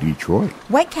had them in Detroit.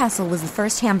 White Castle was the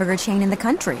first hamburger chain in the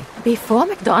country. Before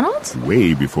McDonald's?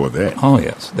 Way before that. Oh,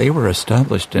 yes. They were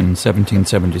established in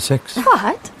 1776.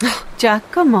 What?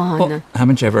 Jack, come on. Well,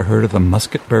 haven't you ever heard of the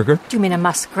musket burger? Do you mean a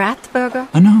muskrat burger?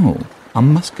 No. A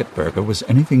musket burger was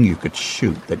anything you could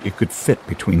shoot that you could fit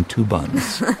between two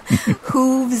buns.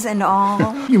 Hooves and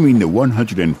all. You mean the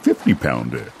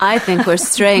 150-pounder? I think we're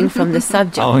straying from the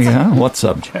subject. Oh, yeah? What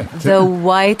subject? The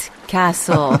White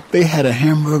Castle. They had a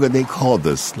hamburger they called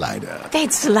the slider.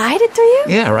 They'd slide it to you?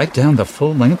 Yeah, right down the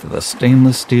full length of the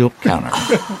stainless steel counter.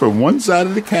 From one side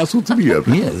of the castle to the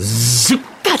other. Yeah, zoop.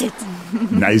 Got it.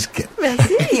 Nice catch.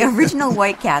 The original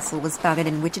White Castle was founded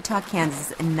in Wichita,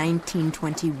 Kansas in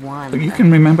 1921. You can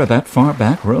remember that far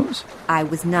back, Rose? I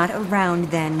was not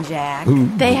around then, Jack.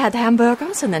 They had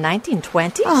hamburgers in the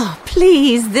 1920s? Oh,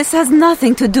 please, this has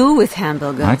nothing to do with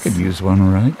hamburgers. I could use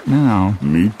one right now.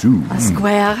 Me too. A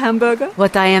square hamburger?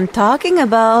 What I am talking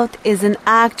about is an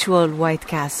actual White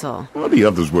Castle. Well, the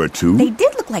others were too. They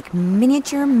did look like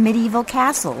miniature medieval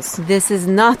castles. This is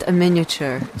not a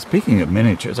miniature. Speaking of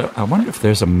miniatures, I wonder if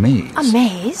there's a maze. A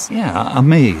maze? Yeah, a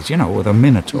maze, with a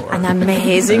minotaur. An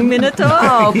amazing minotaur?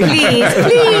 Oh,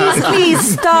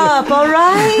 please stop, all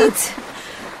right?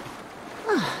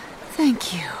 Oh,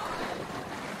 thank you.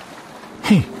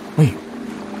 Hey, wait.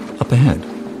 Up ahead.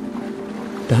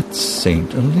 That's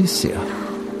St. Alicia.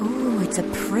 Ooh, it's a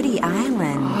pretty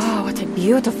island. Oh, what a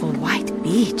beautiful white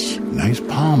beach. Nice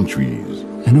palm trees.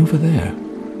 And over there.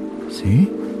 See?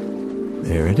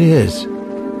 There it is.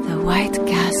 The White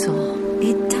Castle.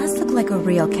 It does look like a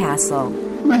real castle.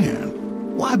 Man,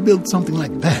 why build something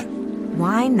like that?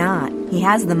 Why not? He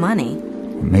has the money.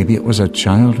 Maybe it was a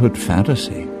childhood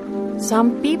fantasy.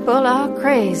 Some people are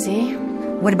crazy.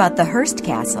 What about the Hearst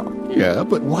Castle? Yeah,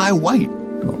 but why white?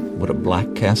 Well, would a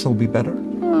black castle be better?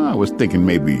 I was thinking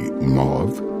maybe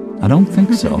mauve. I don't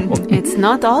think so. It's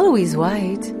not always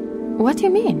white. What do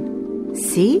you mean?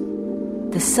 See?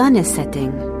 The sun is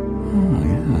setting. Oh,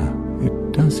 yeah.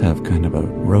 It does have kind of a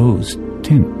rose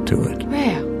tint to it.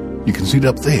 Where? You can see it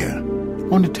up there,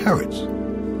 on the terrace.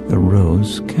 The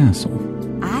Rose Castle.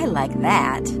 I like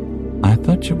that. I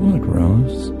thought you would,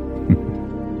 Rose.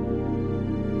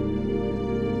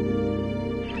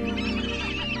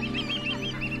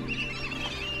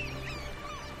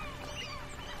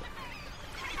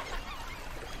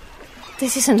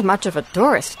 This isn't much of a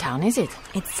tourist town, is it?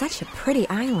 It's such a pretty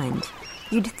island.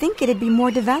 You'd think it'd be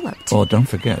more developed. Oh, don't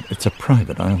forget, it's a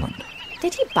private island.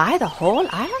 Did he buy the whole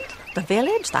island? The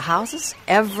village, the houses,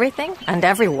 everything, and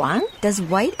everyone? Does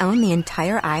White own the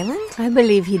entire island? I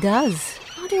believe he does.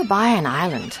 How do you buy an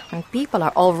island when people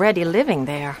are already living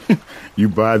there? You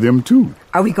buy them too.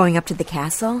 Are we going up to the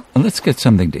castle? Let's get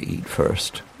something to eat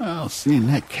first. Well, seeing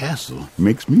that castle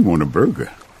makes me want a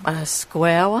burger. A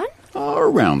square one? Oh,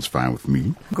 round's fine with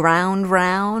me. Ground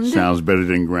round? Sounds better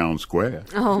than ground square.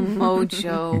 Oh,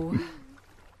 Mojo.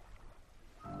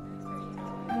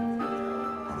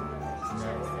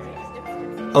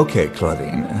 Okay,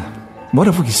 Claudine. What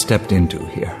have we stepped into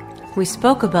here? We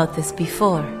spoke about this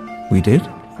before. We did?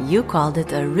 You called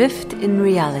it a rift in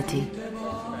reality.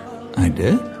 I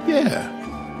did?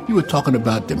 Yeah. You were talking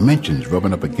about dimensions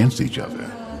rubbing up against each other.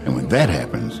 And when that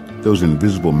happens, those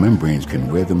invisible membranes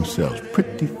can wear themselves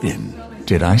pretty thin.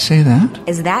 Did I say that?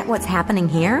 Is that what's happening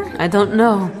here? I don't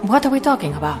know. What are we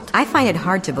talking about? I find it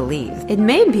hard to believe. It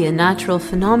may be a natural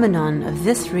phenomenon of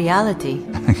this reality.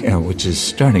 Yeah, which is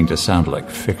starting to sound like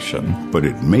fiction. But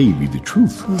it may be the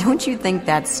truth. Don't you think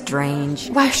that's strange?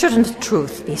 Why shouldn't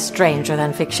truth be stranger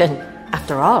than fiction?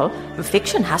 After all,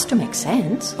 fiction has to make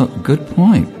sense. Oh, good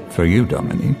point for you,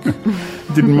 Dominique.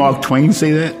 Didn't Mark Twain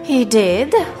say that? He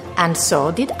did, and so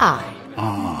did I.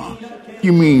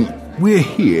 You mean we're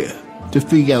here to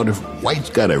figure out if White's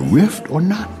got a rift or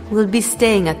not. We'll be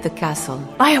staying at the castle.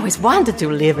 I always wanted to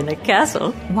live in a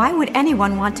castle. Why would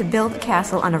anyone want to build a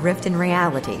castle on a rift in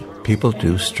reality? People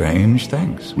do strange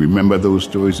things. Remember those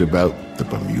stories about the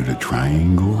Bermuda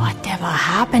Triangle? Whatever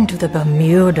happened to the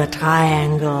Bermuda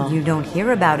Triangle? You don't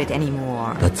hear about it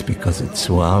anymore. That's because it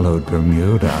swallowed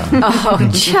Bermuda. Oh,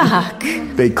 Chuck.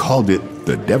 They called it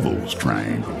the Devil's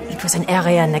Triangle. It was an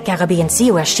area in the Caribbean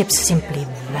Sea where ships simply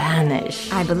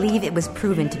vanish. I believe it was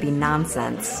proven to be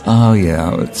nonsense. Oh,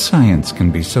 yeah, science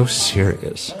can be so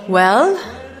serious. Well,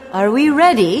 are we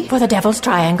ready? For the Devil's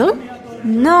Triangle?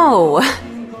 No.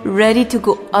 Ready to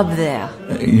go up there.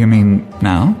 You mean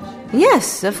now?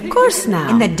 Yes, of course now.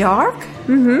 In the dark?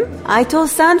 Mm-hmm. I told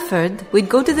Sanford we'd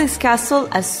go to this castle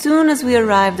as soon as we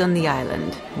arrived on the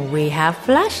island. We have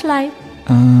flashlight.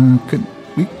 Could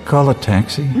we call a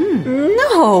taxi?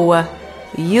 No.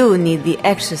 You need the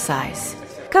exercise.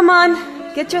 Come on,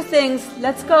 get your things.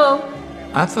 Let's go.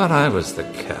 I thought I was the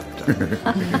captain.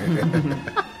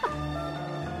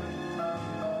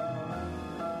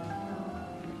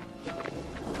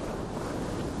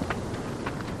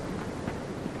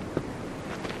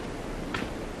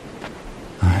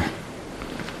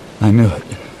 I knew it.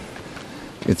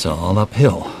 It's all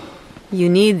uphill. You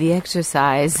need the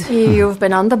exercise. You've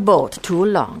been on the boat too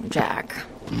long, Jack.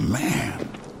 Man,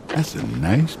 that's a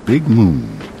nice big moon.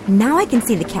 Now I can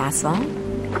see the castle.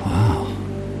 Wow.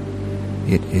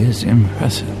 It is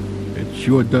impressive. It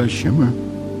sure does shimmer.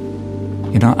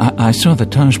 You know, I saw the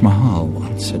Taj Mahal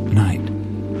once at night.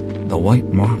 The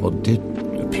white marble did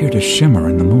appear to shimmer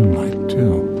in the moonlight,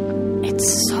 too.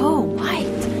 It's so white.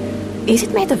 Is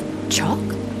it made of chalk?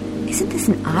 Isn't this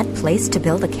an odd place to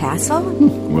build a castle?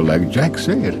 Well, like Jack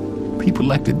said, people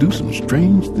like to do some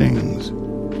strange things.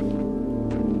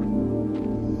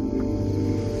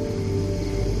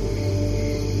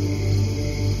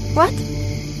 What?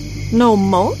 No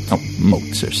moat? Oh,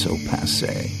 moats are so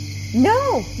passé.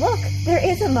 No, look, there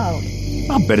is a moat.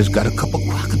 I bet it's got a couple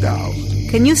crocodiles.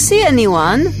 Can you see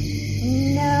anyone?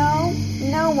 No,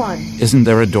 no one. Isn't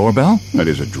there a doorbell? That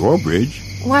is a drawbridge.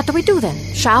 What do we do then?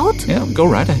 Shout? Yeah, go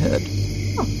right ahead.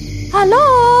 Oh.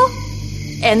 Hello?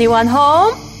 Anyone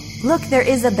home? Look, there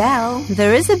is a bell.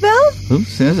 There is a bell?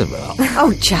 Who's Isabel?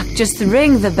 Oh, Chuck, just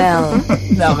ring the bell.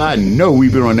 Now, I know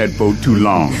we've been on that boat too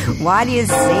long. Why do you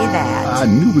say that? I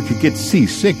knew we could get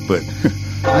seasick, but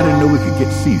I didn't know we could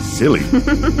get sea-silly.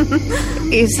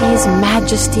 Is His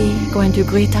Majesty going to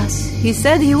greet us? He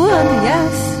said he would,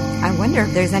 yes. I wonder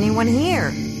if there's anyone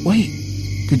here. Wait,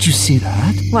 did you see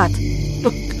that? What?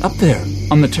 Look, up there,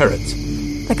 on the turrets.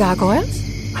 The gargoyles?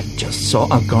 I just saw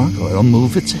a gargoyle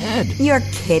move its head. You're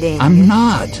kidding. I'm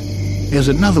not. There's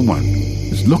another one.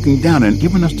 It's looking down and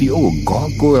giving us the old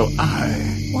gargoyle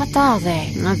eye. What are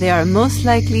they? They are most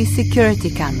likely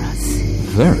security cameras.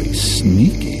 Very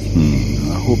sneaky.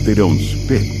 I hope they don't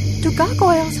spit. Do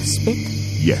gargoyles spit?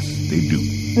 Yes, they do.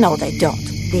 No, they don't.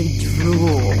 They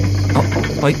drool.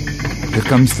 Oh, wait. Here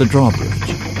comes the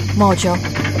drawbridge. Mojo,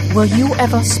 were you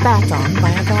ever spat on by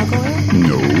a gargoyle?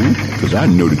 No, because I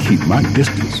know to keep my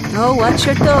distance. Oh, watch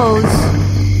your toes.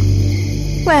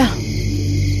 Well,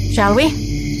 shall we?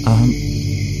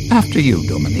 After you,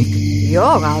 Dominique. You're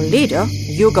our leader.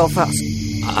 You go first.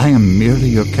 I am merely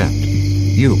your captain.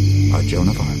 You are Joan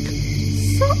of Arc.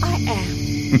 So I am.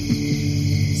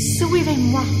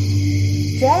 Suivez-moi.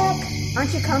 Jack,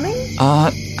 aren't you coming?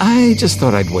 I just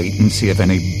thought I'd wait and see if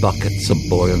any buckets of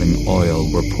boiling oil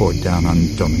were poured down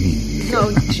on Dominique.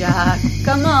 Oh, Jack,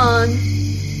 come on.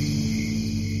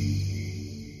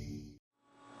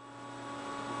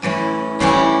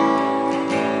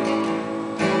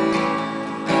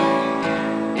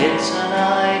 It's an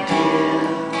ideal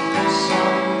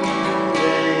Sunday,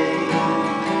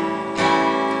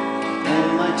 and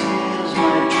my tears,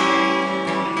 my dreams.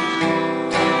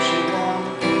 Don't you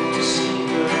want to see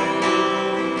her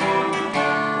through?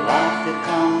 Life that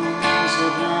comes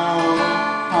of now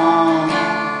on.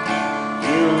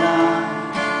 You'll not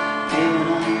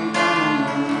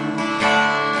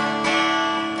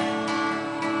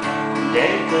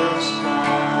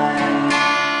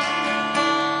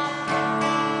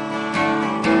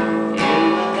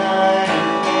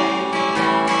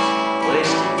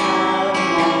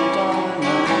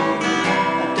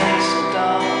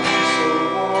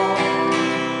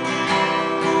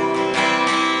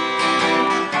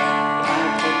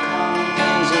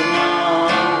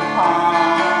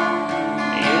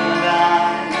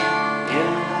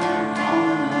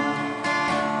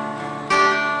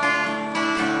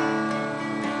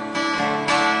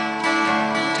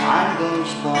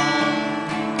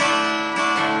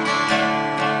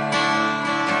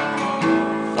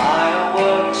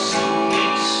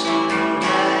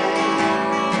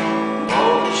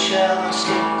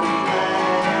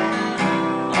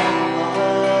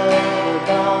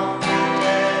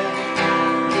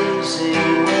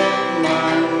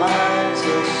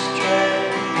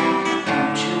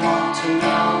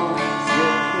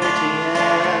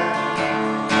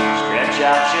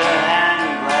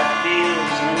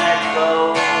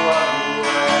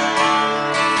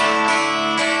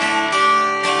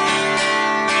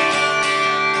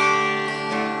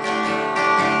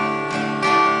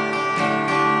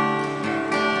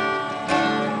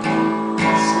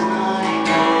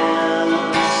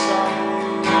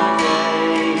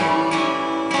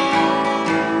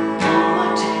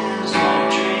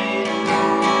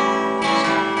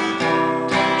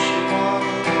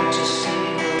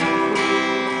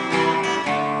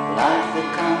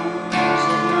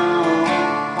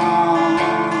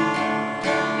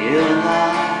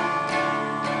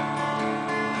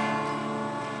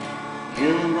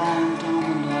blind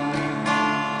domino.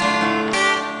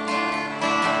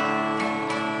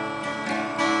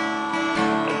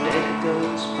 A lady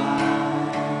goes by.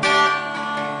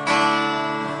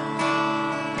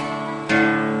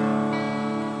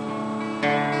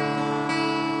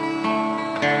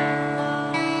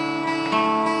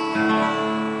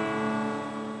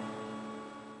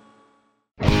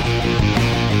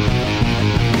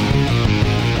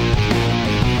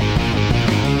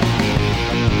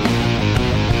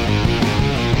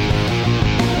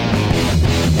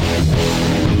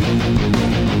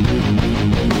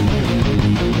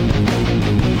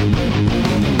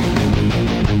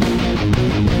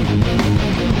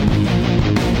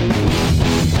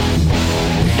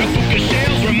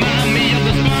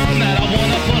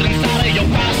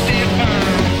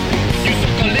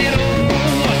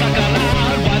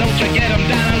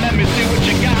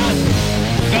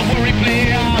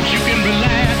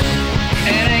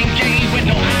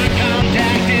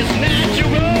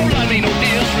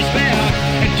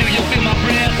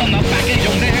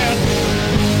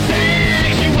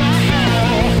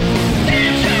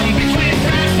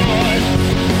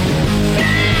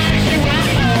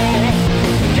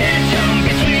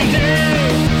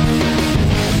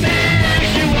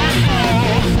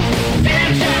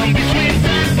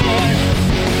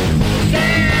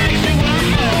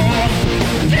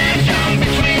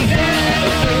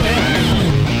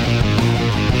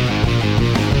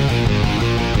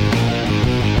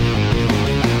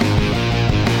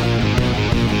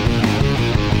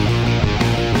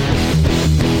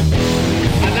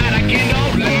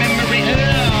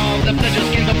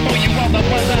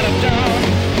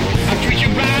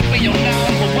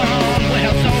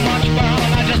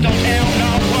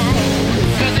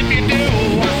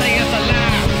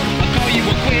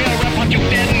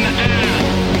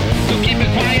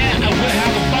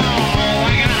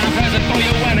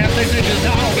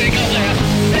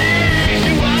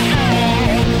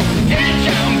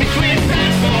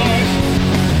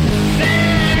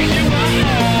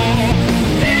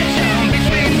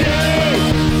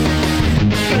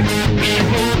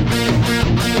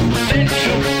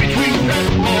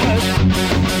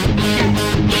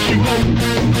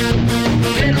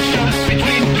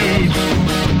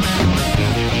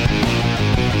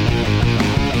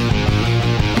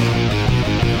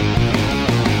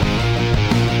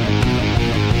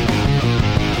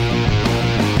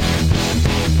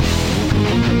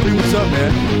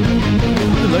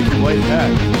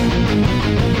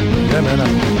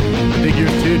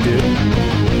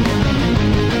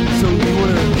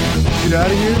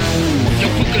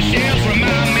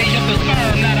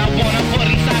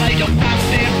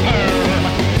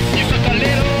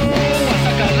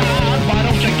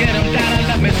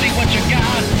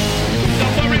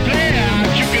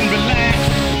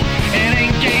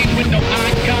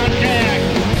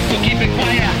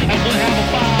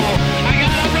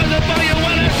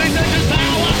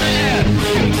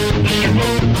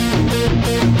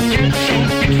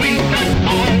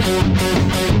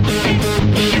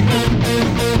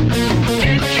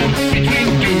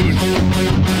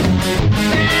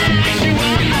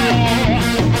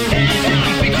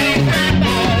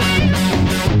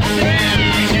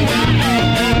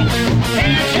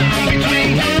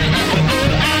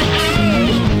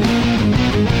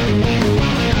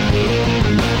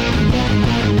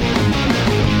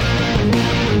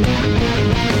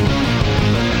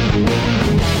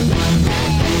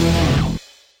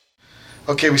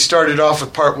 Okay, we started off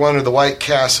with part one of The White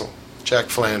Castle, Jack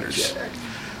Flanders.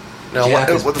 Now,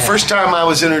 the first time I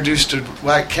was introduced to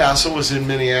White Castle was in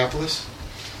Minneapolis.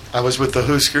 I was with the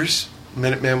Huskers,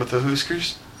 Minutemen with the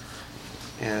Huskers.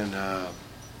 And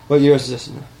what year is this?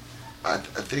 I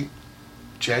think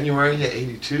January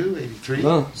 82, 83.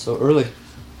 Oh, so early.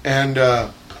 And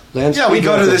yeah, we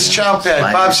go to this chow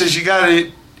pad. Bob says, you got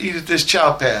to eat at this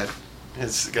chow pad.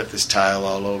 It's got this tile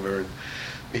all over. And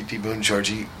Meet Boone and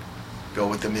Georgie go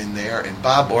with them in there. And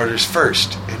Bob orders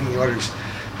first. And he orders,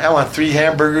 I want 3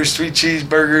 hamburgers, 3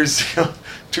 cheeseburgers,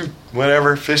 2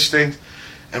 whatever, fish things.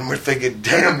 And we're thinking,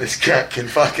 damn, this cat can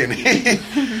fucking eat.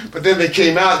 But then they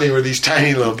came out and they were these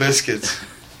tiny little biscuits.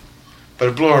 But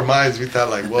it blew our minds. We thought,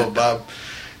 like, whoa, Bob,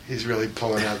 he's really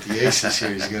pulling out the aces here.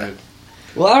 He's going to...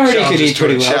 Well, I already could eat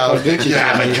pretty well.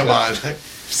 Yeah, but come on.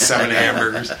 7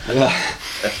 hamburgers. Yeah.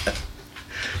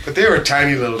 But they were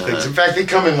tiny little things. In fact, they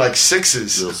come in like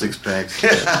 6s. Little 6-packs.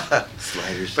 Yeah.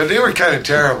 Sliders. But they were kind of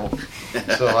terrible.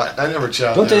 So I never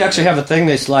chowed. Don't they actually have a thing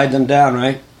they slide them down,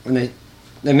 right? When they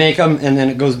make them and then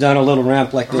it goes down a little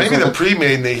ramp like this. Maybe the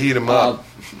pre-made and they heat them up.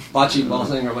 Bocce ball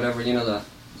thing or whatever, you know,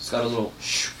 it's got a little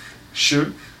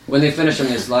shoot. When they finish them,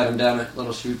 they slide them down a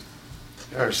little chute.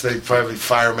 Or so they probably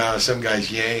fire him out of some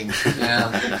guy's yang.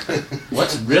 Yeah.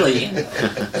 What's really in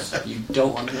it? You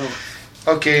don't want to know.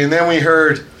 Okay, and then we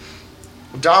heard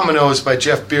Dominoes by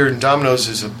Jeff Bearden. Dominoes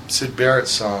is a Syd Barrett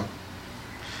song.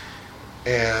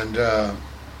 And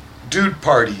Dude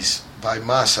Parties by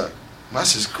Masa.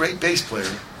 Masa's a great bass player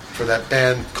for that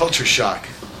band Culture Shock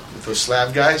with those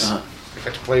Slav guys. I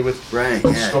got to play with. Right,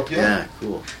 yeah,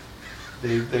 cool.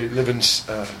 They live in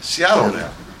Seattle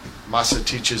now. Masa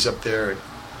teaches up there.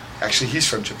 Actually, he's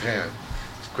from Japan.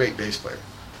 He's a great bass player.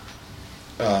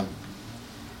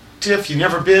 Tiff, you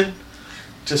never been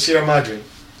to Sierra Madre?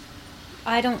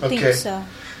 I don't think so.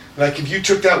 Like if you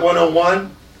took that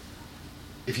 101,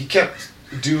 if you kept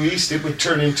due east, it would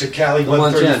turn into Cali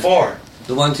 134.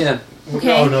 The 110.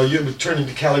 Okay. No, it would turn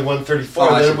into Cali 134.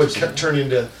 Then it would turn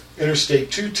into Interstate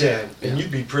 210, and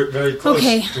you'd be very close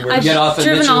to where I've you get off.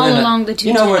 driven all along the 210.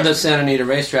 You know where the Santa Anita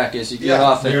racetrack is. You get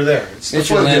off near there. It's the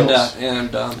Linda, foothills.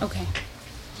 and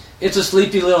it's a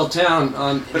sleepy little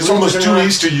town. It's almost due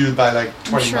east of you by like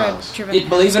 20 miles.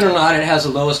 Believe it or not, it has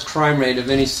the lowest crime rate of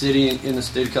any city in the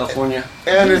state of California.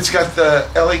 And it's got the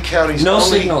LA County's no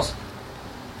only signals.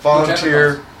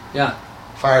 Volunteer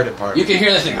fire department. You can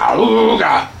hear the thing.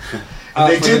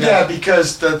 They did that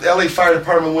because the LA Fire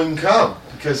Department wouldn't come.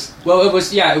 Well, it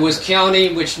was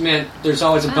county, which meant there's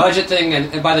always a budget thing,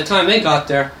 and by the time they got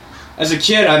there, as a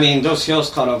kid, I mean, those hills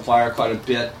caught on fire quite a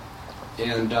bit,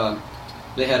 and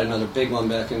they had another big one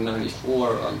back in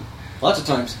 '94, lots of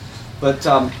times. But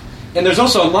and there's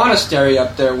also a monastery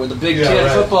up there where the Big Ten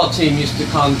football team used to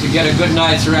come to get a good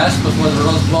night's rest before the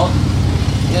Rose Bowl.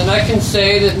 And I can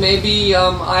say that maybe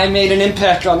I made an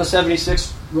impact on the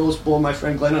 '76 Rose Bowl. My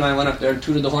friend Glenn and I went up there and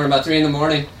tooted the horn about 3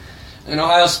 a.m. And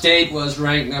Ohio State was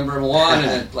ranked number 1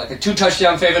 and like a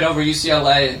 2-touchdown favorite over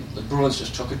UCLA. And the Bruins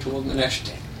just took it to them the next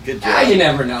day. Good job. You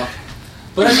never know.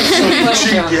 But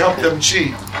it's you help them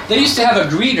cheat. They used to have a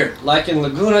greeter. Like in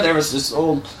Laguna, there was this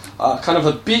old kind of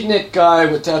a beatnik guy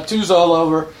with tattoos all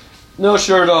over, no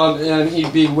shirt on, and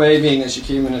he'd be waving as you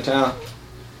came into town.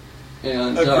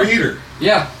 And, a greeter?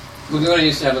 Yeah. Laguna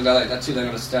used to have a guy like that too. They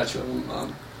got a statue of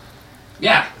him.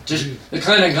 Just the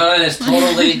kind of guy that's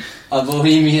totally a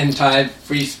bohemian type,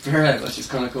 free spirit, which is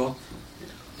kind of cool.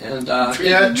 And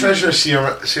Treasure of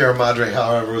Sierra Madre,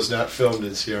 however, was not filmed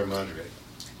in Sierra Madre.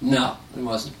 No, it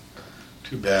wasn't.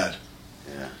 Too bad.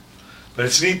 Yeah, but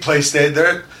it's a neat place.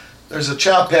 There's a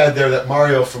chow pad there that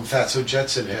Mario from Fatso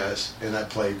Jetson has, and I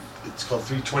played. It's called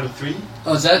 323.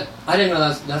 Oh, is that? I didn't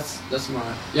know that's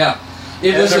Mario. Yeah.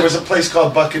 There was a place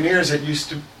called Buccaneers that used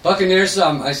to... Buccaneers,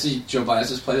 I see Joe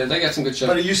Bias's play there. They got some good shows.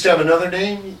 But it used to have another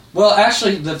name? Well,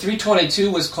 actually, the 322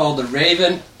 was called the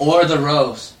Raven or the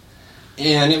Rose.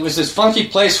 And it was this funky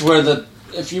place where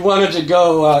if you wanted to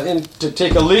go in to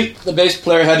take a leak, the bass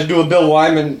player had to do a Bill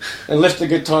Wyman and lift the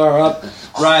guitar up,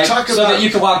 right, that you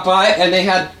could walk by. And they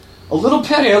had a little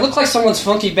patio. It looked like someone's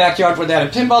funky backyard where they had a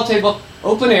pinball table,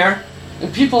 open air,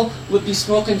 and people would be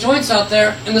smoking joints out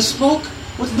there, and the smoke...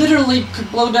 literally could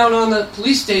blow down on the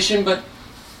police station, but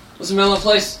it was a mellow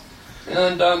place.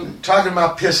 And talking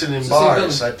about pissing in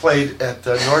bars, I played at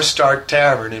the North Star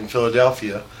Tavern in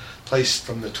Philadelphia, place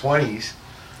from the 20s,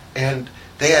 and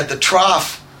they had the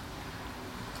trough.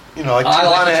 You know, like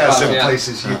Tijuana has some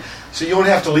places. So you don't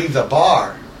have to leave the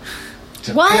bar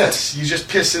to piss. You just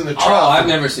piss in the trough. Oh, I've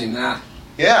never seen that.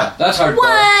 Yeah. That's hardcore.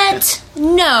 What?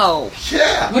 No.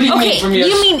 Yeah. What do you mean from your...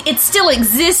 You mean it still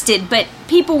existed, but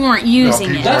people weren't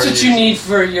using it. That's what you need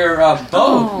for your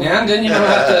boat, man. Then you don't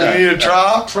have to... You need a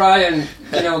trough? Try and,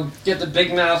 get the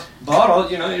big mouth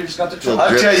bottle. You just got the trough.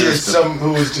 I'll tell you some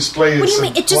who was displaying. What do you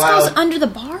mean? It just goes under the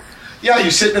bar? Yeah,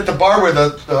 you're sitting at the bar where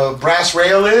the brass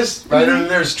rail is. Right under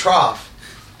there's trough.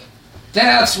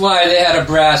 That's why they had a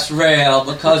brass rail,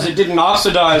 because it didn't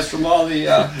oxidize from all the,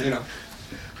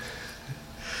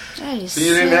 So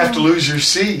you didn't have to lose your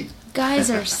seat. Guys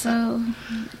are so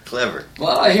clever.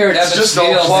 Well, I hear at Ebbets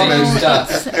Field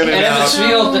stuff. And Ebbets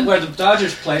Field, where the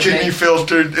Dodgers played, kidney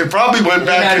filtered. It probably went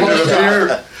back into the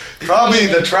beer. Probably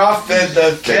the trough fed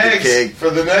the kegs for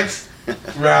the next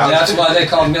round. That's why they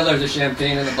call Miller the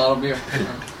champagne and the bottled beer.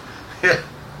 Yeah.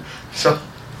 So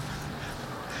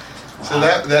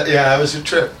that was a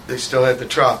trip. They still had the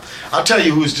trough. I'll tell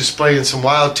you who was displaying some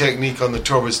wild technique on the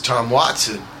tour was Tom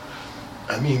Watson.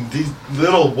 I mean, these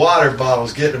little water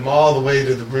bottles, getting them all the way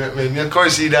to the brim. And of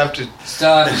course, he'd have to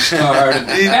start,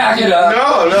 back it up.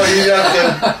 No, he'd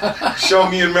have to show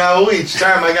me and Raul each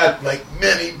time. I got like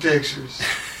many pictures.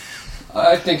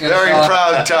 I think very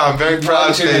proud, Tom. Very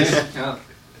proud face. Yeah.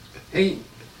 He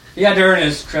had to earn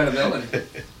his credibility.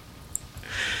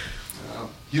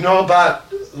 You know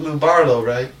about Lou Barlow,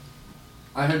 right?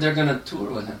 I heard they're going to tour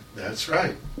with him. That's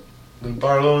right. Lou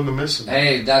Barlow and the Missing.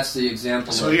 Hey, that's the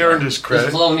example. So he earned his credit.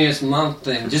 This thelonious monk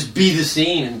thing. Just be the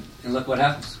scene and look what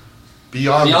happens.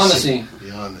 Beyond the scene.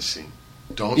 Beyond the scene.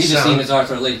 Don't be the sound, scene as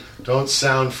Arthur Lee. Don't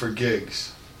sound for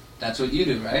gigs. That's what you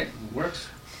do, right? It works.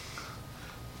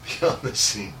 Beyond the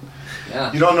scene.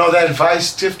 Yeah. You don't know that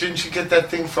advice, Tiff? Didn't you get that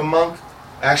thing from Monk?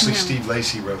 Actually, Steve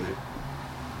Lacy wrote it.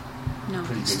 No.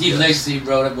 Steve Lacy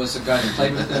wrote it, was the guy that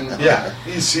played with him. Yeah,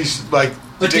 he's like.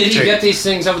 But did he get these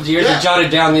things over the years? Yeah. He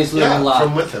jotted down these little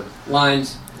from with him.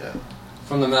 lines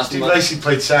from the mouth. Steve Lacy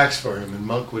played sax for him, and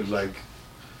Monk would like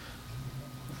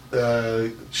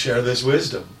share this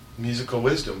wisdom, musical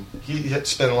wisdom. He had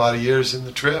spent a lot of years in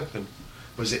the Trip and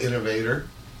was an innovator.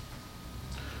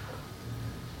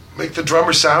 Make the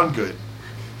drummer sound good.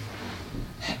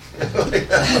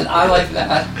 I like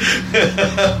that.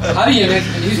 How do you make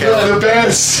the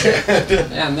best?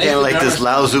 Yeah, like this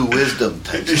Lao-Tzu wisdom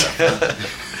type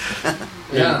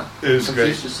stuff. Yeah, it was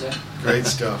great. Great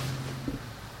stuff.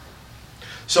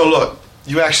 So look,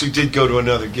 you actually did go to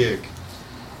another gig.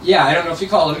 Yeah, I don't know if you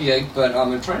call it a gig, but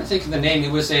I'm trying to think of the name.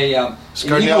 It was a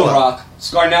Scarnella. Eagle Rock,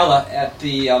 Scarnella, at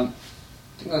the I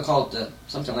think I call it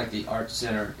something like the Art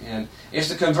Center, and it's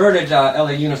the converted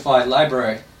LA Unified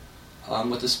Library.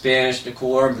 With the Spanish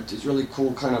decor, but these really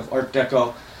cool kind of Art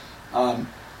Deco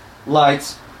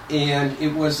lights. And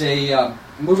it was a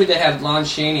movie that had Lon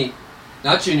Chaney,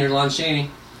 not Junior, Lon Chaney,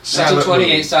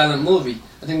 1928 silent movie.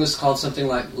 I think it was called something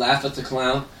like Laugh at the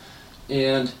Clown.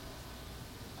 And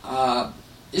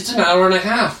it's an hour and a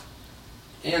half.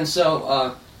 And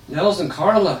so Nels and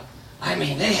Carla, I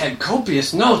mean, they had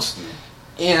copious notes.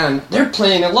 And they're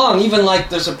playing along, even like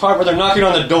there's a part where they're knocking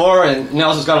on the door, and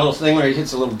Nels has got a little thing where he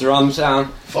hits a little drum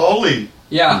sound. Foley.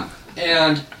 Yeah,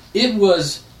 and it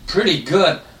was pretty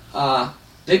good.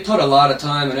 They put a lot of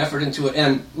time and effort into it,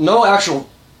 and no actual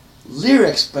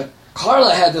lyrics, but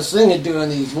Carla had this thing of doing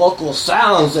these vocal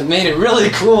sounds that made it really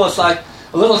cool. It's like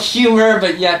a little humor,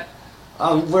 but yet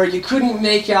where you couldn't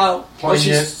make out what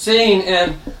she's saying,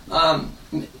 and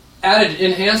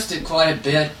enhanced it quite a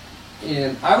bit.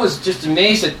 And I was just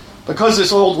amazed that because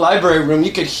this old library room,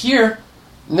 you could hear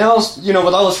Nels, with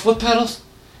all those foot pedals.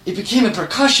 It became a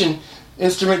percussion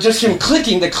instrument, just him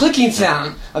clicking. The clicking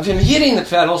sound of him hitting the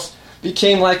pedals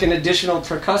became like an additional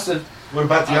percussive. What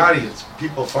about the audience?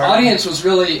 People farting? Audience was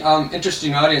really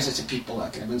interesting audience. I said people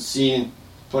like I've been seeing in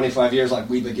 25 years, like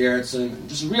Weeba Garrettson,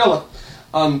 just real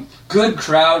good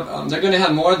crowd. They're going to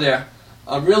have more there.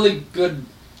 A really good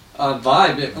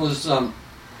vibe.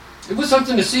 It was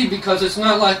something to see because it's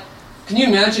not like, can you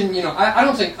imagine, I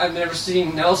don't think I've never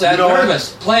seen Nels that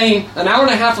nervous playing an hour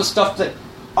and a half of stuff that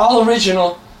all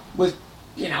original with,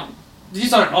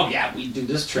 these aren't, we do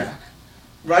this track.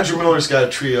 Roger Miller's got a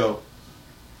trio.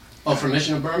 Oh, from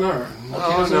Mission of Burma?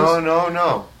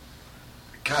 No.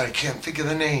 God, I can't think of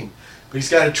the name. But he's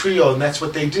got a trio, and that's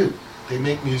what they do. They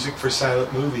make music for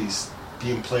silent movies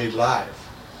being played live.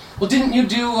 Well, didn't you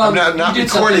do? I'm not you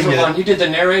did recording something for it. one. You did the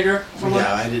narrator for one.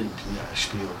 Yeah, I didn't. Yeah,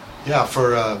 spiel. Yeah,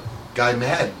 for Guy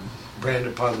Madden, Brand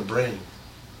Upon the Brain.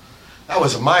 That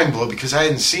was a mind blow because I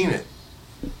hadn't seen it.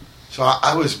 So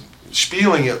I was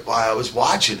spieling it while I was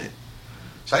watching it.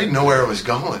 So I didn't know where it was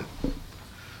going.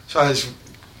 So I was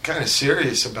kind of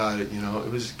serious about it.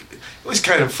 It was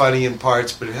kind of funny in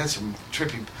parts, but it had some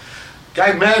trippy.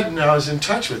 Guy Madden was in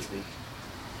touch with me.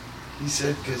 He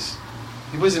said because.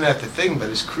 He wasn't at the thing, but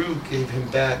his crew gave him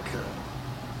back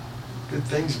good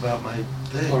things about my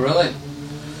thing. Oh, really?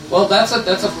 Well, that's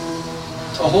a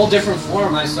whole different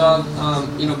form. I saw,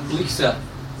 Blixa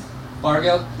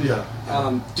Bargeld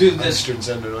do this.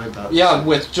 Yeah,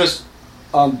 with just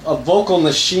a vocal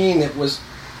machine that was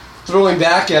throwing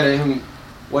back at him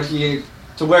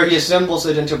to where he assembles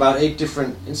it into about 8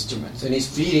 different instruments, and he's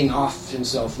feeding off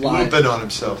himself live. Looping on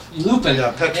himself. Looping.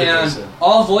 Yeah, Petrick and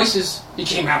all voices. He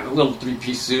came out in a little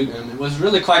 3-piece suit, and it was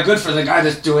really quite good for the guy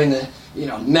that's doing the,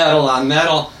 metal on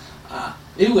metal.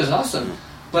 It was awesome.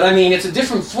 But I mean, it's a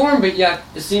different form, but yet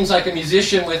it seems like a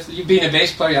musician with you being a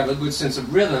bass player, you have a good sense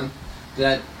of rhythm.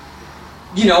 That,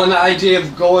 and the idea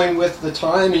of going with the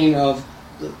timing of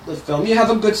the film, you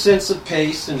have a good sense of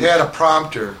pace. And they had a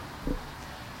prompter.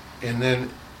 And then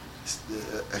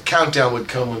a countdown would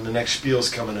come when the next spiel's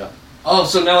coming up. Oh,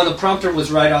 so now the prompter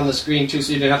was right on the screen too,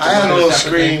 so you didn't have to. I had a little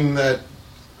screen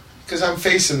because I'm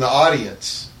facing the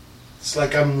audience. It's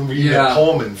like I'm reading a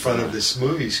poem in front of this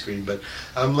movie screen, but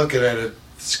I'm looking at a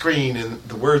screen and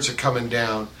the words are coming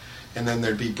down, and then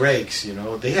there'd be breaks.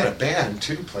 They had a band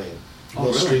too playing, a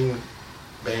little string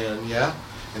band,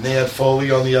 and they had Foley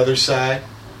on the other side.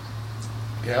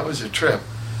 Yeah, it was a trip.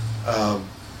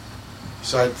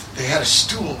 So they had a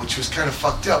stool, which was kind of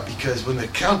fucked up because when the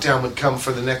countdown would come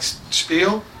for the next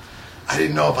spiel, I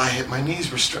didn't know if I hit my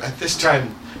knees were at this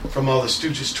time from all the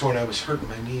Stooges touring. I was hurting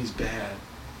my knees bad,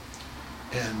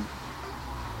 and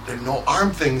there are no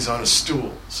arm things on a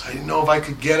stool, so I didn't know if I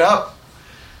could get up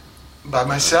by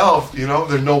myself. You know,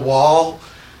 there's no wall.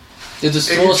 Did the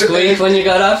stool squeak when you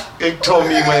got up? It told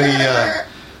me when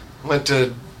he went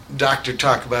to doctor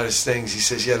talk about his things. He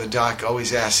says, yeah, the doc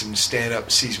always asks him to stand up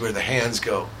and sees where the hands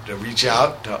go to reach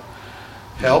out to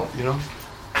help. You know,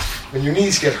 when your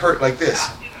knees get hurt like this.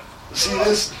 See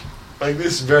this? Like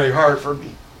this is very hard for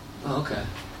me. Oh, okay.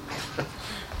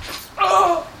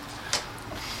 Oh,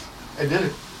 I did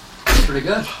it. That's pretty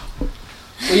good.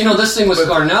 Well, you know, this thing was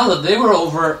Garnella. They were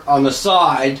over on the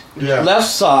side, left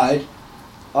side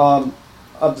of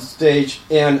the stage,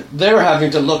 and they were having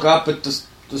to look up at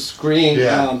the screen.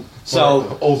 Yeah.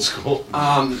 So old school.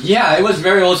 Yeah, it was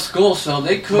very old school. So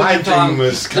they couldn't. My thing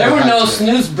was there were no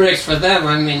snooze breaks for them.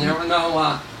 I mean, there were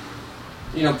no.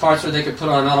 Parts where they could put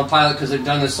on autopilot because they've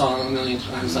done this song a million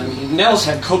times. I mean, Nels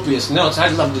had copious notes.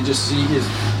 I'd love to just see his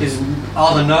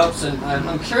all the notes, and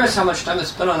I'm curious how much time they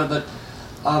spent on it. But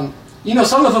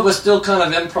some of it was still kind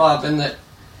of improv, in that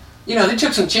they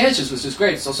took some chances, which is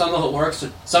great. So some of it works,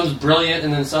 some's brilliant,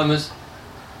 and then some is.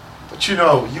 But you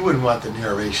wouldn't want the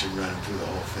narration running through the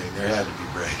whole thing. There had to be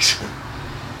breaks.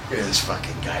 Here's this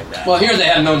fucking guy rapping. Well, here they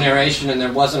had no narration, and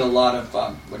there wasn't a lot of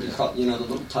what do you call it? The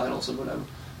little titles or whatever.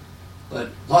 But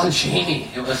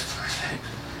Longini, it was perfect.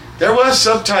 There was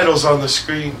subtitles on the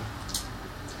screen.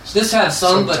 This had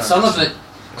some, but some of it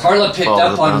Carla picked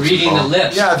up on reading the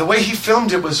lips. Yeah, the way he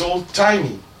filmed it was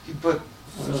old-timey. He put,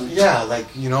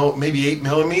 maybe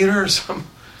 8mm or something.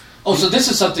 Oh, so this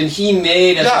is something he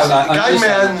made as Guy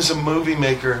Madden's a movie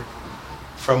maker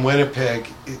from Winnipeg.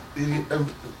 A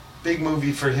big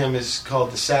movie for him is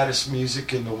called The Saddest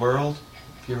Music in the World.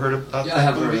 Have you heard about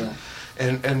that movie? Heard of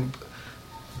that. And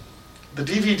the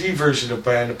DVD version of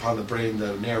Brand Upon the Brain,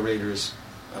 the narrator is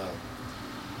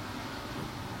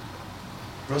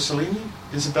Rossellini?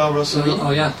 Isabel Rossellini?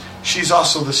 Oh, yeah. She's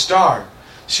also the star.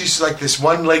 She's like this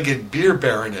one-legged beer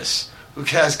baroness who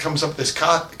comes up this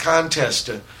contest.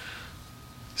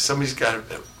 Somebody's got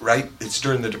to write, it's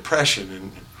during the Depression,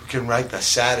 and who can write the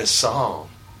saddest song.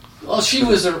 Well, she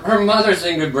was, her mother's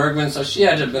Ingrid Bergman, so she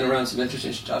had to have been around some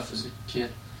interesting stuff as a kid.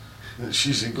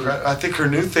 She's incredible. I think her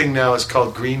new thing now is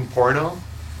called Green Porno.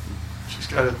 She's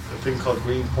got a thing called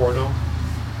Green Porno.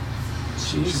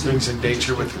 She brings in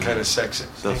nature with the kind of sex.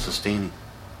 Self-sustaining.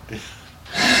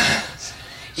 It's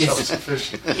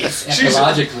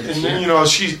ecologically. And then,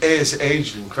 she is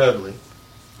aged incredibly.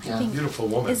 Yeah. Beautiful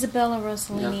woman. Isabella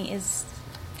Rossellini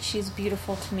she's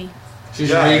beautiful to me.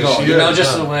 She's regal.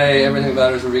 Just the way everything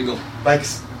about her is regal. Like,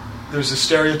 there's a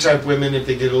stereotype women, if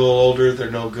they get a little older,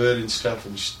 they're no good and stuff,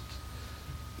 and she's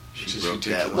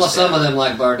ridiculous. Well, some of them,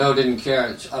 like Bardot, didn't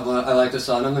care. I like the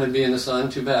sun. I'm going to be in the sun.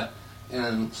 Too bad.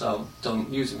 And so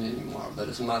don't use me anymore. But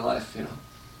it's my life,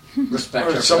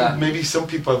 Respect her for that. Maybe some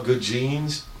people have good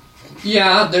genes.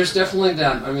 Yeah, there's definitely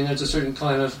that. I mean, there's a certain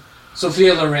kind of...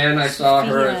 Sophia Loren, I saw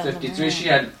her at 53. Loren. She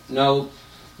had no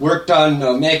work done,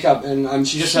 no makeup, and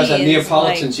she just has that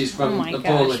Neapolitan. She's from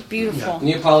Poland. Beautiful.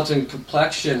 Neapolitan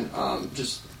complexion, I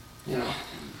just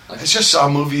saw a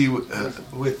movie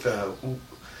with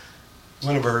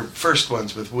one of her first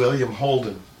ones with William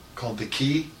Holden called The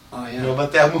Key. Oh, yeah. You know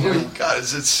about that movie? God,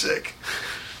 is it sick.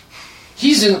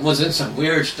 Was in some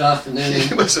weird stuff, and then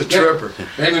he was a tripper.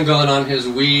 They've been going on his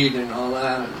weed and all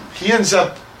that. He ends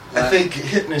up, I think,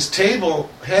 hitting his head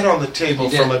on the table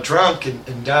from a drunk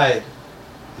and died.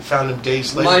 They found him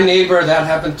days later. My neighbor, that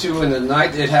happened to in the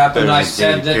night it happened. I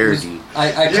said that.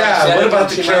 What about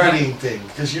the carotene thing?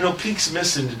 Because Peke's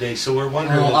missing today, so we're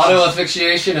wondering. Auto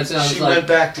asphyxiation. It sounds she went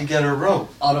back to get her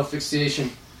rope. Auto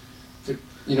asphyxiation.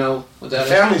 What that the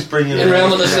family's bringing in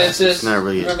Realm of the Senses. It's not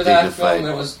really remember that film?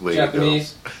 It was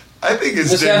Japanese. I think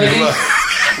it's dignified.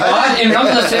 What? In Realm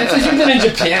of the Senses? You've been in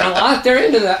Japan a lot. They're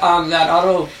into that. That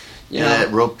auto.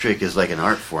 That rope trick is like an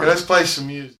art form. Let's play some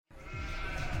music.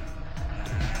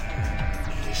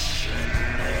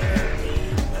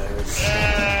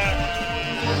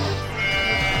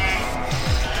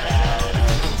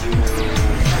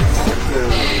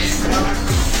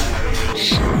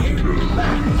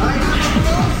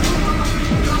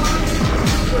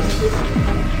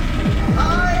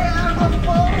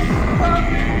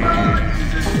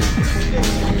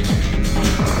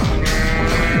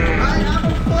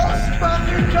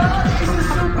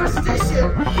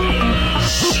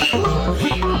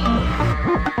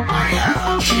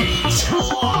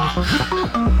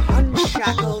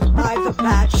 Unshackled by the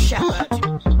bad shepherd,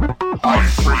 I'm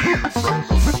free from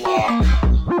the flock,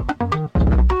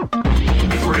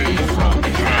 free from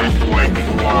Catholic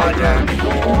blood and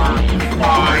gore.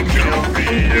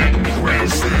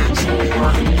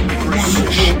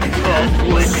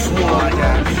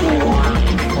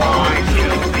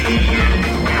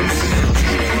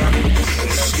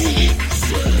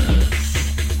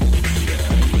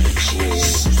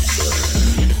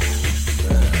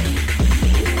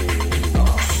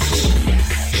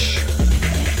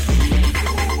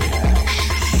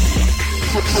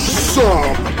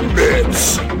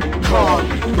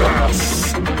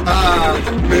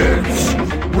 limits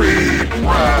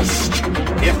repressed.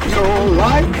 If your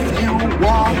life you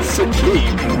want to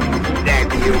keep, then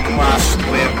you must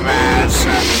live as a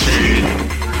sheep.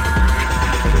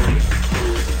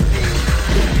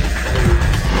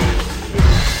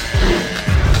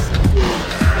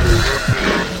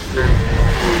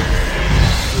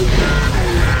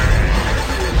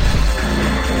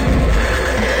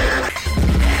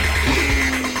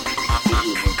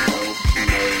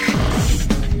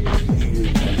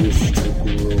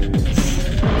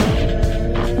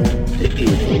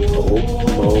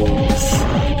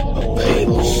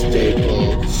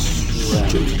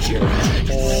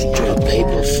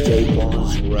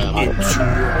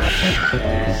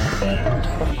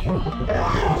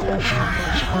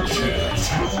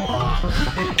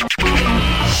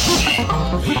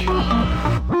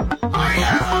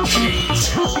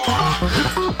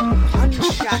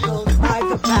 Unshackled by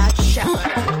the bad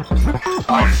shepherd.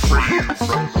 I'm free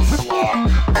from the flock.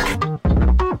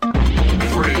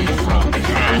 Free from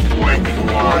Catholic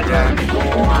blood and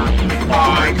gore.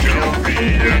 I kill the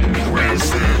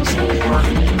Inquisitor.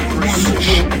 Free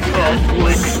from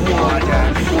Catholic blood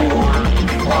and gore.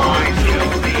 I kill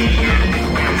the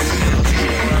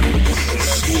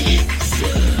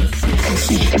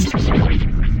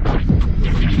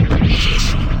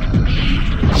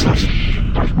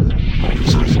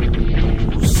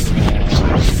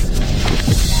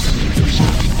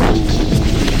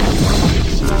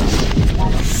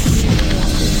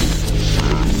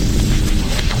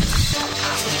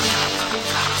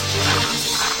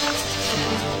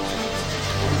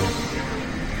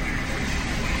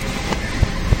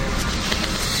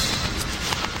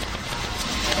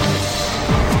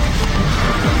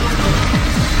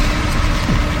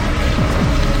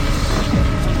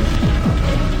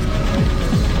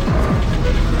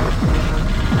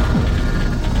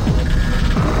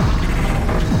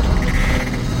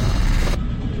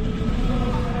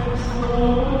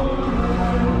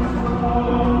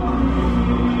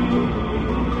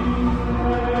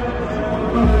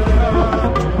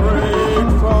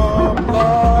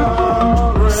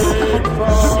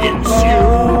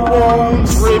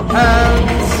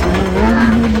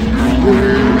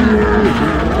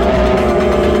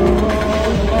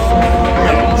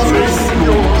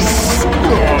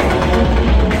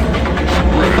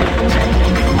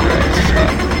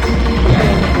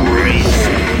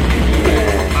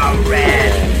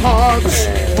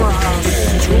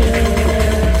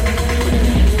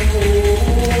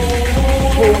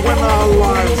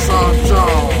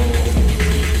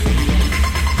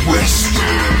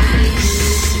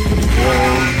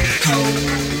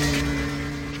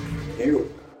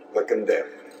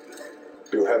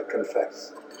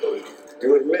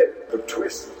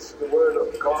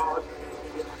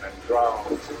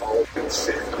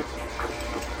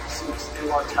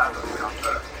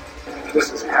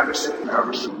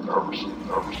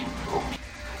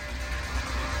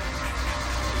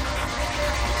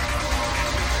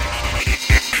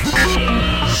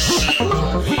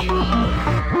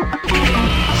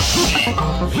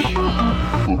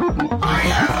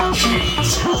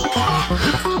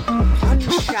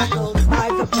Unshackled by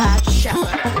the bad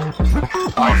shepherd.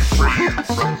 I'm free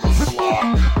from the flock.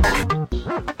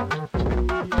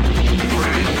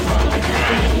 Free from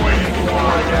Catholic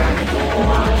blood and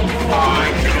gore. I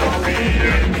kill the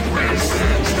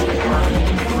Inquisitor.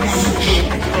 Free from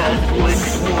Catholic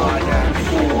blood and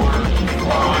gore.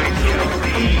 I kill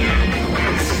the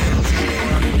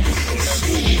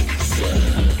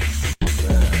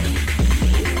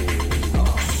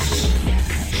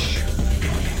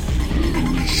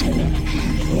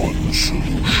one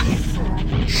solution.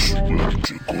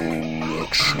 Spectacle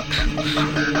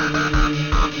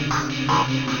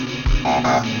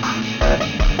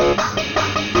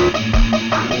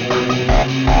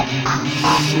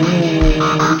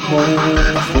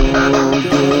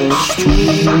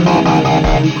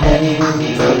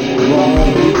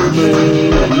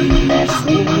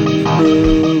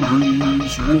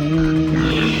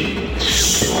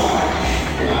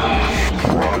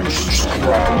Christ's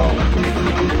crown,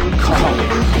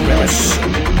 color rest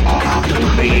on the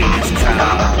maid's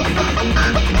town.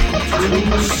 To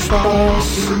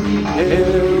sparsely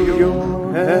air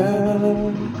your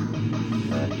head,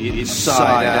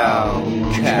 inside out,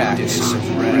 cactus of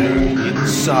red,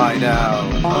 inside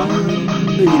out,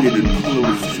 unmated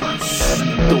enclosures,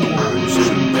 doors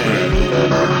in bed.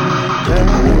 The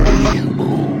more you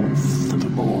move, the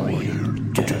more you're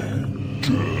dead.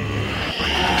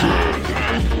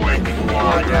 Catholic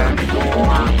blood and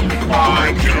gore, I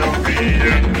kill the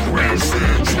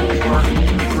Inquisitor.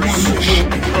 Free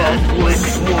Catholic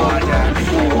blood and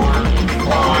gore,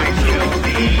 I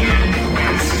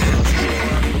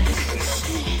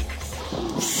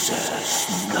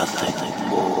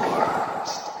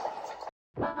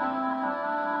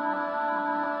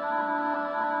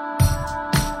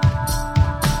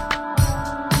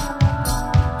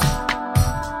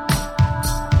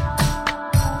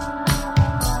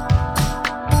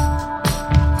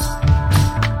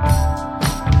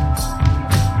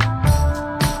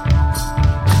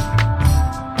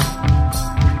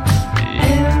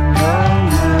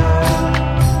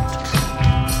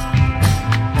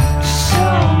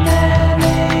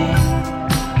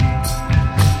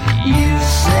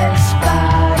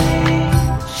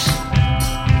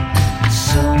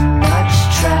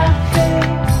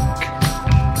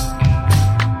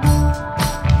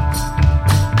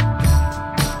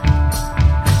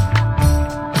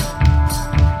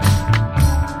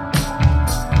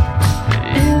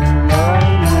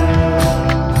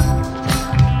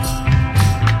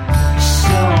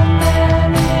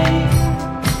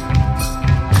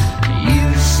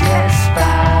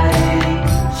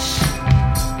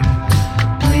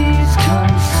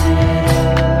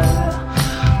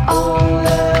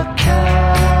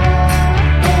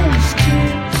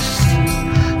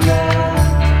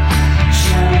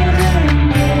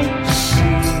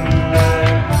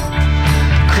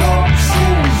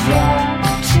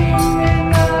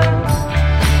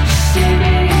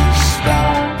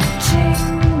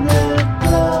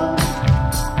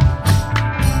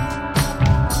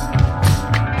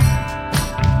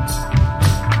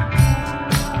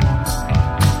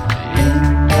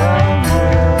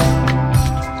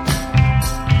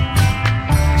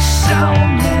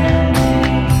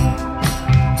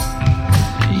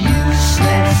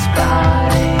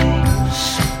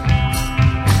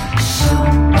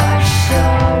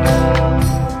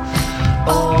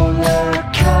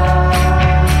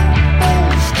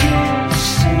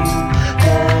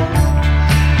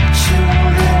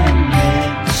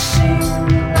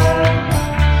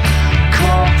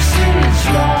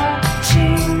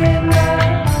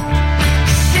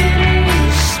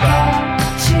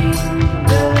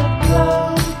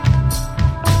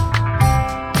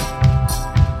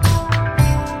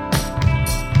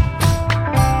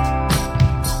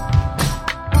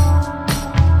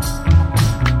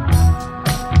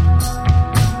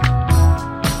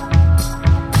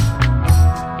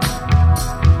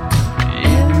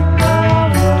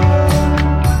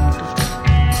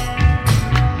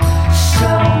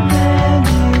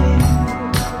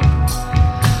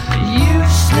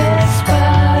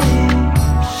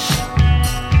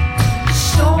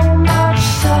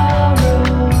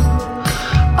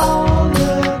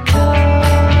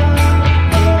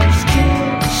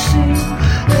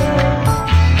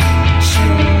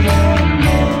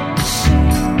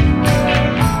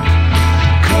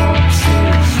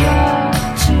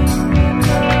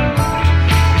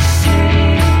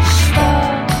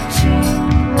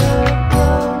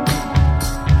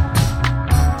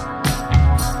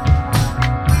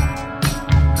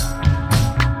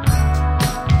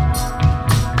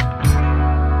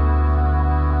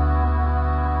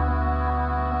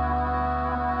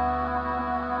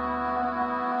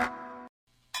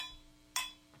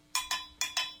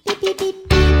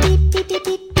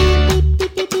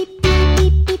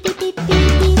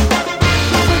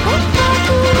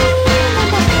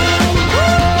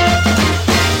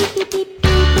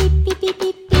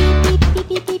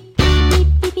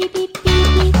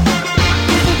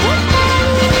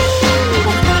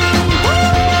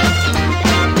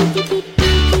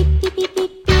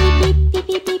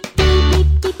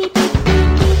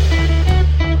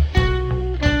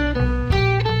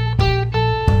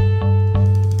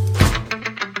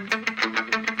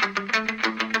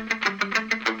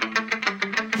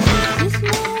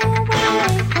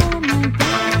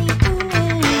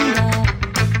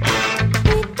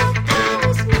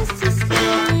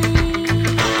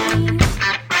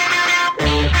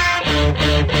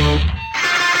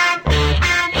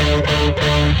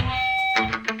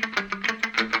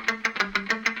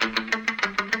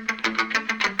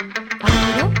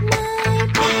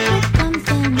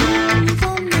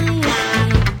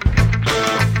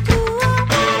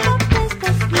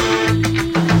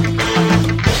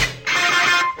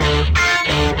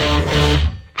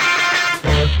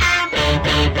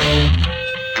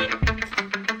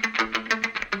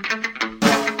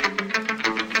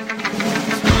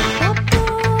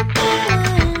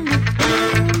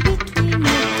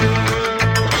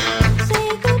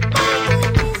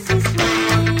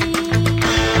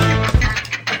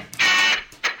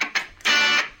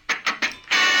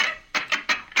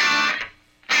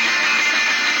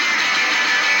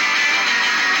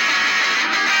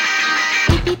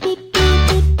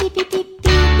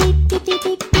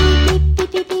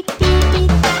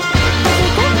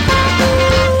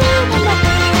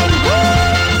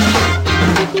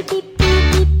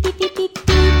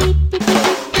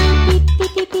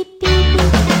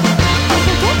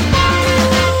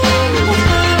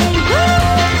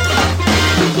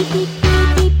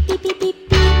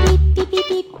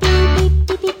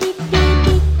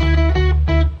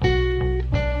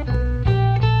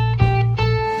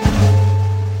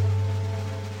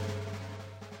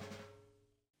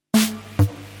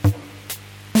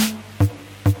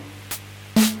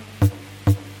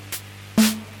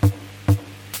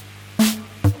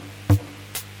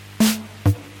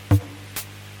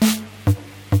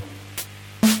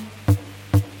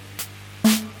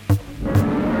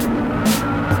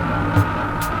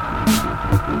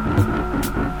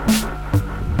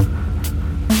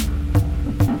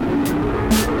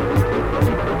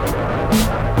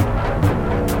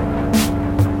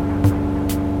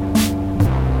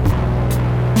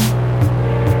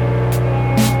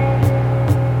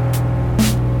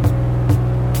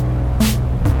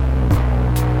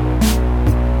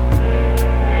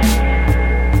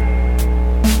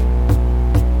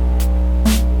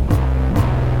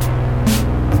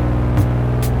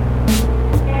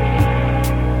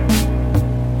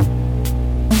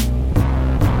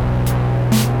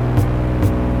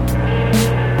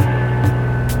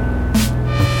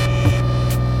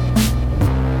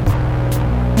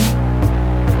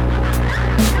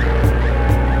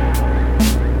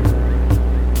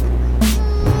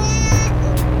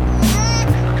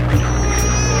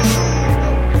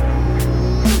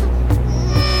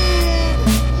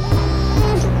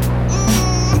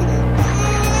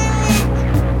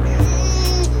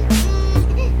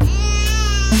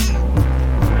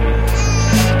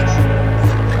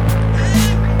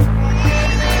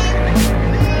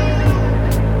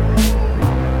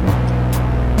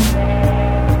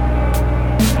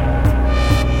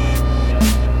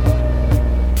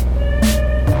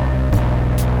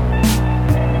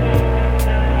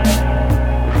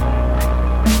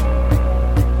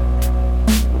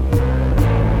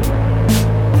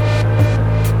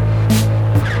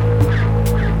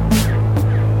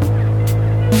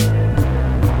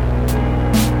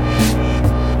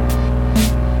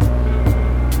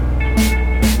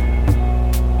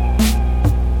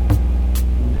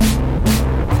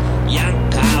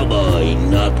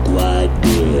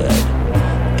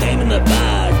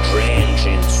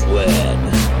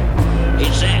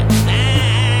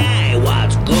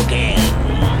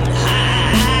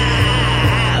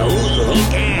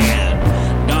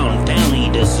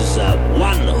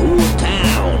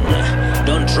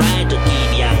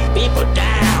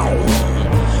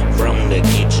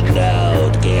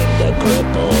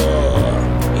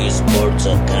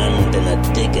cunt and a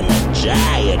dick and a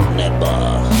giant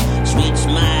nipple. Sweet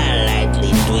smile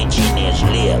lightly twitching his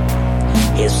lip.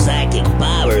 His psychic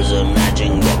powers are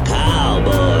nudging the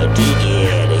cowboy to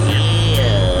get here.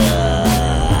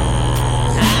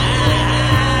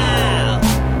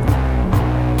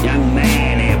 Young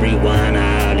man, everyone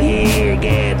out here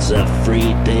gets a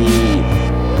free tea.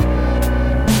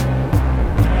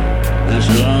 As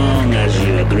long as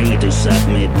you agree to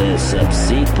submit the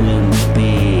subsequent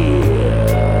bill.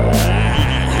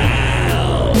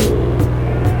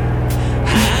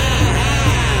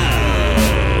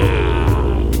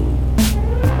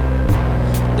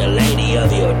 The lady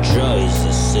of your choice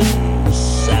is sitting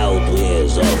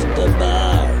southwest of the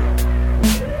bar.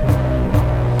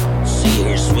 See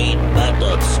her sweet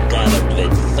buttocks covered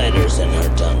with feathers and her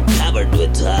tongue covered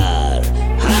with tar.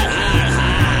 Har, har,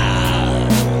 har.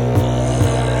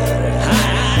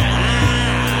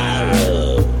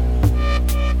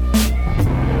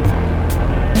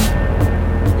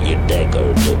 You take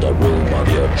her to the room of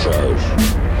your choice.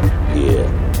 Yeah.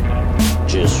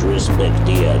 Just respect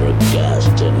the other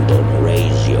guest and don't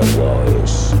raise your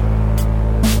voice.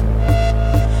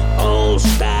 All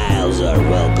styles are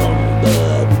welcome,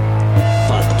 but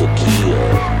fuck to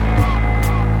kill.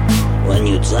 When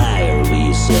you tire,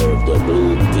 we serve the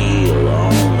blue peel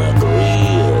on a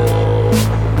grill.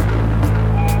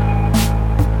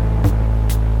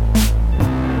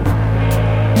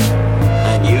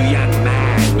 And you young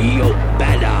man, you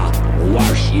better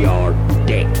wash your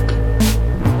dick.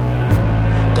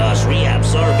 Cause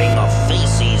reabsorbing of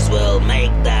feces will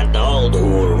make that old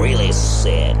whore really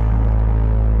sick.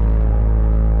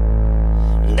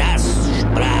 Das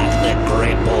sprach the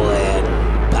cripple and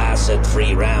pass it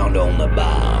free round on the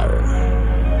bar.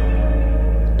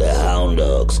 The hound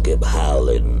dogs kept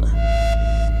howling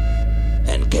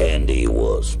and candy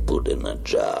was put in a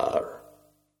jar.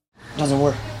 Doesn't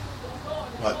work.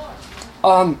 What?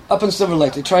 Up in Silver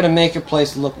Lake, they try to make a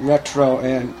place look retro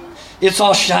and it's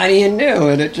all shiny and new,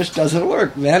 and it just doesn't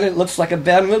work, man. It looks like a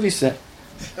bad movie set.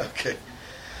 Okay.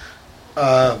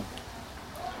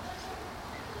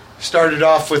 Started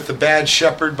off with The Bad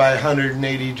Shepherd by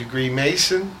 180 Degree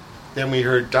Mason. Then we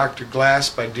heard Dr. Glass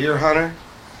by Deerhunter.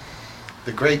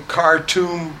 The Great Car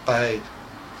Tomb by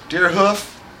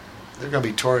Deerhoof. They're going to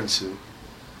be touring soon.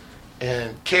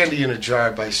 And Candy in a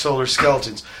Jar by Solar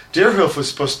Skeletons. Deerhoof was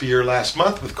supposed to be here last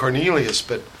month with Cornelius,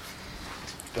 but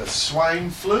the swine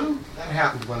flu, that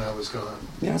happened when I was gone.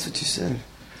 Yeah, that's what you said.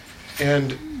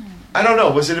 And I don't know,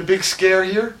 was it a big scare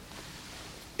here?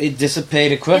 It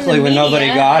dissipated quickly when nobody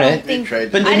got it.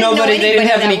 But they didn't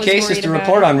have any cases to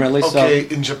report on, really. Okay,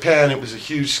 So. in Japan it was a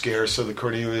huge scare, so the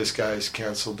Cornelius guys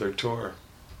canceled their tour.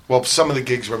 Well, some of the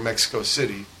gigs were Mexico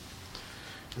City.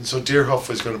 And so Deerhoof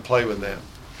was going to play with them.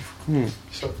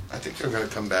 So I think they're going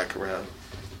to come back around.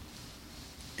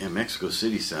 Yeah, Mexico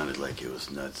City sounded like it was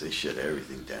nuts. They shut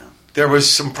everything down. There was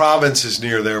some provinces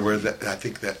near there where I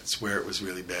think that's where it was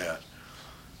really bad.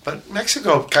 But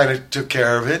Mexico kind of took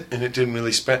care of it, and it didn't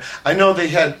really spread. I know they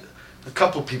had a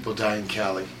couple people die in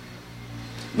Cali.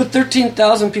 But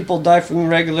 13,000 people die from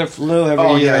regular flu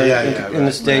every year in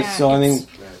the States. Right. So, I mean,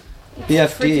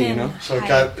 BFD, you know. So it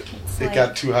got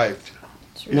too hyped.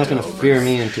 You're not going to fear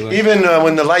me into it. Even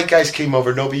when the light guys came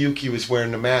over, Nobuyuki was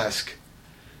wearing a mask.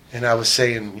 And I was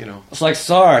saying, you know... It's like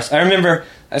SARS. I remember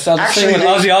I saw the thing with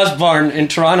Ozzy Osbourne in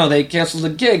Toronto. They canceled the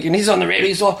gig, and he's on the radio.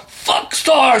 He's all, fuck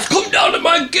SARS, come down to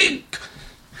my gig.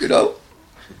 You know?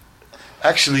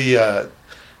 Actually,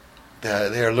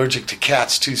 they're allergic to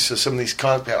cats, too. So some of these...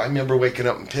 I remember waking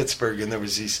up in Pittsburgh, and there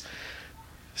was these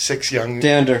 6 young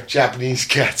Japanese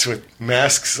cats with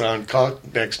masks on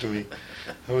next to me.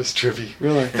 That was trippy.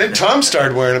 Really? Then Tom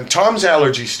started wearing them. Tom's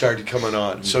allergies started coming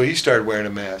on, so he started wearing a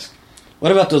mask.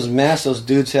 What about those masks those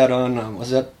dudes had on? Was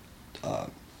that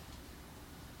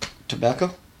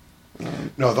tobacco?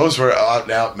 No, those were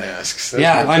out masks. Those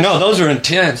I know. Those are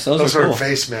intense. Those were cool.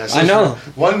 face masks. I know.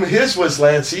 His was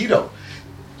Lancito.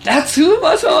 That's who it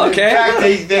was? Oh, okay. In fact,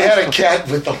 they had a cat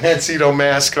with the Lancito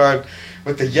mask on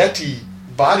with the Yeti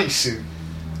bodysuit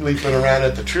leaping around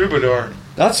at the Troubadour.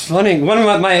 That's funny. One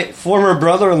of my former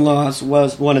brother-in-laws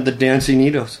was one of the dancing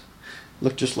Itos.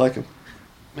 Looked just like him.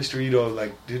 Mr.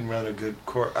 Ito didn't run a good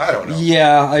court. I don't know.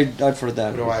 Yeah, I've heard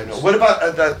that. What do I know? What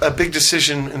about a big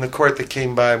decision in the court that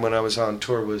came by when I was on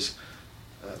tour was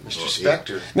Mr.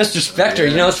 Spector. Mr. Spector.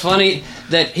 You know, it's funny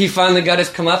that he finally got his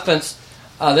comeuppance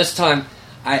this time.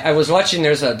 I was watching.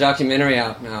 There's a documentary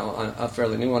out now, a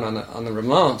fairly new one on the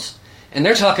Ramones, and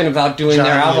they're talking about doing their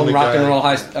album Rock and Roll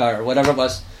or whatever it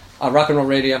was, Rock and Roll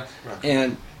Radio,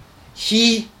 and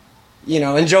he,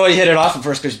 and Joey hit it off at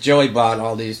first because Joey bought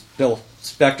all these Bill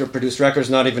Spector produced records,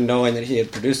 not even knowing that he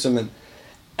had produced them.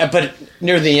 But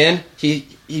near the end, he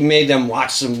made them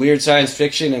watch some weird science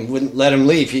fiction and wouldn't let them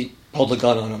leave. He pulled a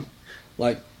gun on them.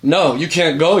 Like, no, you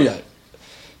can't go yet.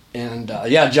 And,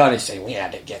 Johnny's saying, we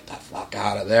had to get the fuck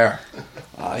out of there.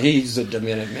 He's a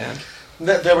demented man.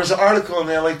 There was an article in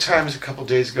the LA Times a couple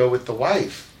days ago with the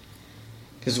wife.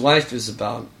 His wife is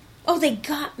about... Oh, they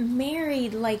got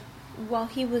married, like, while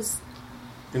he was...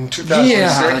 In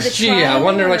 2006? Yeah, I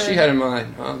wonder what she had in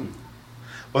mind.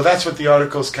 Well, that's what the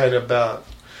article's kind of about.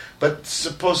 But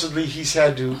supposedly he's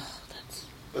had to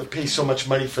pay so much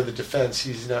money for the defense,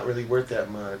 he's not really worth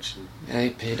that much. Yeah, he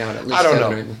paid out at least I don't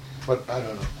 $700. know. But I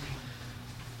don't know.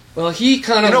 Well, he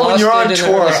kind of when you're on lost it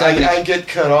tour, in the I get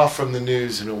cut off from the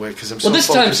news in a way because I'm so this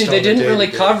focused time, see, on they the didn't really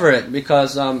day-to-day. cover it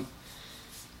because,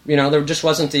 there just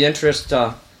wasn't the interest,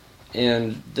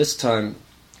 and this time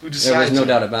Who there was decides no it?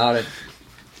 doubt about it.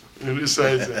 Who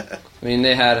decides that? I mean,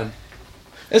 they had him.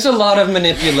 It's a lot of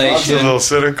manipulation. That's a little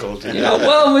cynical, dude.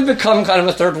 We've become kind of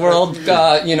a third world, Mix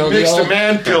the old the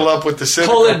man pill up with the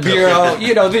cynical Politburo,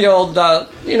 pill. the old,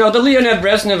 the Leonid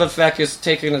Brezhnev effect is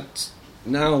taking it.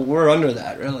 Now we're under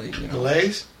that, really.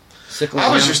 Malaise?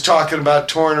 I was just talking about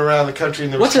touring around the country.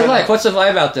 And there What's was it like? What's the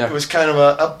vibe out there? It was kind of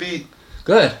a upbeat.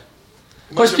 Good.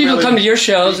 Of course, people really come to your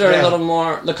shows. They're yeah. a little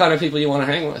more the kind of people you want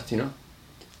to hang with,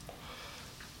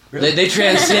 Really? They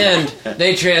transcend.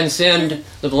 They transcend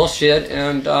the bullshit,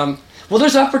 and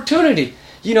there's opportunity.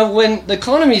 When the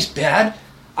economy's bad,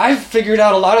 I've figured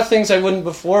out a lot of things I wouldn't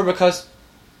before because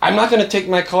I'm not going to take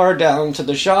my car down to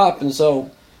the shop, and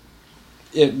so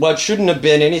what shouldn't have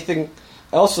been anything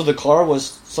else of the car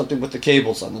was something with the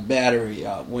cables on the battery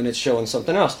when it's showing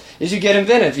something else. Is you get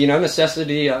inventive,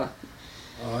 necessity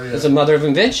is a mother of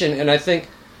invention, and I think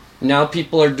now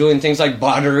people are doing things like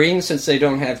bartering since they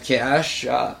don't have cash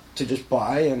to just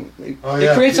buy, and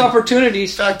it creates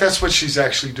opportunities. In fact, that's what she's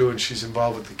actually doing. She's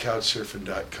involved with the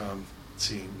couchsurfing.com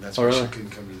scene. That's why she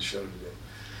couldn't come to the show today.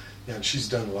 Yeah, and she's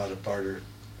done a lot of barter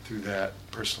through that,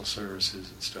 personal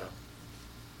services and stuff.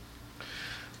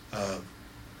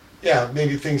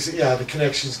 Maybe things, the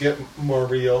connections get more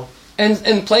real.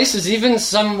 And places, even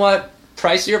somewhat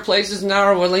pricier places now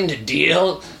are willing to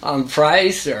deal on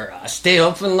price or stay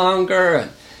open longer,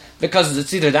 and because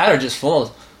it's either that or just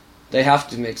full. They have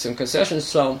to make some concessions.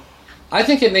 So I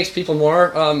think it makes people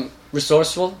more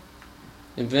resourceful,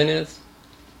 inventive.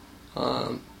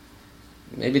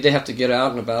 Maybe they have to get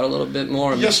out and about a little bit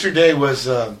more. Yesterday was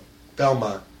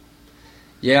Belmont.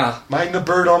 Yeah. Mind the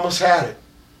Bird almost had it.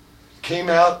 Came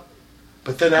out,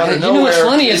 but then out of nowhere. You know what's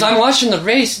funny is I'm watching the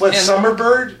race. What,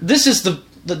 Summerbird? This is the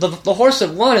horse that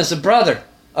won is the brother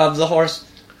of the horse,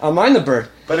 Mind the Bird.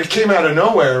 But it came out of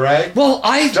nowhere, right? Well,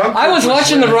 I was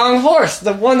watching the wrong horse.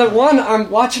 The one that won,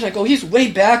 I'm watching, I go, he's way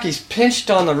back, he's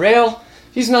pinched on the rail,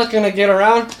 he's not going to get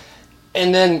around.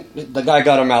 And then the guy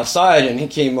got him outside, and he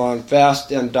came on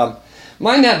fast. And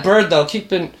Mind that Bird, though,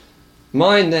 keep in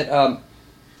mind that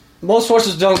most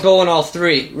horses don't go in all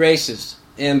three races.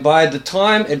 And by the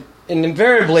time, and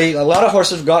invariably, a lot of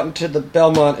horses have gotten to the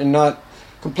Belmont and not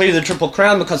completed the Triple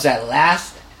Crown because that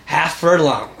last half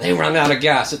furlong, they run out of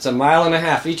gas. It's 1.5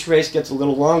 miles. Each race gets a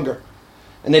little longer.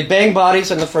 And they bang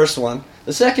bodies in the first one.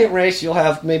 The second race, you'll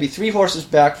have maybe 3 horses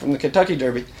back from the Kentucky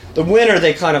Derby. The winner,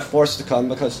 they kind of forced to come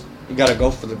because you got to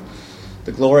go for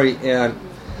the glory. And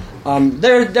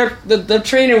the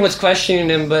trainer was questioning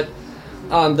him, but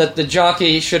that the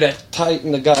jockey should have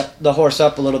tightened the horse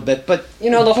up a little bit. But,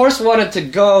 the horse wanted to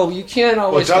go. You can't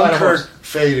always fight a horse. Dunkirk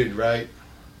faded, right?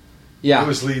 Yeah. He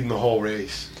was leading the whole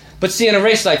race. But see, in a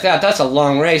race like that, that's a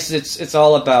long race. It's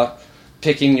all about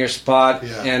picking your spot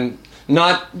and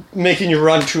not making you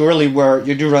run too early where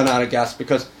you do run out of gas.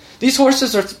 Because these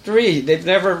horses are 3. They've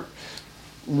never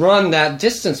run that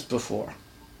distance before.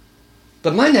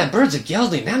 But Mind that Bird's a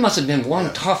gelding. That must have been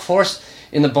one tough horse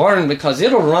in the barn because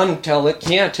it'll run till it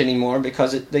can't anymore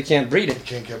because they can't breed it. They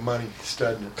can't get money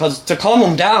studying it. Because to calm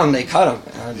them down, they cut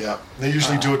them. They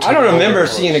usually do it to I don't the remember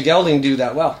older seeing a gelding do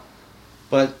that well.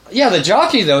 But, the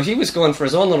jockey, though, he was going for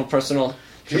his own little personal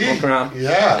Triple Crown.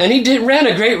 Yeah. And he ran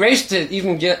a great race to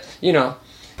even get,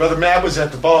 Brother Matt was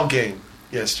at the ball game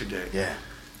yesterday. Yeah.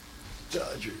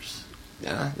 Dodgers.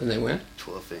 Yeah, then they win?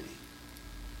 12 innings.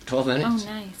 12 innings?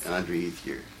 Oh, nice. Andre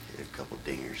Ethier hit a couple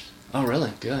dingers. Oh,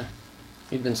 really? Good.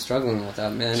 He'd been struggling with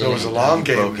that, man. So it was a long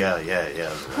game. Broke out, yeah.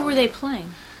 Who were they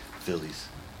playing? Phillies.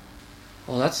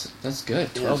 Well, that's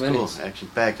good. 12 Yeah, innings. cool.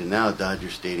 Action-packed. And now Dodger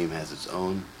Stadium has its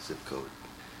own zip code.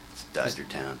 It's Dodger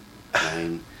Town.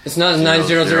 It's not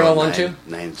 90012?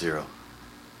 90.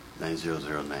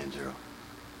 90090.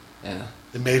 Yeah.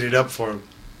 They made it up for him.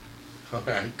 All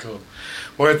right, cool.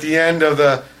 We're at the end of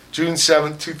the June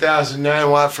 7th, 2009,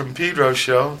 Watt from Pedro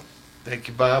Show. Thank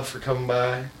you, Bob, for coming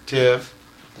by. Tiff.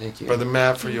 Thank you. Brother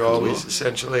Matt, for your always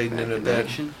essential aid and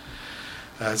intervention.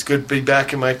 It's good to be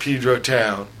back in my Pedro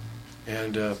town.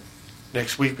 And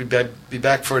next week we'll be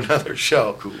back for another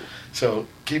show. Cool. So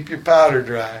keep your powder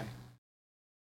dry.